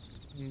is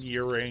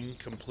nearing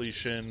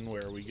completion,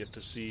 where we get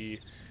to see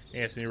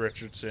Anthony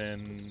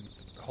Richardson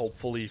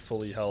hopefully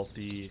fully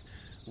healthy,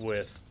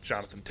 with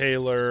Jonathan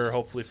Taylor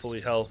hopefully fully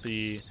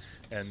healthy,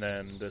 and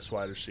then this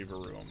wide receiver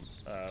room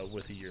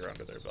with a year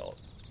under their belt.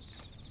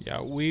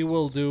 Yeah, we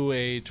will do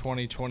a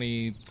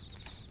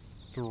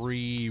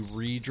 2023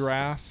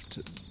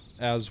 redraft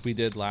as we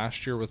did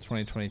last year with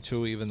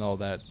 2022, even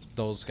though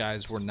those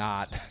guys were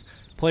not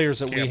players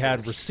that we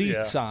had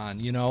receipts on.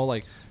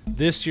 Like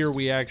this year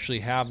we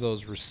actually have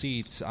those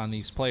receipts on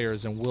these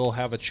players, and we'll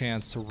have a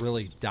chance to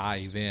really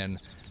dive in,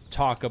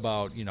 talk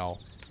about,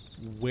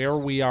 where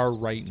we are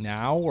right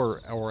now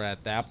or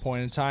at that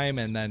point in time,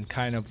 and then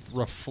kind of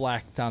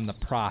reflect on the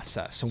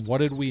process and what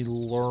did we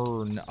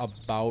learn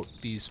about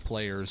these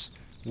players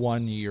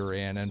 1 year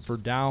in. And for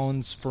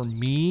Downs, for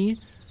me,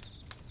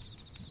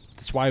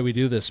 that's why we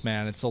do this,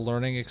 man. It's a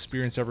learning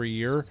experience every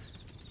year.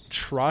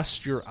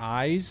 Trust your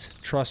eyes,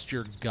 trust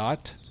your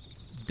gut.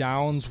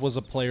 Downs was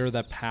a player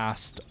that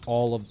passed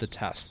all of the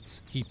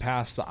tests. He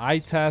passed the eye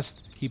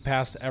test. He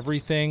passed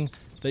everything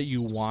that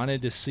you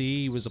wanted to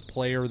see. He was a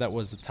player that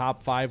was a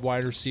top 5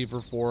 wide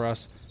receiver for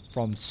us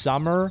from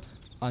summer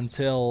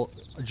until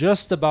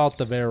just about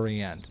the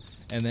very end.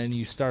 And then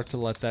you start to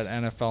let that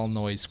NFL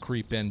noise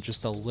creep in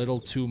just a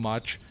little too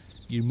much.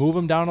 You move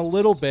him down a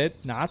little bit,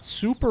 not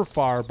super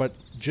far, but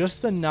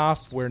just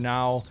enough where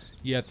now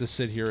you have to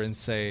sit here and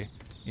say,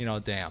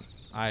 damn,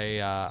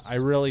 I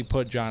really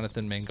put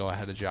Jonathan Mingo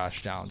ahead of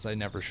Josh Downs. I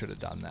never should have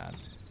done that.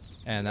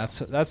 And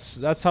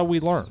that's how we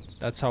learn.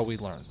 That's how we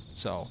learn.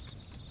 So,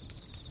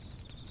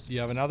 do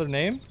you have another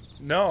name?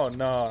 No,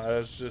 I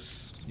was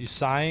just... You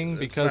sighing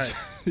because...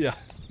 Nice. Yeah.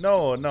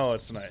 No,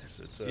 it's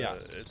nice. It's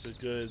a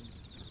good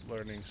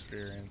learning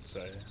experience.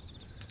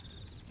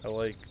 I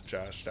like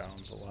Josh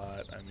Downs a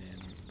lot. I mean,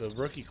 the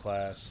rookie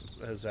class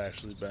has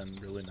actually been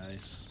really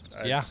nice,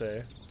 I'd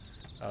say.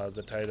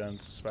 The tight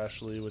ends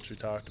especially, which we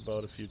talked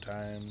about a few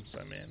times.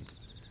 I mean,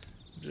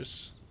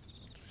 just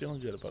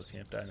feeling good about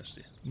Camp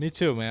Dynasty. Me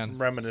too, man.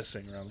 I'm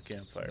reminiscing around the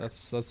campfire.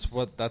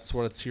 That's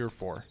what it's here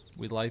for.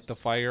 We light the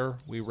fire,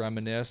 we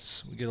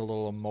reminisce, we get a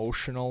little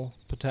emotional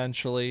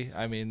potentially.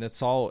 I mean,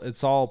 it's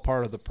all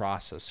part of the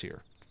process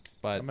here.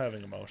 But I'm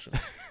having emotion.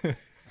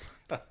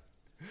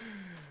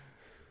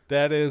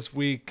 That is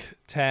week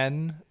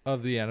 10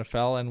 of the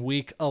NFL and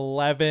week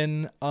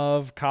 11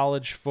 of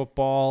college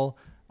football.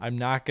 I'm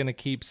not going to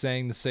keep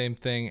saying the same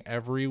thing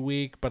every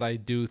week, but I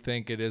do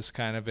think it is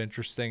kind of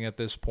interesting at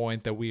this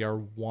point that we are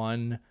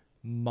 1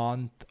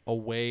 month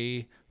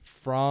away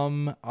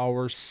from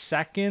our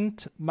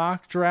second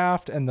mock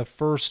draft and the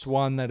first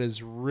one that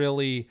is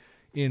really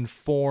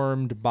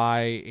informed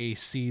by a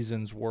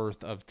season's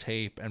worth of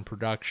tape and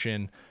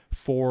production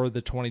for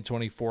the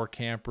 2024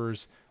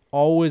 campers.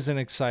 Always an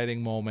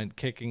exciting moment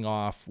kicking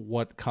off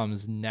what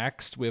comes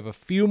next. We have a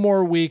few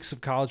more weeks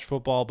of college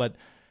football, but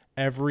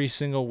every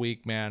single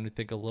week, man, we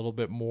think a little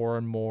bit more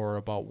and more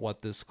about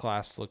what this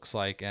class looks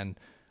like. And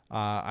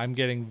I'm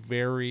getting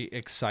very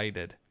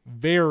excited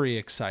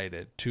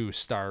to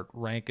start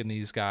ranking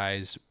these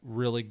guys,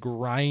 really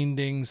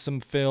grinding some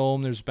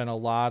film. There's been a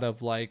lot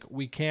of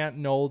we can't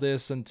know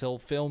this until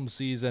film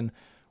season.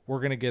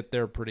 We're going to get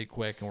there pretty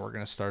quick, and we're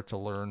going to start to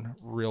learn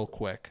real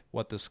quick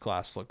what this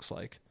class looks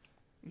like.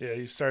 Yeah,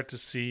 you start to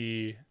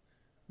see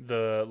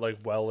the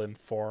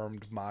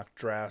well-informed mock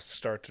drafts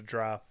start to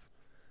drop.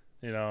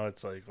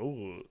 It's like,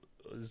 oh,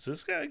 is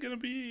this guy going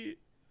to be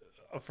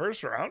a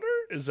first rounder?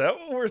 Is that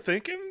what we're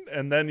thinking?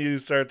 And then you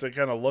start to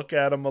kind of look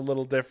at him a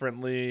little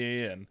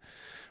differently, and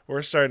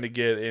we're starting to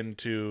get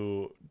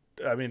into,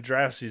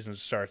 draft season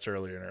starts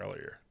earlier and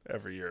earlier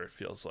every year, it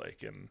feels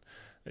like. And,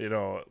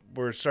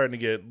 we're starting to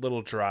get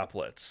little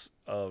droplets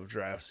of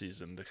draft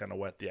season to kind of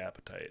whet the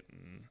appetite.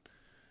 And,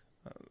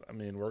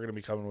 we're going to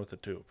be coming with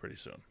it too pretty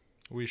soon.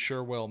 We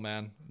sure will,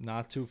 man.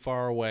 Not too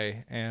far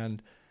away.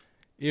 And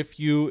if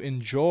you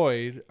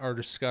enjoyed our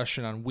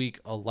discussion on week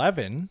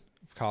 11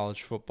 of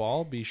college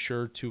football, be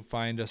sure to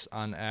find us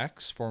on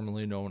X,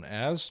 formerly known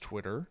as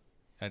Twitter,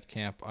 at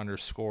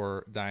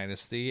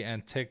camp_dynasty,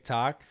 and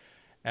TikTok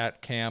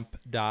at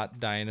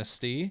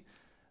camp.dynasty.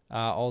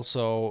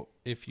 Also,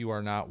 if you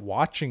are not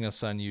watching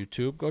us on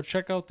YouTube, go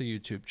check out the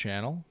YouTube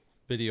channel.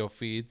 video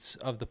feeds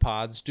of the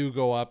pods do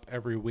go up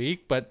every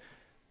week. But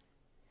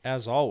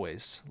as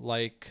always,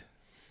 like,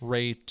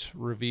 rate,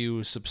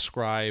 review,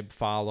 subscribe,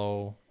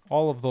 follow,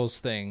 all of those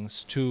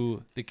things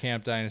to the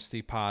Camp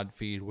Dynasty pod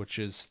feed, which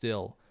is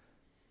still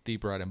the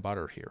bread and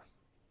butter here.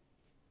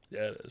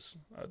 Yeah, it is.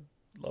 I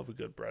love a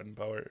good bread and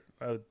butter.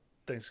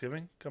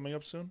 Thanksgiving coming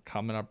up soon.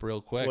 Coming up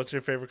real quick. What's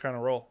your favorite kind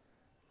of roll?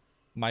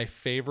 My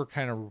favorite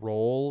kind of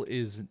roll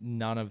is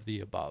none of the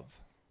above.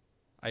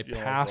 I You don't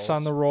like pass on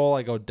rolls? the roll.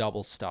 I go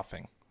double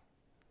stuffing.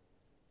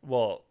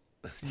 Well,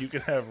 you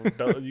can have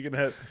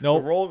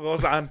Nope. the roll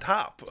goes on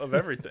top of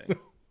everything.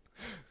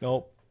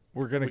 Nope.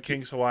 We're going The to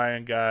King's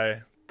Hawaiian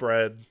guy,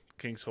 bread,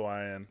 King's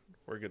Hawaiian.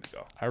 We're good to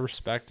go. I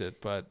respect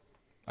it, but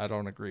I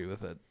don't agree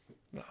with it.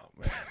 Oh,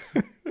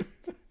 man.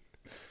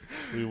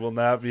 We will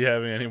not be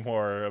having any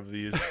more of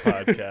these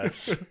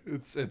podcasts.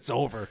 It's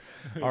over.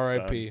 It's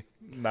R.I.P.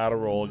 done. Not a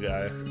roll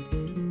guy.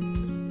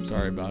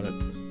 Sorry about it.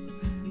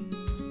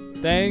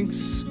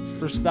 Thanks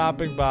for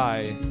stopping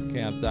by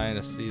Camp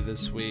Dynasty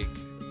this week.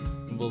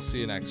 And we'll see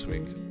you next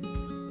week.